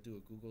 I'm gonna do a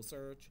Google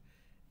search,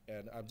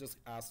 and I'm just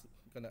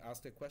gonna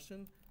ask the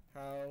question: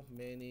 how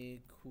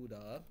many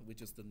CUDA,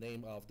 which is the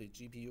name of the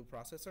GPU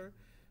processor,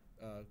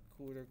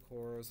 CUDA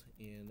cores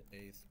in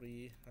a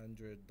 $300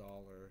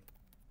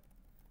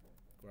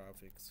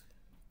 graphics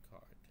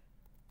card?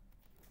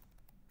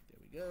 There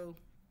we go.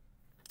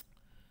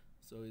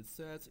 So it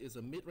says it's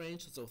a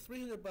mid-range. So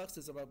 $300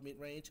 is about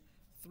mid-range.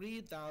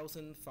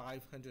 3,584.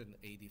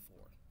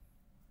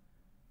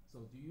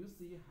 So do you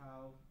see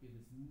how it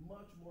is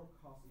much more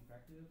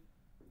cost-effective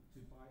to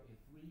buy a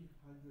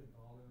 $300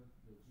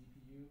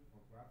 GPU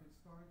or graphics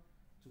card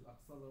to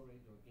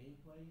accelerate your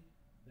gameplay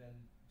than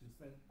to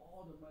spend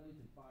all the money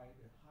to buy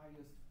the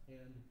highest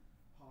end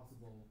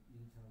possible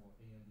Intel or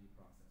AMD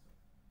processor?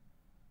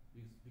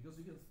 Because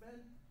you can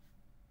spend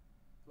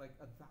like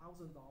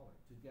 $1,000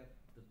 to get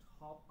the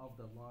top of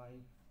the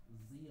line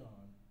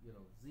Xenon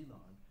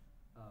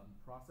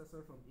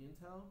processor from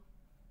Intel.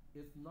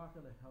 It's not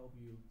going to help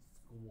you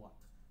squat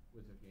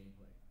with your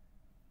gameplay.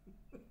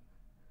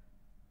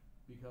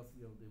 Because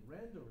the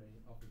rendering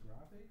of the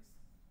graphics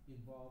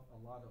involve a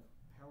lot of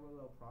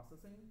parallel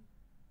processing,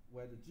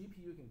 where the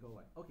GPU can go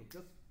like, okay,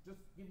 just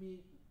give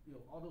me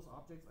all those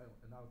objects,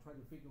 and I'll try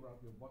to figure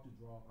out what to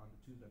draw on the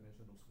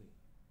two-dimensional screen.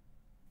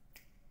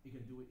 It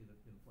can do it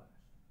in Flash.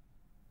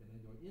 And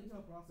then your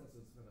Intel processor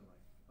is gonna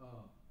like,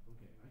 oh,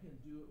 okay, I can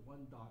do it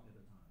one dot at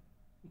a time.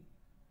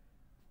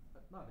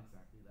 Not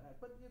exactly that,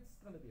 but it's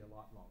gonna be a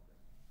lot longer.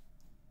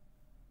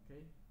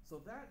 Okay,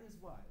 so that is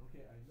why.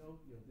 Okay, I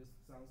know this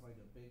sounds like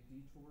a big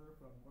detour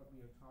from what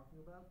we are talking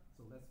about.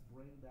 So let's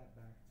bring that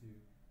back to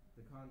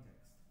the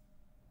context.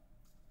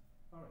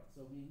 All right,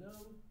 so we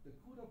know the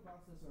CUDA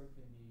processor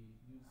can be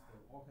used for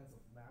all kinds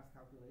of math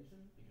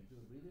calculation. It can do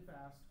it really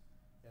fast,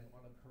 and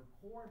on a per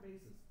core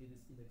basis, it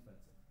is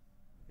inexpensive.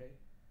 Okay.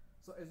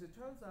 So as it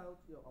turns out,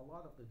 a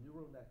lot of the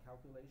neural net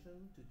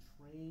calculation to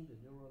train the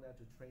neural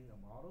net to train a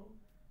model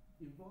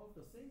involve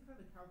the same kind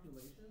of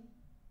calculation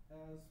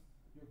as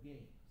your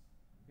games.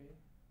 Okay,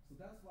 so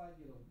that's why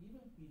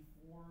even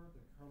before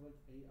the current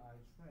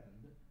AI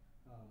trend,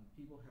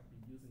 people have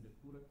been using the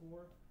CUDA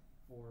core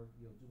for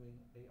doing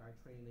AI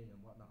training and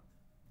whatnot.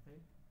 Okay,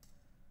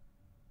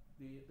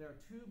 there are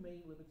two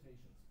main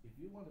limitations. If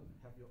you want to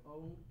have your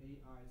own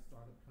AI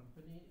startup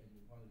company and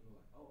you want to go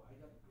like, oh, I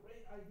got a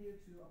great idea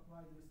to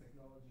apply this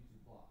technology to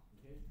blah,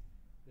 okay?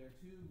 There are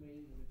two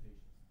main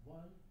limitations.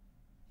 One,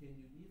 can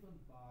you even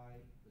buy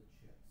the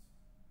chips?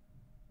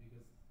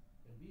 Because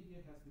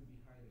NVIDIA has been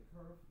behind the curve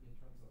curve in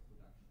terms of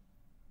production?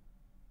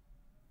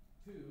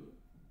 Two,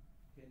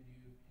 can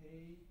you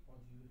pay or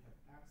do you have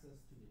access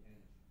to the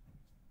energy?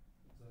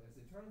 So as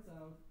it turns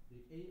out,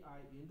 the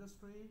AI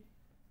industry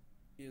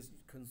is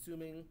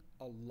consuming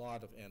a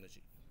lot of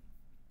energy.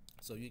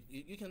 So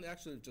you can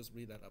actually just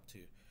read that up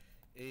too.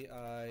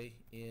 AI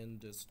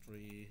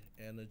industry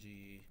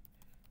energy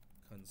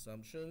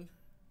consumption.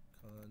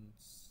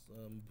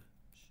 Isn't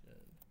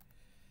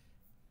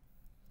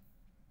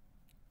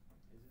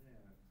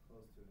it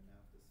close to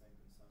enough the same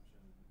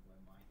consumption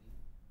when mining?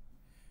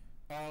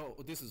 Oh,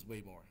 this is way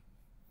more.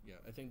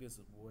 Yeah, I think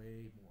this is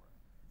way more.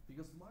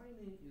 Because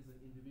mining is an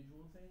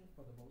individual thing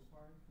for the most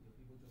part.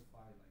 People just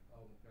buy like,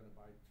 oh, I'm gonna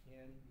buy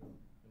 10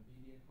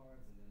 NVIDIA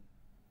cards and then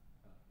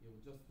it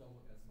will just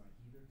double as my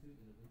heater too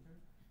in the winter.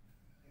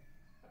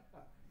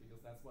 Because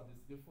that's what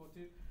it's good for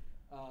too.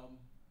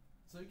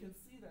 So you can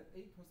see that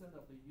 8%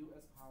 of the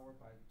US power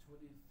by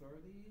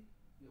 2030,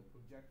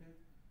 projected,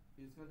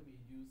 is going to be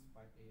used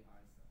by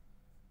AI stuff.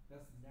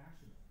 That's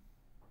national.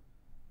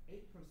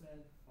 8%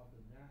 of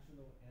the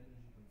national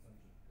energy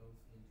consumption goes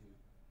into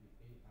the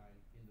AI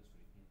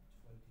industry in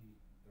 2030,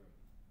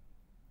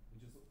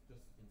 which is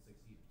just in 6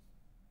 years.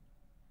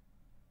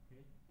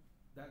 Okay?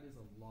 That is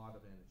a lot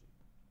of energy.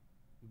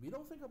 We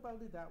don't think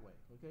about it that way,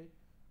 okay?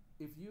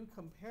 If you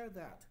compare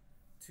that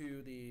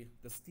to the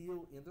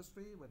steel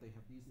industry, where they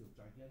have these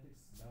gigantic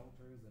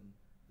smelters and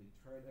they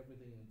turn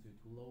everything into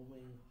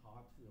glowing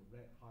hot,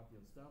 red hot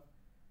stuff,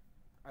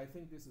 I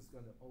think this is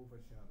going to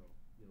overshadow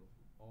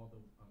all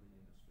those other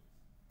industries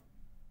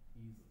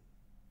easily.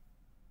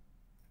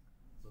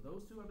 So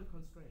those two are the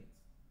constraints.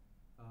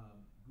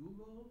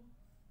 Google,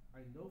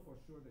 I know for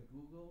sure that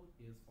Google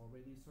is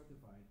already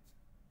certified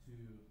to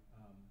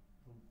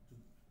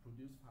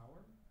produce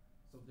power,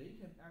 so they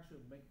can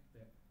actually make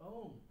their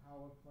own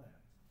power plant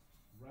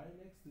right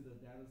next to the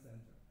data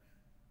center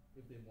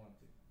if they want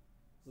to.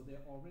 So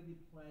they're already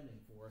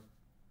planning for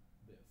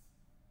this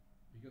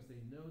because they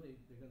know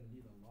they're going to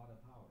need a lot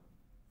of power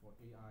for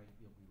AI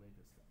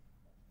related stuff.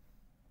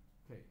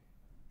 Okay,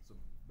 so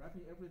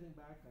wrapping everything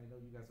back, I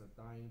know you guys are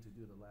dying to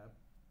do the lab,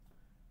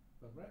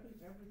 but wrapping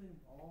everything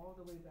all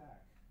the way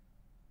back,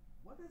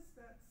 what does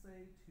that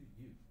say to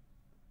you?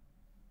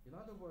 In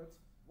other words,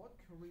 what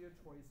career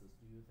choices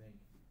do you think,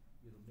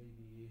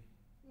 maybe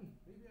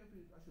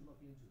I should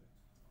look into it?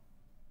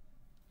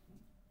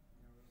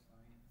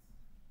 Neuroscience.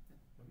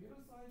 Computer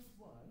science is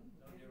one.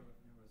 No,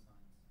 neuroscience.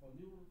 Oh,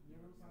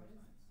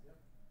 neuroscience? Yep.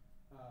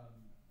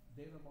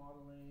 Data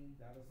modeling,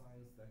 data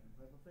science, that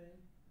type of thing.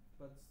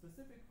 But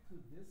specific to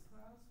this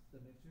class,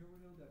 the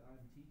material that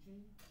I'm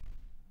teaching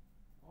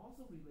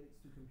also relates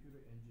to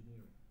computer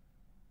engineering.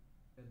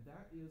 And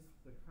that is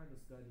the kind of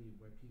study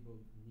where people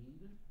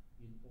need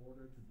in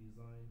order to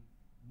design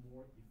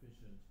more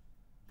efficient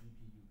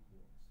GPU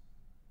cores.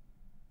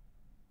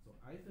 So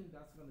I think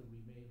that's going to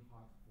remain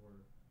hot for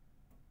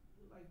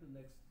like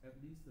at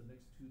least the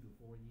next 2 to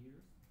 4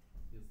 years.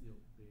 Is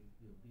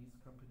these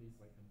companies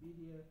like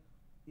NVIDIA,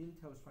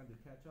 Intel is trying to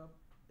catch up,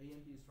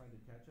 AMD is trying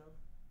to catch up,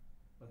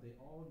 but they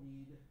all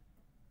need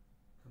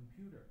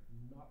computer,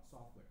 not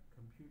software,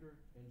 computer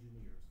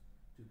engineers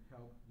to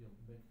help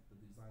make the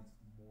designs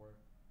more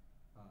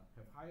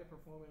have higher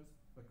performance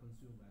but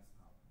consume less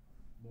power,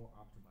 more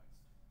optimized.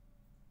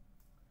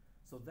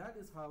 So that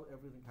is how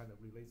everything kind of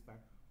relates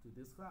back to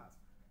this class.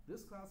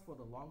 This class, for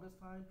the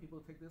longest time, people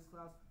take this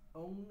class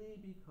only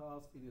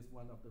because it is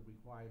one of the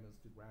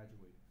requirements to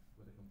graduate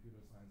with a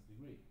computer science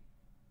degree.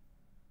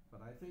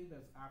 But I think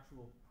there's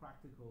actual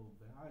practical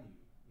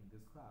value in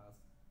this class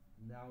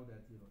now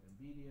that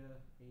NVIDIA,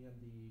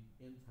 AMD,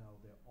 Intel,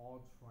 they're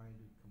all trying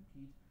to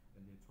compete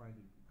and they're trying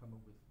to come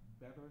up with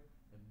better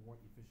and more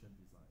efficient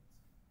designs.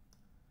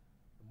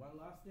 And one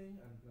last thing,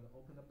 I'm going to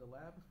open up the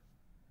lab.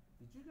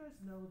 Did you guys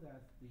know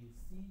that the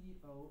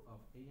CEO of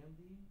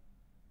AMD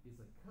is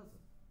a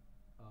cousin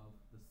of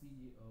the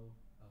CEO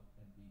of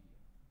NVIDIA?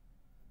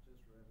 I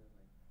just read it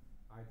like.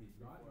 I did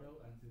not know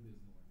until this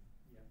morning.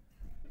 Yeah,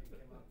 it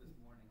came up this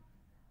morning.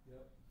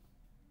 Yep,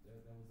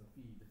 that was a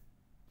feed.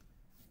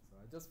 So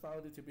I just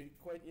found it to be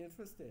quite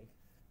interesting.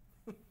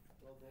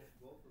 Well,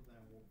 both of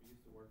them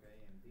used to work at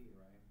AMD,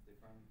 right? If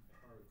I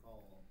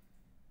recall,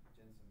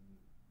 Jensen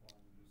one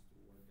used to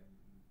work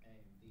at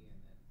AMD,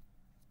 and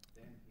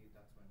then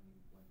that's when he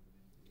went with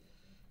NVIDIA, I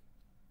think.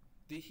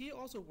 Did he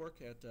also work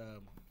at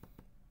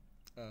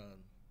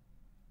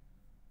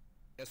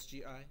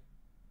SGI,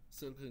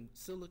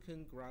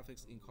 Silicon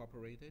Graphics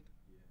Incorporated?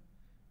 Yeah.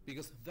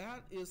 Because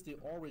that is the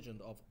origin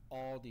of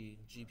all the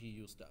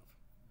GPU stuff,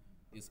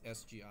 is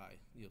SGI,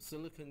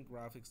 Silicon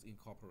Graphics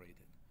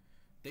Incorporated.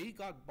 They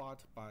got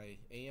bought by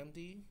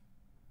AMD,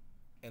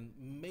 and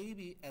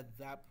maybe at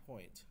that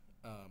point,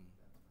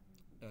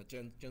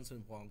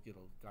 Jensen Huang,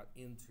 got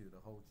into the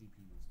whole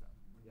GPU stuff.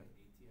 Yeah.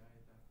 ATI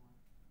at that point,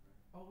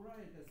 right? Oh,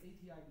 right, there's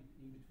ATI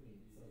in between.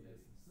 So Yeah.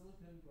 there's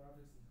Silicon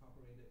Graphics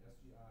Incorporated,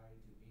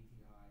 SGI to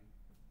ATI,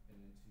 and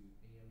then to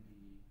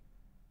AMD,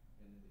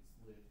 and then they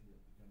split,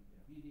 become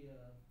NVIDIA,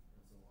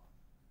 and so on.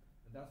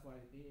 And that's why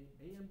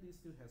AMD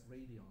still has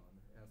Radeon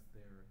as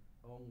their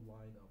own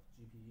line of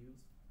GPUs.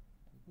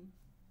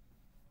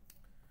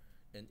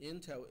 And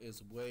Intel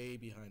is way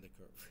behind the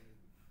curve.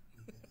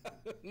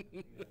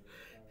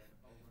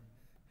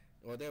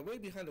 Well, they're way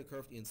behind the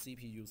curve in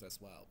CPUs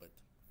as well, but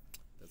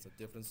that's a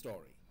different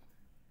story.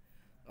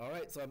 All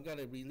right, so I'm going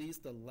to release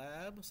the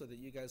lab so that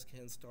you guys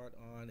can start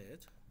on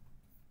it.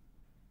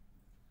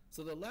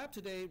 So the lab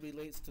today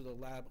relates to the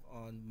lab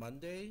on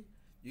Monday.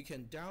 You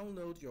can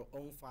download your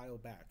own file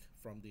back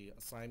from the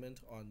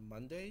assignment on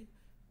Monday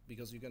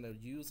because you're going to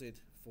use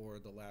it for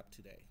the lab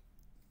today.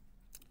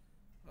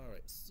 All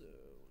right, so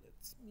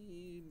let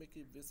me make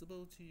it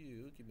visible to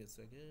you. Give me a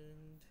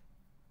second.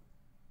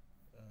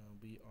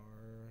 We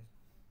are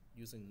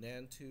using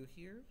NAND2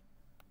 here.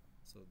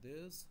 So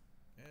this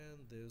and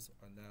this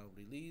are now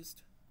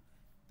released.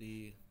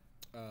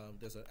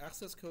 There's an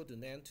access code to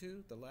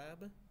NAND2, the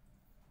lab,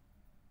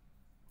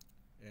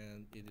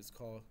 and it is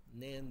called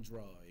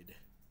Nandroid.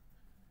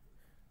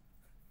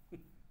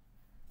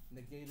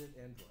 Negated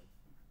Android.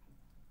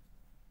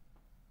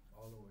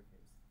 All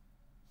lowercase.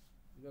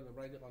 You're gonna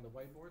write it on the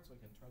whiteboard so I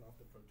can turn off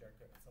the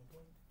projector at some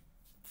point.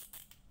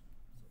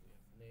 So we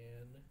have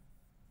Nandroid.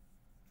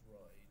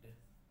 There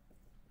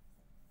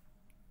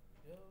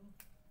we go.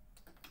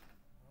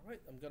 All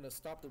right, I'm gonna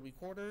stop the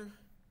recorder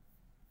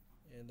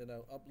and then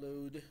I'll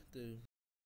upload the